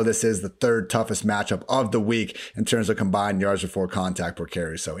doing so. This is the 3rd toughest matchup of the week in terms of combined yards before contact per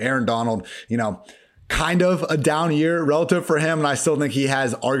carry. So Aaron Donald, kind of a down year relative for him. And I still think he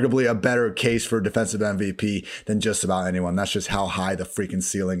has arguably a better case for defensive MVP than just about anyone. That's just how high the freaking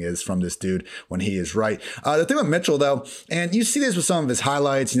ceiling is from this dude when he is right. The thing with Mitchell, though, and you see this with some of his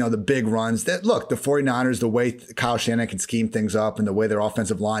highlights, the big runs that look, the 49ers, the way Kyle Shanahan can scheme things up and the way their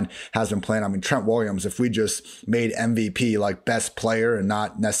offensive line has been playing. I mean, Trent Williams, if we just made MVP like best player and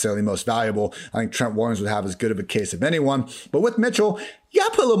not necessarily most valuable, I think Trent Williams would have as good of a case of anyone. But with Mitchell, you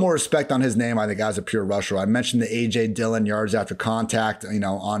got to put a little more respect on his name, I think, as a pure rusher. I mentioned the A.J. Dillon yards after contact, on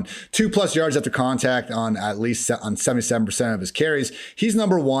 2+ yards after contact on at least on 77% of his carries. He's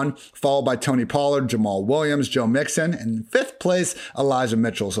number 1, followed by Tony Pollard, Jamal Williams, Joe Mixon, and 5th place, Elijah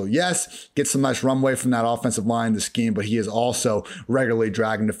Mitchell. So yes, gets some nice runway from that offensive line, the scheme, but he is also regularly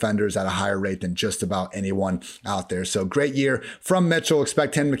dragging defenders at a higher rate than just about anyone out there. So great year from Mitchell.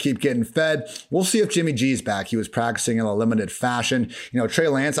 Expect him to keep getting fed. We'll see if Jimmy G's back. He was practicing in a limited fashion. Trey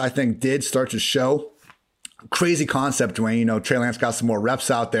Lance, I think, did start to show crazy concept, Dwayne. Trey Lance got some more reps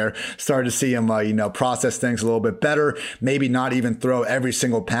out there, started to see him, process things a little bit better, maybe not even throw every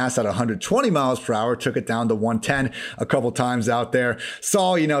single pass at 120 miles per hour, took it down to 110 a couple times out there.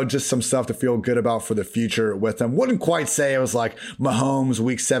 Saw, just some stuff to feel good about for the future with him. Wouldn't quite say it was like Mahomes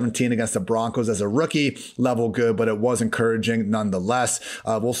week 17 against the Broncos as a rookie level good, but it was encouraging nonetheless.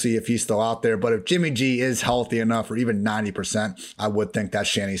 We'll see if he's still out there, but if Jimmy G is healthy enough or even 90%, I would think that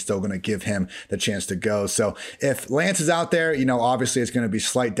Shanny's still going to give him the chance to go. So if Lance is out there, obviously it's going to be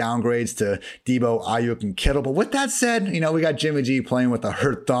slight downgrades to Debo, Ayuk, and Kittle. But with that said, we got Jimmy G playing with a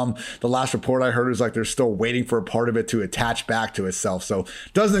hurt thumb. The last report I heard is like they're still waiting for a part of it to attach back to itself. So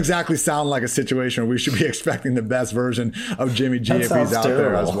doesn't exactly sound like a situation where we should be expecting the best version of Jimmy G if he's out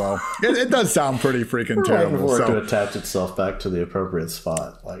there as well. It does sound pretty freaking terrible. For it to attach itself back to the appropriate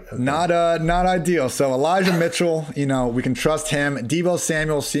spot. Okay. Not ideal. So Elijah Mitchell, we can trust him. Deebo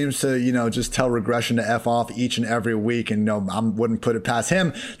Samuel seems to, just tell regression to F off each and every week. And I wouldn't put it past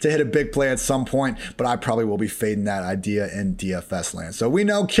him to hit a big play at some point, but I probably will be fading that idea in DFS land. So we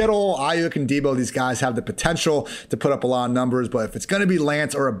know Kittle, Ayuk, and Debo, these guys have the potential to put up a lot of numbers, but if it's going to be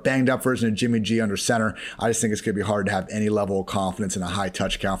Lance or a banged up version of Jimmy G under center, I just think it's going to be hard to have any level of confidence in a high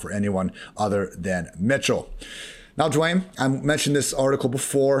touch count for anyone other than Mitchell. Now, Dwayne, I mentioned this article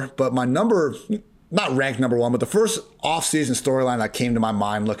before, but my not ranked number 1, but the first offseason storyline that came to my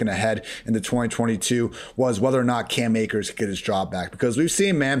mind looking ahead into 2022 was whether or not Cam Akers could get his job back. Because we've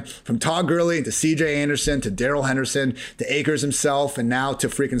seen, man, from Todd Gurley to CJ Anderson to Darrell Henderson to Akers himself and now to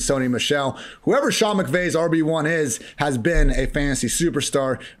freaking Sony Michel, whoever Sean McVay's RB1 has been a fantasy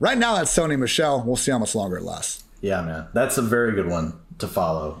superstar. Right now, that's Sony Michel. We'll see how much longer it lasts. Yeah, man. That's a very good one to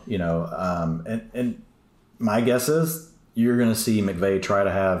follow, and my guess is you're going to see McVay try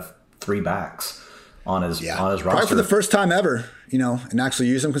to have 3 backs on his roster. Probably for the first time ever, and actually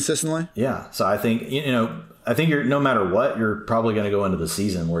use them consistently. Yeah. So I think, you're, no matter what, you're probably going to go into the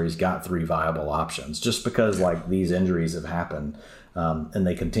season where he's got 3 viable options just because like these injuries have happened and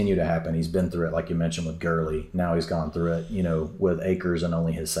they continue to happen. He's been through it, like you mentioned with Gurley. Now he's gone through it, with Akers in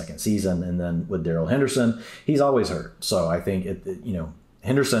only his 2nd season. And then with Darrell Henderson, he's always hurt. So I think,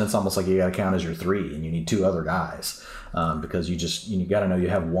 Henderson, it's almost like you got to count as your 3 and you need 2 other guys. Because you got to know you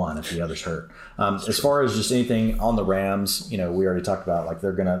have 1 if the other's hurt. As far as just anything on the Rams, we already talked about like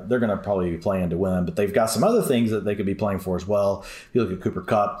they're gonna probably be playing to win, but they've got some other things that they could be playing for as well. If you look at Cooper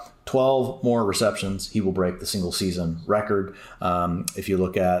Kupp, 12 more receptions, he will break the single season record. If you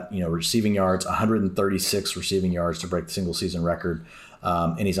look at receiving yards, 136 receiving yards to break the single season record,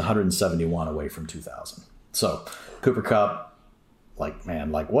 and he's 171 away from 2,000. So Cooper Kupp.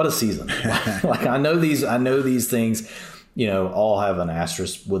 What a season. I know these things, all have an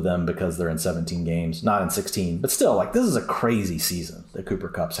asterisk with them because they're in 17 games, not in 16. But still, like, this is a crazy season that Cooper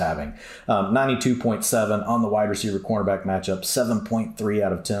Kupp's having. 92.7 on the wide receiver cornerback matchup, 7.3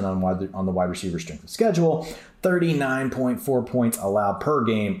 out of 10 on the wide receiver strength of schedule, 39.4 points allowed per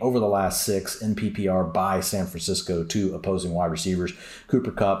game over the last 6 in PPR by San Francisco to opposing wide receivers.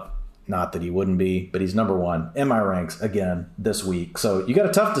 Cooper Kupp, not that he wouldn't be, but he's number 1 in my ranks again this week. So you got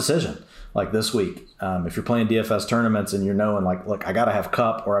a tough decision like this week. If you're playing DFS tournaments and you're knowing, like, look, I got to have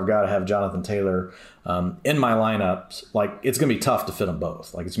Kupp or I've got to have Jonathan Taylor in my lineups, like, it's going to be tough to fit them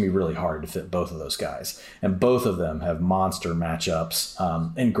both. Like, it's going to be really hard to fit both of those guys. And both of them have monster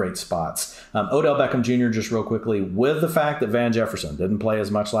matchups in great spots. Odell Beckham Jr., just real quickly, with the fact that Van Jefferson didn't play as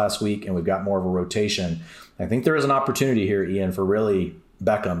much last week and we've got more of a rotation, I think there is an opportunity here, Ian, for really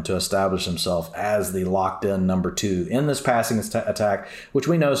Beckham to establish himself as the locked-in number 2 in this passing attack, which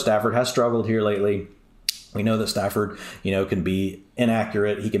we know Stafford has struggled here lately. We know that Stafford, can be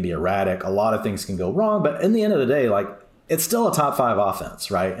inaccurate. He can be erratic. A lot of things can go wrong. But in the end of the day, like, it's still a top 5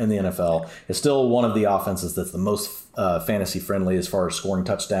 offense, right, in the NFL. It's still one of the offenses that's the most fantasy friendly as far as scoring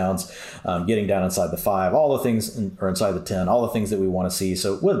touchdowns, getting down inside the 5, all the things, or inside the 10, all the things that we want to see.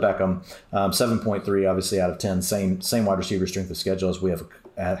 So with Beckham, 7.3 obviously out of 10, same wide receiver strength of schedule as we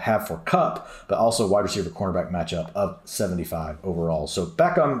have for Kupp, but also wide receiver cornerback matchup of 75 overall. So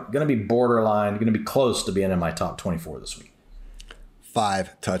Beckham going to be borderline, going to be close to being in my top 24 this week.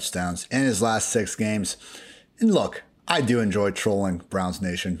 5 touchdowns in his last 6 games. And look, I do enjoy trolling Browns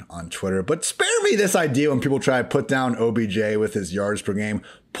Nation on Twitter, but spare me this idea when people try to put down OBJ with his yards per game.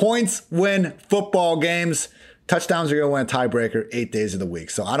 Points win football games. Touchdowns are going to win a tiebreaker 8 days of the week.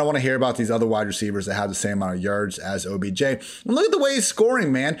 So I don't want to hear about these other wide receivers that have the same amount of yards as OBJ. And look at the way he's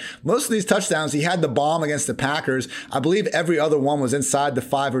scoring, man. Most of these touchdowns, he had the bomb against the Packers. I believe every other one was inside the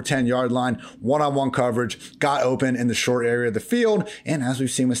 5 or 10 yard line, one-on-one coverage, got open in the short area of the field. And as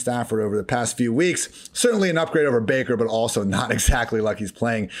we've seen with Stafford over the past few weeks, certainly an upgrade over Baker, but also not exactly like he's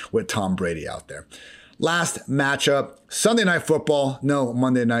playing with Tom Brady out there. Last matchup, Sunday Night Football. No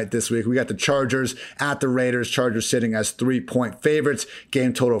Monday night this week. We got the Chargers at the Raiders. Chargers sitting as 3-point favorites.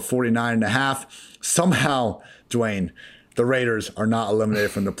 Game total 49.5. Somehow, Dwayne, the Raiders are not eliminated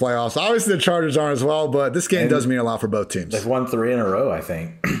from the playoffs. Obviously, the Chargers aren't as well, but this game does mean a lot for both teams. They've won 3 in a row, I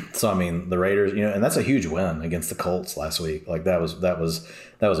think. So, I mean, the Raiders, and that's a huge win against the Colts last week. Like, that was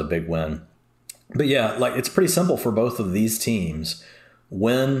a big win. But yeah, like, it's pretty simple for both of these teams.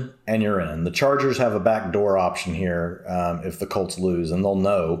 Win and you're in. The Chargers have a backdoor option here if the Colts lose, and they'll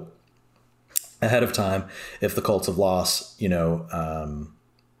know ahead of time if the Colts have lost,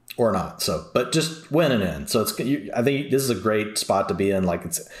 or not. So, but just win and in. So I think this is a great spot to be in. Like,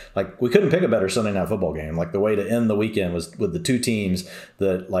 it's like we couldn't pick a better Sunday Night Football game. Like, the way to end the weekend was with the two teams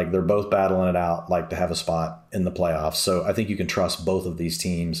that, like, they're both battling it out, like, to have a spot in the playoffs. So I think you can trust both of these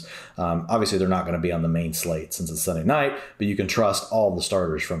teams. Obviously, they're not going to be on the main slate since it's Sunday night, but you can trust all the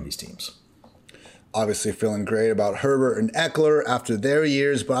starters from these teams. Obviously feeling great about Herbert and Eckler after their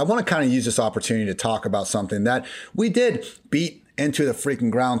years, but I want to kind of use this opportunity to talk about something that we did beat into the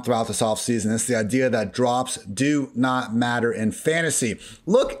freaking ground throughout this offseason. It's the idea that drops do not matter in fantasy.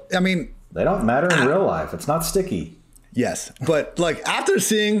 Look, I mean, they don't matter in real life. It's not sticky. Yes, but like after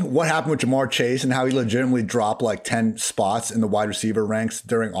seeing what happened with Jamar Chase and how he legitimately dropped like 10 spots in the wide receiver ranks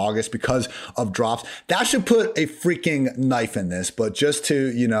during August because of drops, that should put a freaking knife in this. But just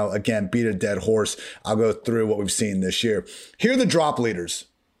to, again, beat a dead horse, I'll go through what we've seen this year. Here are the drop leaders.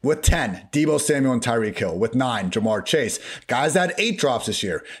 With 10, Deebo Samuel and Tyreek Hill. With 9, Jamar Chase. Guys that had 8 drops this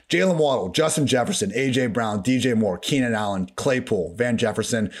year. Jalen Waddle, Justin Jefferson, A.J. Brown, DJ Moore, Keenan Allen, Claypool, Van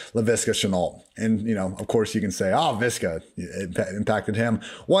Jefferson, Laviska Shenault. And, of course you can say, Visca impacted him.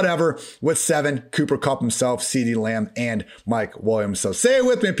 Whatever. With 7, Cooper Kupp himself, CeeDee Lamb, and Mike Williams. So say it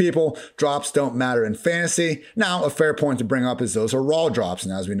with me, people. Drops don't matter in fantasy. Now, a fair point to bring up is those are raw drops.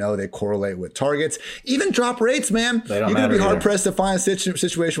 And as we know, they correlate with targets. Even drop rates, man. They don't You're going to be matter hard-pressed to find a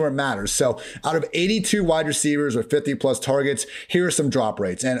situation where it matters. So out of 82 wide receivers with 50 plus targets, here are some drop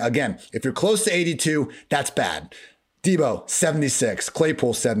rates. And again, if you're close to 82, that's bad. Deebo, 76.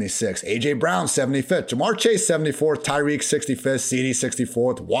 Claypool, 76. A.J. Brown, 75th. Jamar Chase, 74th. Tyreek, 65th. CeeDee,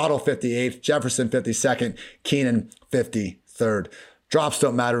 64th. Waddle, 58th. Jefferson, 52nd. Keenan, 53rd. Drops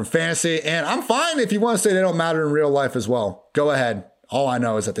don't matter in fantasy. And I'm fine if you want to say they don't matter in real life as well. Go ahead. All I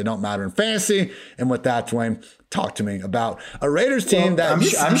know is that they don't matter in fantasy. And with that, Dwayne, talk to me about a Raiders team that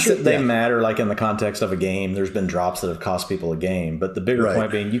I'm sure they matter, like in the context of a game. There's been drops that have cost people a game, but the bigger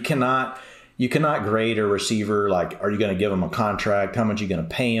point being, you cannot you cannot grade a receiver like, are you going to give them a contract? How much are you going to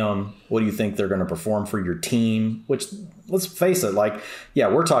pay them? What do you think they're going to perform for your team? Which, let's face it, like, yeah,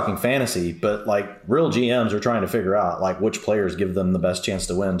 we're talking fantasy, but like real GMs are trying to figure out like which players give them the best chance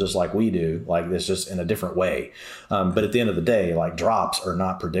to win, just like we do. Like, it's just in a different way. But at the end of the day, like, drops are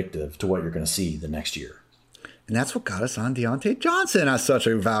not predictive to what you're going to see the next year. And that's what got us on Deontay Johnson as such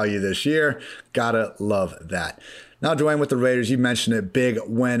a value this year. Gotta love that. Now, Dwayne, with the Raiders, you mentioned it, big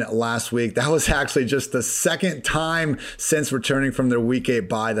win last week. That was actually just the second time since returning from their Week 8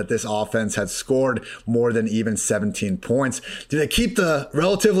 bye that this offense had scored more than even 17 points. Do they keep the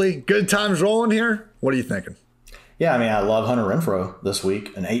relatively good times rolling here? What are you thinking? Yeah, I mean, I love Hunter Renfrow this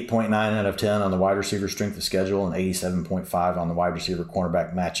week. An 8.9 out of 10 on the wide receiver strength of schedule and 87.5 on the wide receiver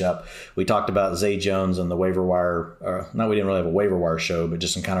cornerback matchup. We talked about Zay Jones and the waiver wire. We didn't really have a waiver wire show, but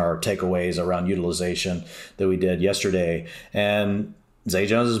just some kind of our takeaways around utilization that we did yesterday. And Zay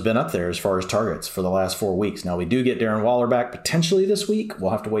Jones has been up there as far as targets for the last 4 weeks. Now, we do get Darren Waller back potentially this week. We'll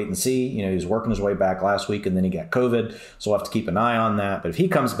have to wait and see. You know, he was working his way back last week, and then he got COVID, so we'll have to keep an eye on that. But if he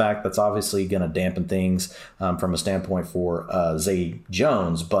comes back, that's obviously going to dampen things from a standpoint for Zay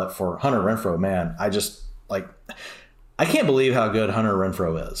Jones. But for Hunter Renfrow, man, I can't believe how good Hunter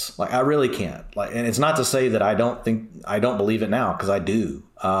Renfrow is. Like, I really can't. Like, and it's not to say that I don't believe it now, because I do.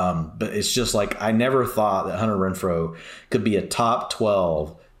 But it's just like, I never thought that Hunter Renfrow could be a top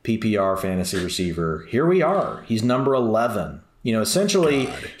 12 PPR fantasy receiver. Here we are. He's number 11. You know, essentially,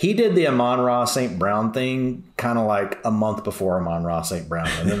 he did the Amon-Ra St. Brown thing kind of like a month before Amon-Ra St. Brown,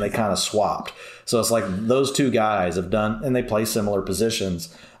 and then they kind of swapped. So it's like those two guys have done, and they play similar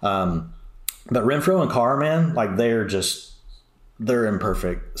positions. But Renfrow and Carr, man, like they're in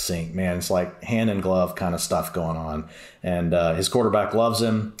perfect sync, man. It's like hand in glove kind of stuff going on. And his quarterback loves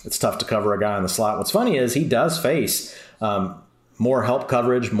him. It's tough to cover a guy in the slot. What's funny is he does face more help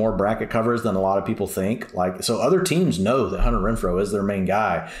coverage, more bracket coverage than a lot of people think. Like, so other teams know that Hunter Renfrow is their main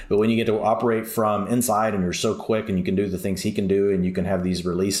guy. But when you get to operate from inside and you're so quick and you can do the things he can do, and you can have these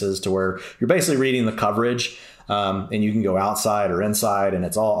releases to where you're basically reading the coverage, and you can go outside or inside, and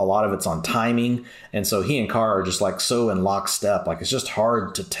a lot of it's on timing. And so he and Carr are just like so in lockstep. Like, it's just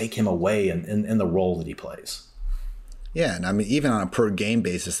hard to take him away in the role that he plays. Yeah, and I mean, even on a per game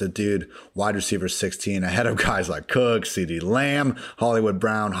basis, the dude, wide receiver 16, ahead of guys like Cook, CeeDee Lamb, Hollywood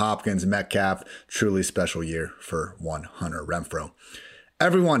Brown, Hopkins, Metcalf. Truly special year for one Hunter Renfrow.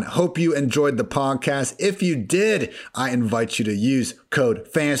 Everyone, hope you enjoyed the podcast. If you did, I invite you to use code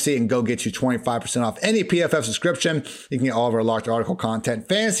FANTASY and go get you 25% off any PFF subscription. You can get all of our locked article content,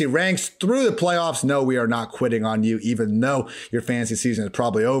 fantasy ranks through the playoffs. No, we are not quitting on you, even though your fantasy season is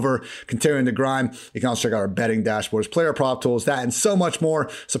probably over. Continuing to grind. You can also check out our betting dashboards, player prop tools, that and so much more.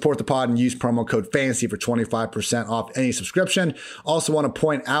 Support the pod and use promo code FANTASY for 25% off any subscription. Also want to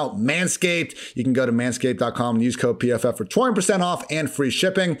point out Manscaped. You can go to manscaped.com and use code PFF for 20% off and free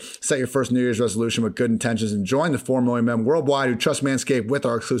shipping. Set your first New Year's resolution with good intentions and join the 4 million men worldwide who trust Manscaped with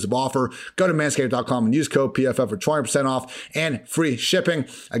our exclusive offer. Go to manscaped.com and use code PFF for 20% off and free shipping.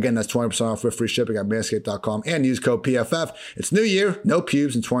 Again, that's 20% off with free shipping at manscaped.com and use code PFF. It's New Year, no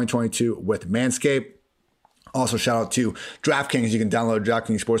pubes in 2022 with Manscaped. Also, shout out to DraftKings. You can download the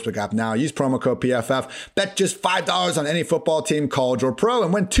DraftKings Sportsbook app now. Use promo code PFF. Bet just $5 on any football team, college or pro,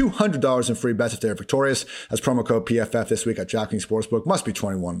 and win $200 in free bets if they're victorious. That's promo code PFF this week at DraftKings Sportsbook. Must be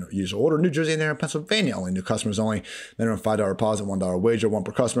 21 years old or New Jersey, Indiana, and Pennsylvania. Only new customers only. Minimum $5 deposit, $1 wager, one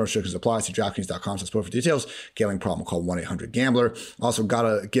per customer. Restrictions apply. See DraftKings.com/sport for details. Gambling problem, call 1-800-GAMBLER. Also,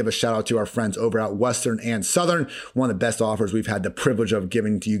 gotta give a shout out to our friends over at Western and Southern. One of the best offers we've had the privilege of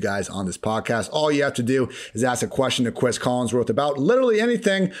giving to you guys on this podcast. All you have to do is ask a question to Chris Collinsworth about literally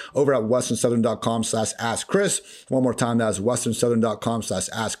anything over at westernsouthern.com/askchris. One more time, that's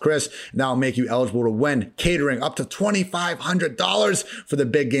westernsouthern.com/askchris. That'll make you eligible to win catering up to $2,500 for the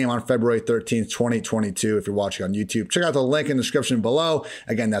big game on February 13th, 2022. If you're watching on YouTube, check out the link in the description below.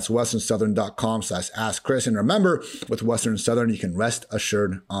 Again, that's westernsouthern.com/askchris. And remember, with Western Southern, you can rest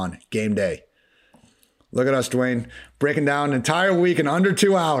assured on game day. Look at us, Dwayne, breaking down an entire week in under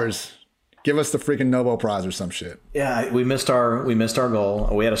 2 hours. Give us the freaking Nobel Prize or some shit. Yeah, we missed our goal.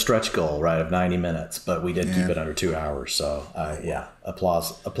 We had a stretch goal, right, of 90 minutes, but we did keep it under 2 hours. So, yeah,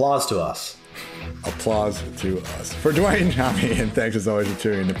 applause to us. Applause to us. For Dwayne, and thanks as always for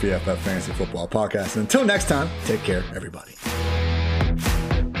tuning in to PFF Fantasy Football Podcast. And until next time, take care, everybody.